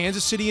have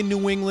Kansas City and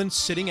New England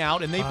sitting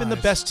out, and they've been the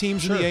best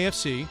teams in the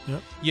AFC.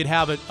 Yep. You'd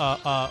have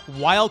a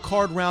wild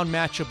card round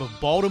matchup of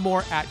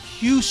Baltimore at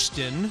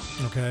Houston.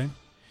 Okay.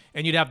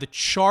 And you'd have the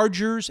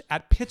Chargers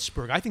at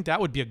Pittsburgh. I think that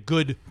would be a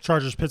good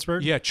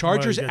Pittsburgh. Yeah,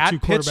 Chargers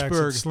at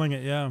Pittsburgh. Sling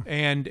it, yeah.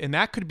 And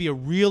that could be a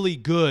really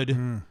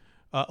good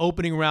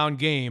opening round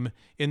game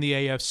in the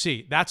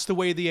AFC. That's the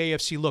way the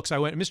AFC looks.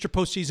 Mr.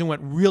 Postseason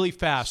went really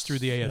fast through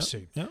the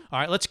AFC. Yep. All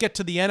right, let's get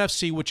to the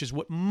NFC, which is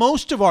what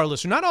most of our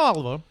listeners, not all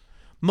of them,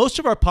 most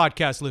of our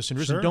podcast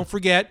listeners, and don't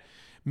forget,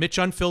 Mitch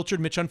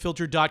Unfiltered,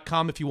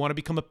 MitchUnfiltered.com. If you want to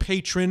become a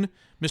patron,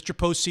 Mr.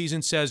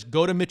 Postseason says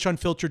go to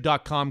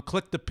MitchUnfiltered.com,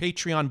 click the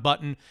Patreon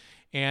button,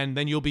 and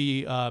then you'll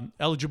be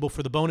eligible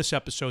for the bonus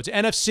episodes.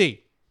 NFC.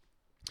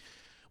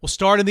 We'll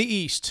start in the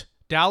East.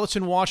 Dallas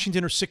and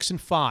Washington are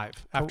 6-5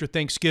 after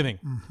Thanksgiving.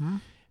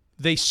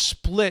 They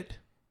split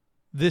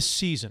this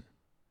season,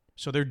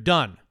 so they're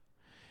done.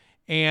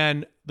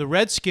 And the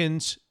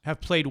Redskins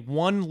have played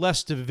one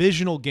less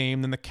divisional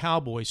game than the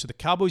Cowboys. So the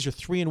Cowboys are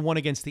 3-1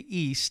 against the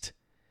East.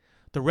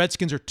 The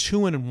Redskins are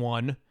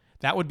 2-1.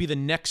 That would be the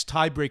next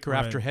tiebreaker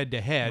after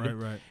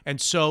head-to-head. Right. And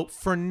so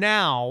for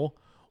now,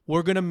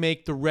 we're going to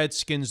make the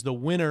Redskins the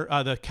winner,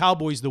 the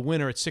Cowboys the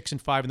winner at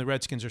 6-5, and the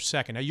Redskins are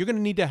second. Now, you're going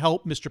to need to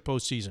help Mr.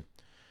 Postseason,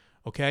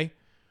 okay?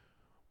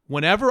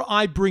 Whenever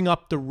I bring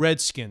up the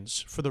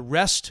Redskins for the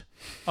rest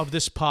of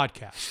this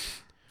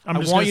podcast, I'm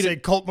just going to say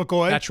Colt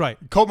McCoy. That's right.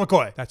 Colt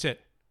McCoy. That's it.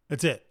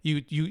 That's it.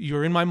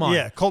 You're in my mind.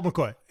 Yeah, Colt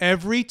McCoy.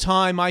 Every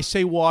time I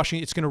say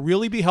Washington, it's going to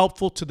really be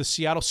helpful to the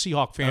Seattle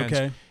Seahawks fans.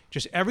 Okay.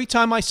 Just every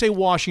time I say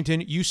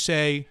Washington, you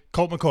say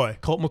Colt McCoy.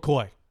 Colt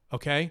McCoy,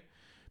 okay?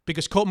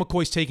 Because Colt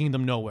McCoy's taking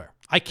them nowhere.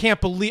 I can't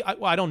believe,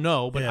 I don't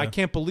know, but I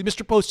can't believe,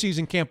 Mr.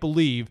 Postseason can't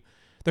believe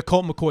that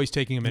Colt McCoy's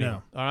taking them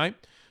anywhere. All right?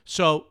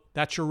 So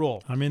that's your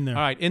role. I'm in there.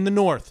 All right, in the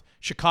North,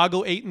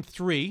 Chicago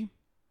 8-3.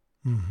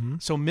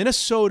 So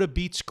Minnesota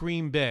beats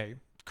Green Bay.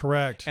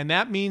 Correct. And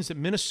that means that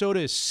Minnesota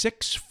is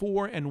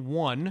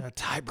 6-4-1. A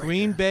tiebreaker.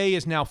 Green Bay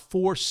is now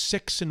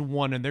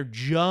 4-6-1, and they're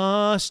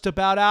just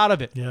about out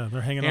of it. Yeah,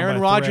 they're hanging on Aaron by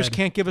a Rodgers thread.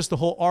 can't give us the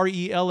whole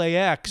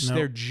RELAX. Nope.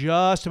 They're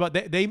just about.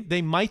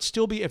 They might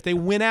still be, if they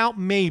win out,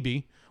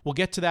 maybe. We'll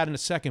get to that in a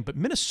second. But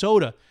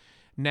Minnesota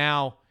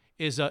now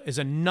is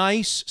a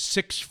nice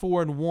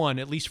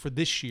 6-4-1, at least for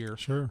this year.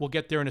 Sure. We'll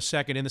get there in a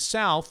second. In the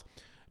South,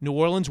 New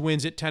Orleans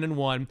wins at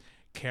 10-1.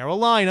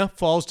 Carolina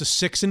falls to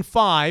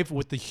 6-5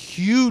 with the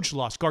huge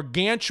loss,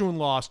 gargantuan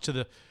loss to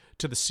the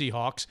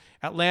Seahawks.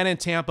 Atlanta and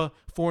Tampa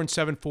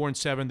 4-7,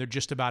 4-7. They're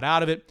just about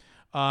out of it.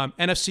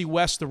 NFC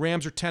West, the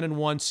Rams are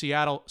 10-1,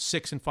 Seattle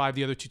 6-5.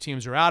 The other two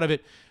teams are out of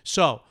it.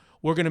 So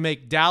we're going to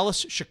make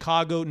Dallas,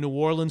 Chicago, New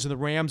Orleans, and the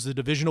Rams the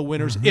divisional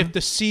winners if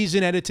the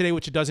season ended today,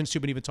 which it doesn't.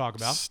 Stupid even talk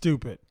about.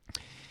 Stupid.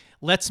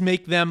 Let's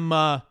make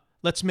them.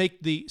 Let's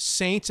make the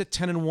Saints at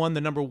 10-1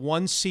 the number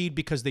 1 seed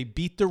because they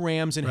beat the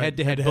Rams in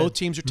head-to-head. Both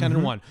teams are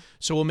 10-1.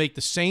 So we'll make the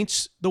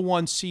Saints the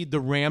 1 seed, the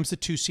Rams the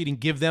 2 seed, and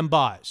give them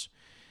buys.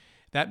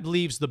 That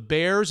leaves the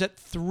Bears at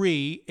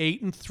 3,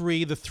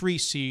 8-3, the 3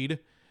 seed.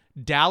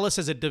 Dallas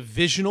as a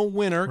divisional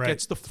winner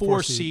gets the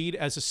 4 seed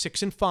as a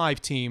 6-5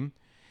 team.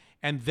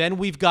 And then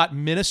we've got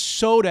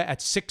Minnesota at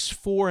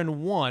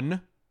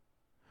 6-4-1.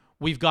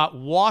 We've got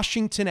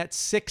Washington at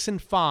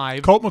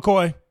 6-5. Colt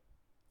McCoy.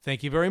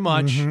 Thank you very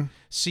much.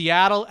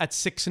 Seattle at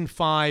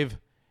 6-5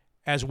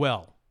 as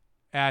well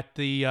at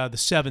the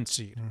 7th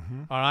seed.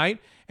 All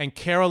right, and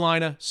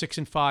Carolina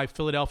 6-5,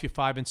 Philadelphia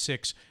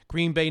 5-6,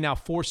 Green Bay now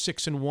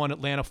 4-6-1,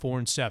 Atlanta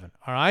 4-7.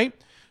 All right,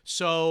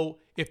 so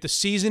if the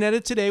season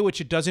ended today, which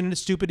it doesn't, and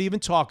it's stupid to even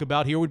talk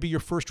about, here would be your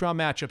first round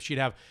matchups. You'd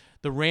have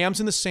the Rams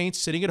and the Saints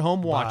sitting at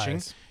home watching.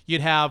 Nice.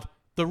 You'd have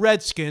the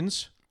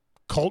Redskins,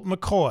 Colt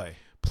McCoy,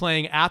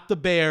 playing at the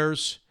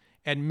Bears,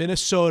 and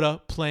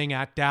Minnesota playing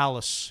at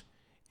Dallas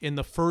in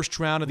the first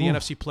round of the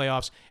NFC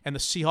playoffs, and the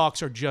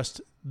Seahawks are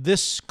just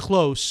this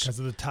close of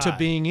the tie. to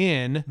being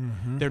in.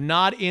 They're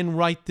not in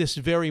right this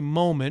very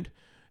moment.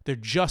 They're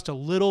just a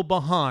little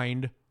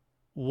behind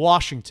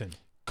Washington.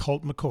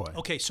 Colt McCoy.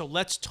 Okay, so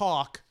let's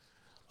talk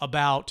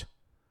about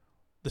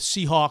the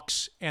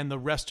Seahawks and the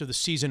rest of the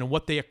season and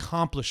what they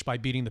accomplished by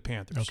beating the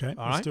Panthers. Okay,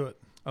 All let's do it.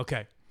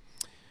 Okay.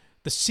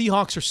 The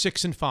Seahawks are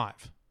 6-5.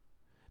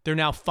 They're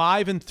now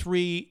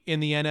 5-3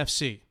 in the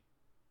NFC.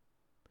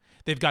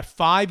 They've got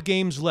 5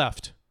 games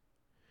left,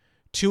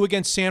 2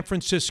 against San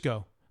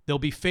Francisco. They'll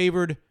be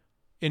favored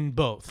in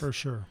both. For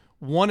sure.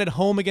 1 at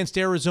home against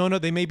Arizona.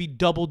 They may be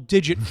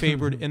double-digit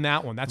favored in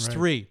that one. That's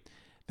 3.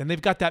 Then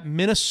they've got that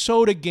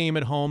Minnesota game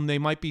at home. They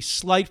might be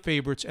slight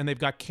favorites, and they've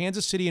got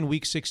Kansas City in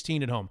Week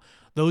 16 at home.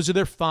 Those are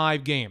their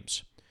 5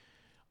 games.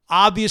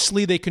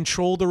 Obviously, they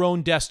control their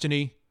own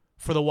destiny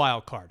for the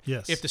wild card.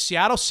 Yes. If the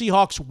Seattle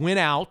Seahawks win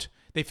out,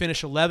 they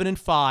finish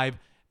 11-5.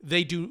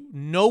 They do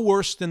no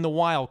worse than the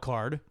wild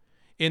card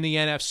in the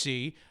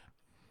NFC.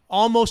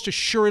 Almost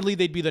assuredly,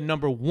 they'd be the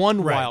number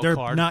 1 wild They're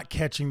card. not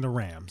catching the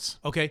Rams.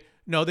 Okay.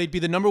 No, they'd be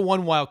the number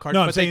 1 wild card.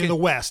 No, I'm but saying they in can,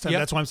 the West. Yep,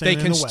 That's why I'm saying they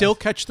in can the still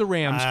West. catch the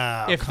Rams.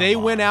 Oh, If they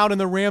come win on. out and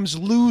the Rams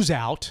lose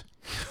out,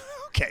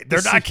 Okay,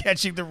 they're not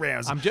catching the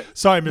Rams.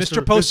 Sorry,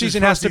 Mr.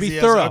 Postseason has to be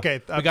thorough.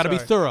 Okay, we got to be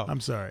thorough. I'm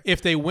sorry.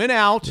 If they win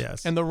out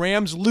and the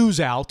Rams lose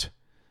out,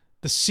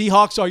 the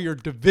Seahawks are your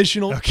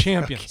divisional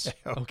champions.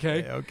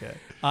 Okay.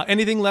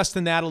 Anything less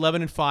than that,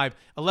 11-5,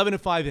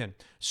 11-5 in.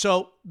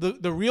 So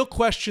the real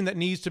question that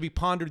needs to be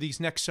pondered these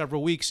next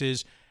several weeks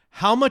is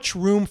how much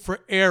room for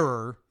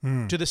error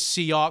do the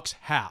Seahawks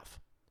have?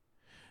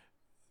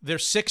 They're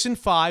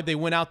 6-5. They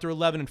went out. They're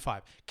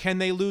 11-5. Can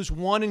they lose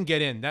 1 and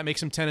get in? That makes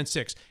them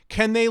 10-6.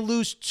 Can they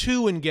lose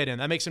 2 and get in?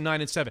 That makes them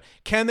 9-7.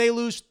 Can they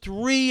lose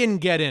 3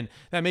 and get in?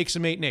 That makes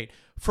them 8-8.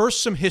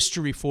 First, some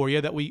history for you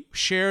that we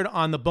shared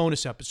on the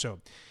bonus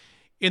episode.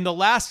 In the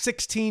last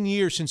 16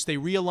 years since they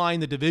realigned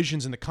the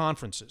divisions and the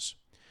conferences,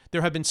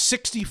 there have been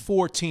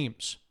 64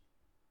 teams.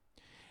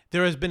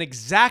 There has been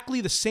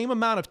exactly the same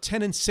amount of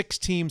 10-6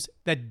 teams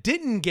that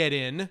didn't get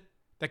in,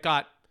 that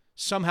got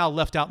somehow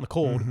left out in the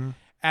cold,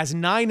 as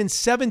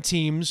 9-7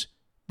 teams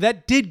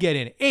that did get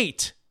in.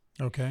 8.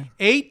 Okay.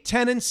 8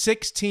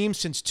 10-6 teams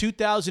since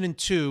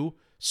 2002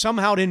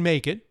 somehow didn't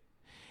make it,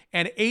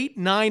 and 8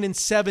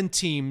 9-7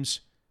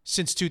 teams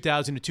since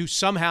 2002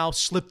 somehow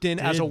slipped in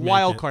as a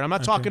wild card. I'm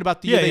not talking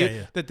about the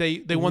year that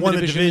they won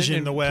the division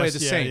and the West. played the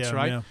Saints,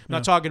 right? I'm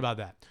not talking about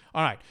that.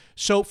 All right.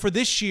 So for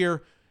this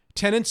year,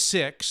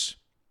 10-6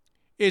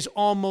 is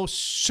almost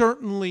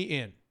certainly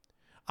in.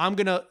 I'm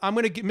gonna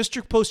get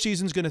Mr.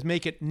 Postseason's gonna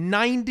make it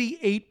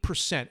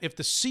 98%. If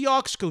the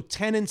Seahawks go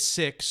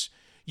 10-6,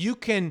 you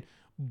can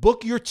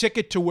book your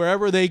ticket to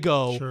wherever they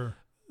go. Sure.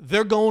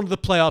 They're going to the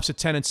playoffs at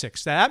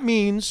 10-6. That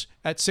means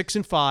at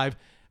 6-5,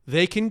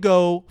 they can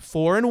go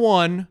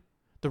 4-1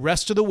 the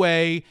rest of the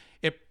way.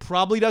 It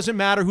probably doesn't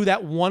matter who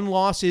that one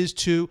loss is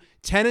to.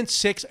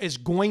 10-6 is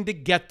going to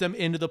get them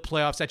into the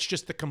playoffs. That's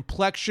just the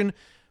complexion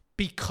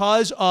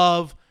because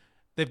of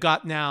they've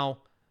got now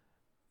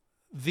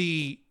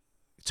the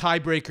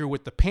tiebreaker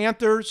with the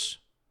Panthers.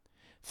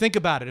 Think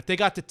about it. If they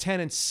got to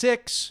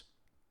 10-6,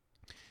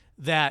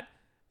 that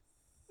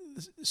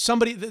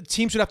the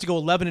teams would have to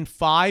go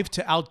 11-5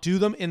 to outdo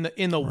them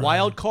in the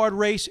wild card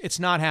race.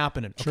 It's not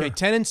happening. Okay,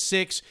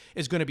 10-6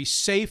 is going to be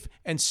safe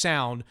and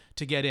sound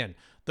to get in.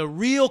 The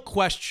real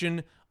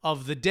question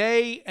of the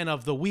day and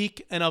of the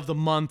week and of the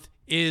month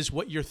is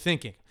what you're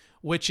thinking,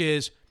 which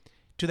is,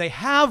 do they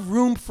have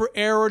room for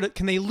error?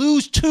 Can they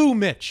lose 2,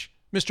 Mitch,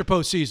 Mr.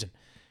 Postseason?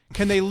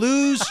 Can they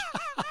lose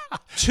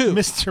 2?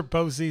 Mr.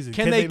 Postseason.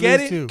 Can they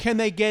get it? Can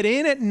they get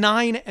in at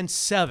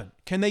 9-7?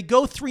 Can they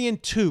go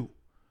 3-2?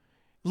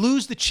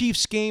 Lose the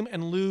Chiefs game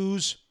and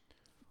lose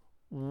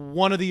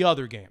one of the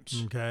other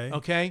games. Okay.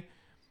 Okay.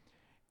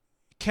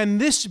 can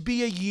this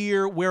be a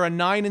year where a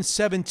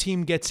 9-7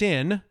 team gets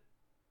in,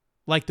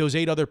 like those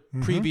 8 other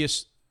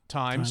previous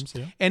times?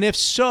 Yeah. And if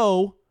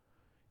so,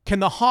 can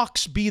the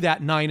Hawks be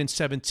that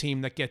 9-7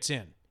 team that gets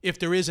in? If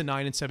there is a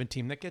 9-7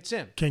 team that gets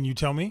in. Can you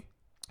tell me?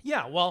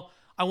 Yeah, well,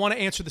 I want to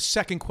answer the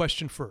second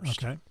question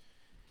first. Okay.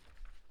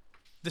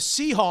 The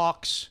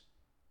Seahawks,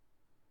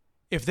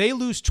 if they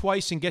lose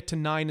twice and get to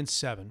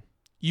 9-7,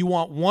 you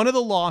want one of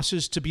the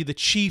losses to be the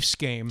Chiefs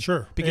game.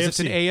 Sure. Because it's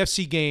an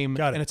AFC game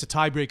and it's a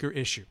tiebreaker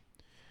issue.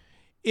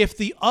 If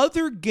the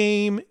other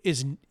game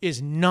is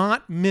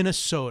not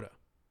Minnesota,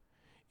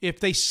 if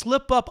they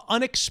slip up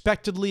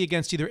unexpectedly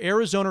against either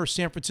Arizona or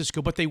San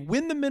Francisco, but they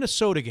win the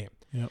Minnesota game,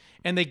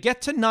 and they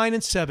get to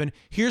 9-7,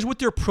 here's what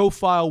their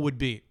profile would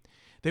be.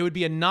 They would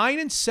be a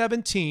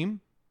 9-7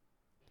 team,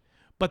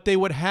 but they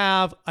would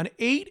have an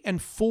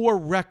 8-4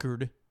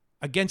 record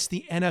against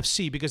the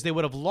NFC because they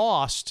would have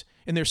lost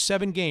in their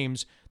 7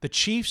 games the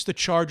Chiefs, the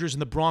Chargers,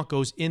 and the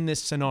Broncos in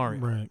this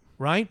scenario.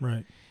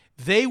 Right?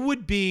 They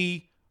would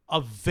be a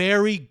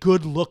very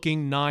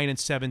good-looking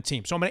 9-7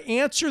 team. So I'm going to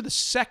answer the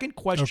second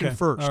question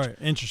first. All right.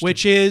 Interesting.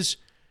 Which is,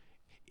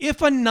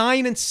 if a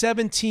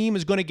 9-7 team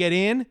is going to get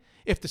in,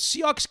 if the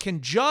Seahawks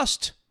can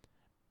just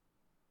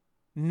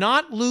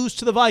not lose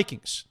to the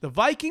Vikings. The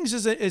Vikings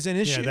is an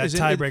issue. Yeah, that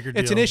tiebreaker deal.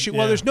 It's an issue.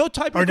 Well, there's no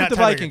tiebreaker with the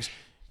Vikings.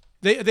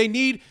 They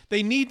need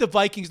the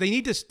Vikings. They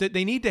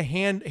need to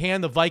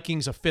hand the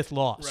Vikings a 5th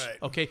loss. Right.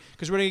 Okay,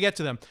 because we're going to get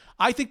to them.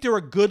 I think they're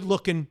a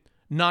good-looking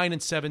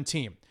 9-7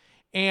 team.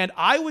 And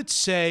I would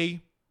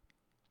say,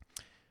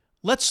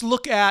 let's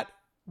look at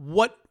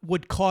what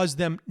would cause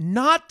them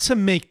not to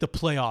make the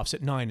playoffs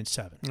at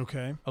 9-7.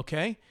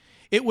 Okay?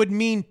 It would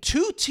mean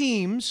 2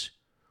 teams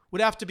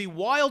would have to be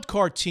wild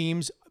card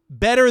teams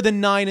better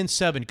than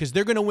 9-7 because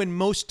they're going to win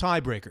most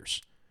tiebreakers.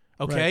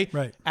 Okay?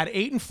 Right. At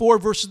 8-4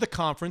 versus the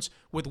conference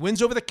with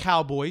wins over the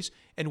Cowboys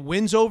and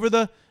wins over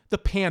the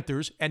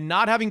Panthers and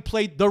not having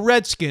played the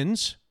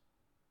Redskins.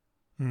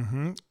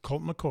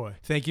 Colt McCoy.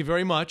 Thank you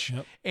very much.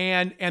 Yep.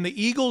 And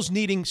the Eagles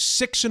needing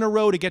 6 in a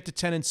row to get to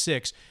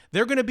 10-6.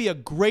 They're going to be a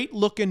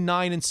great-looking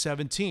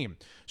 9-7 team.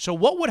 So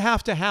what would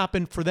have to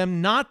happen for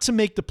them not to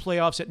make the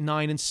playoffs at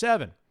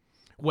 9-7?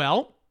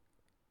 Well,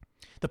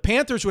 the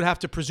Panthers would have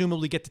to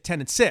presumably get to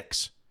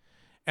 10-6.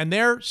 And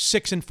they're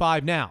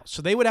 6-5 now.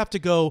 So they would have to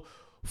go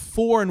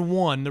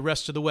 4-1 the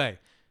rest of the way.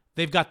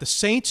 They've got the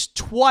Saints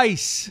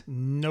twice.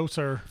 No,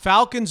 sir.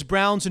 Falcons,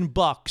 Browns, and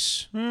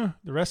Bucks. The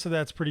rest of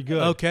that's pretty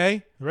good.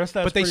 Okay. The rest of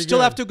that's But they pretty still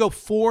good. have to go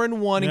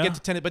 4-1 and get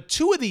to 10. But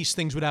 2 of these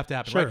things would have to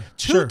happen, right?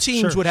 Two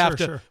teams would have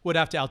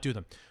to outdo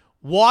them.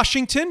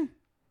 Washington.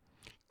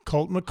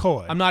 Colt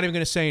McCoy. I'm not even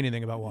going to say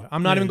anything about Washington.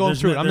 I'm not even going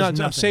through it.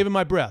 I'm saving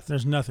my breath.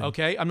 There's nothing.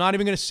 Okay. I'm not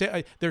even going to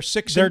say they're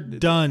 6. They're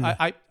done.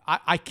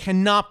 I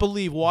cannot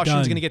believe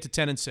Washington's going to get to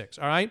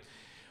 10-6. All right.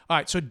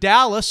 So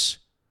Dallas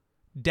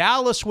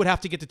would have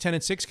to get to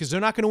 10-6 because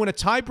they're not going to win a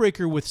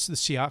tiebreaker with the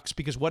Seahawks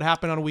because what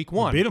happened on week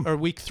 1 beat 'em. or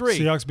week 3?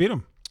 Seahawks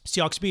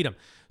beat them.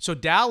 So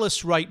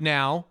Dallas right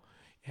now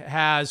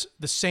has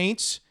the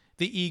Saints,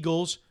 the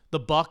Eagles, the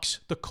Bucks,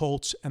 the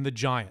Colts, and the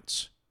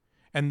Giants,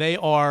 and they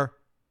are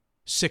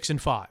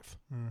 6-5.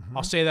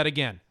 I'll say that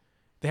again.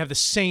 They have the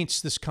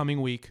Saints this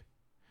coming week.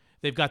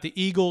 They've got the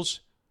Eagles,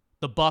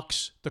 the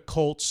Bucks, the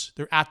Colts.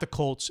 They're at the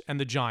Colts and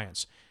the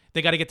Giants.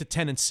 They got to get to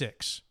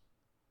 10-6.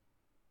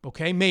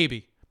 Okay,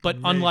 maybe. But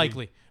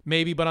unlikely.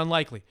 Maybe, but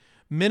unlikely.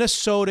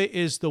 Minnesota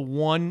is the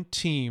one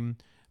team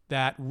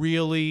that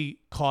really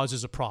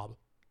causes a problem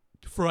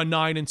for a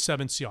 9-7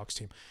 Seahawks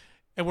team.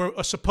 And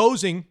we're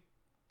supposing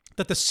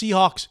that the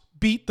Seahawks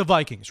beat the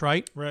Vikings,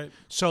 right? Right.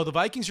 So the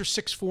Vikings are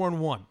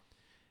 6-4-1.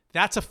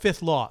 That's a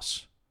 5th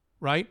loss,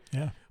 right?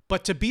 Yeah.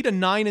 But to beat a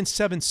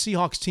 9-7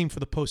 Seahawks team for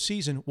the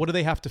postseason, what do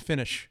they have to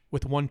finish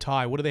with 1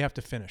 tie? What do they have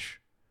to finish?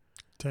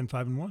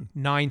 10-5-1.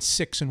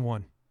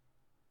 9-6-1.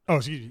 Oh,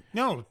 excuse me.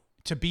 No.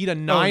 To beat a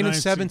 9-7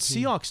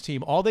 9-6 Seahawks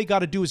team, all they got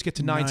to do is get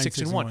to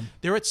 9-6-1. 9-6-1.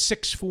 They're at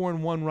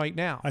 6-4-1 right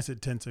now. I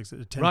said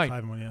 10-6,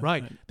 10-5-1. Yeah.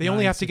 Right. They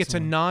only have to get to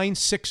 9-6-1.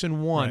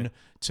 9-6-1 Right.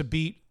 to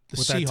beat the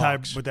with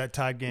Seahawks. With that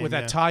tie game. With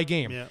that tie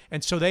game. Yeah.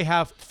 And so they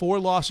have 4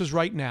 losses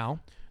right now.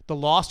 The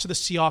loss to the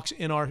Seahawks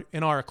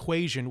in our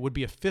equation would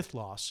be a 5th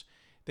loss.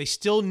 They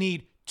still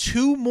need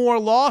 2 more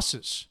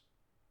losses.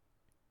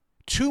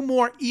 2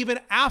 more even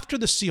after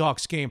the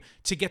Seahawks game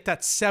to get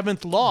that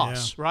 7th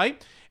loss,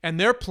 right? And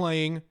they're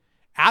playing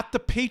at the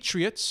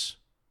Patriots.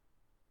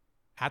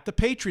 At the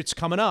Patriots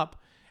coming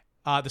up.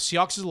 The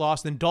Seahawks has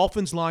lost, then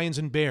Dolphins, Lions,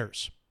 and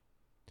Bears.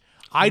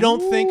 I don't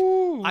think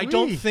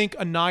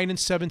a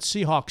 9-7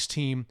 Seahawks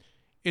team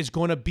is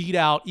going to beat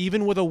out,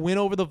 even with a win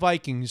over the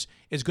Vikings,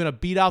 is going to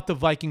beat out the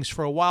Vikings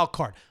for a wild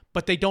card.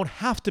 But they don't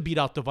have to beat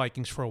out the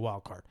Vikings for a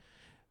wild card.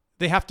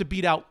 They have to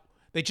beat out.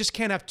 They just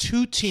can't have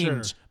 2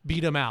 teams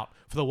beat them out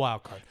for the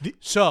wild card.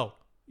 Go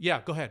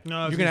ahead.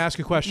 No, you're going to ask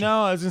a question.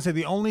 No, I was going to say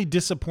the only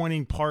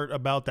disappointing part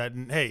about that,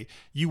 and hey,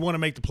 you want to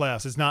make the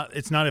playoffs. It's not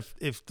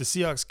if the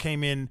Seahawks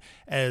came in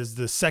as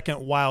the second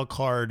wild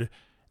card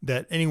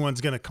that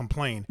anyone's going to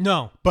complain.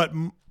 No. But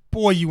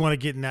boy, you want to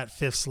get in that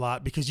 5th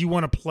slot because you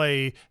want to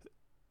play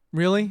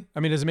Really? I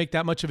mean, does it make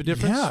that much of a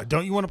difference? Yeah.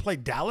 Don't you want to play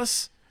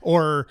Dallas?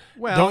 Or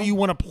Well- don't you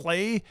want to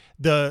play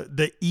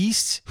the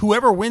East?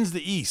 Whoever wins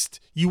the East,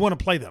 you want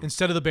to play them.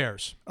 Instead of the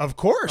Bears. Of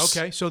course.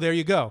 Okay, so there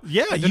you go.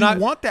 Yeah, They're you not-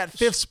 want that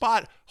fifth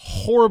spot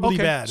horribly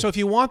Okay, bad. so if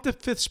you want the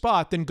 5th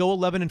spot, then go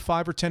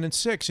 11-5 or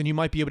 10-6, and you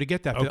might be able to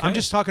get that. Okay. I'm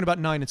just talking about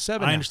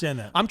 9-7. I now. understand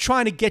that. I'm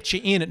trying to get you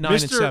in at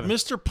 9-7.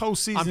 Mr.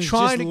 Postseason I'm is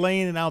trying just to-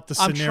 laying out the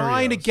I'm scenarios.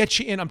 trying to get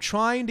you in. I'm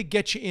trying to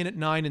get you in at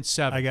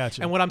 9-7. I got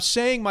you. And what I'm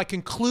saying, my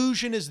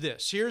conclusion is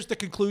this. Here's the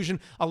conclusion.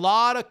 A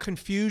lot of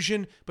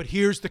confusion, but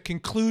here's the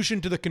conclusion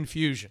to the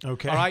confusion.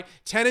 Okay. All right.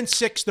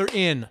 10-6, they're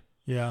in.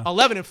 Yeah.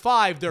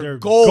 11-5, they're They're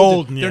golden.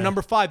 golden, They're yeah.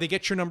 number 5. They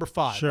get your number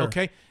 5. Sure.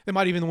 Okay. They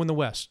might even win the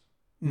West.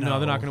 No,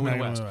 they're not going to win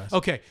the West.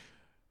 Okay.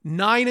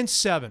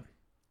 9-7.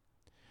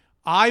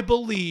 I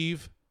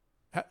believe,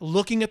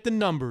 looking at the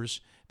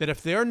numbers, that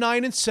if their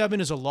 9-7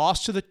 is a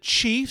loss to the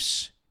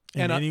Chiefs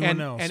And anyone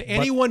else, and but-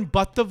 anyone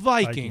but the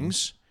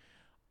Vikings,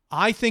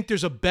 I think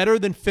there's a better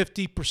than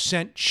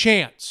 50%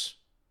 chance.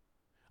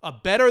 A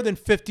better than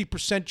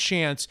 50%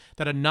 chance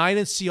that a 9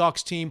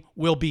 Seahawks team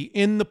will be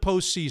in the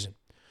postseason.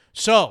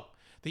 So,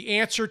 the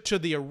answer to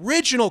the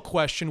original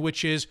question,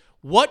 which is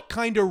what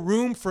kind of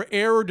room for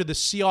error do the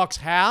Seahawks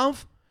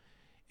have?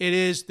 It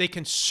is they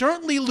can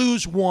certainly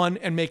lose one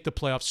and make the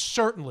playoffs,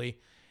 certainly.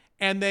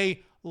 And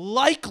they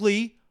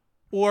likely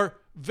or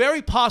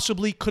very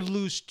possibly could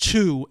lose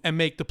 2 and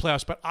make the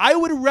playoffs. But I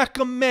would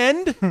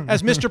recommend,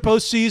 as Mr.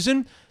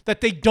 Postseason,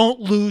 that they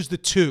don't lose the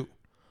 2.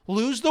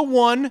 Lose the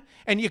 1,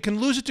 and you can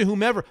lose it to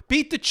whomever.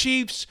 Beat the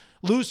Chiefs,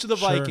 lose to the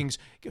Vikings.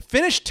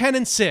 Finish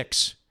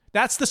 10-6.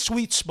 That's the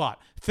sweet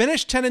spot.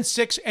 Finish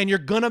 10-6, and you're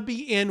going to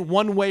be in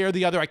one way or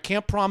the other. I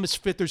can't promise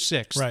 5th or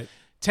 6th. Right.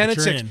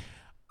 10-6.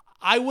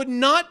 I would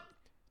not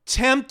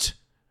tempt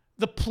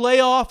the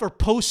playoff or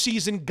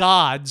postseason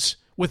gods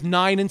with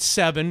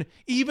 9-7,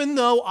 even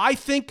though I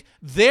think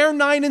their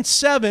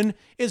 9-7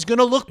 is going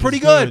to look pretty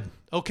good.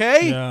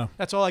 Okay? Yeah.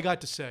 That's all I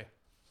got to say.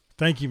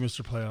 Thank you,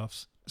 Mr.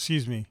 Playoffs.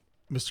 Excuse me,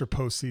 Mr.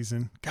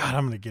 Postseason. God,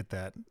 I'm going to get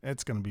that.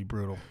 It's going to be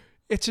brutal.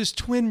 It's his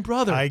twin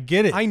brother. I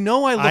get it. I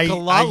know I look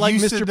a lot like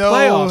used Mr. to know-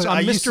 Playoffs. I'm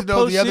I Mr. used to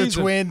know the other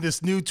Postseason. twin,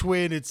 this new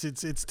twin.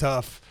 It's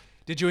tough.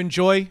 Did you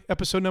enjoy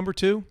episode number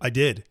 2? I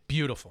did.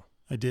 Beautiful.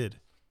 I did.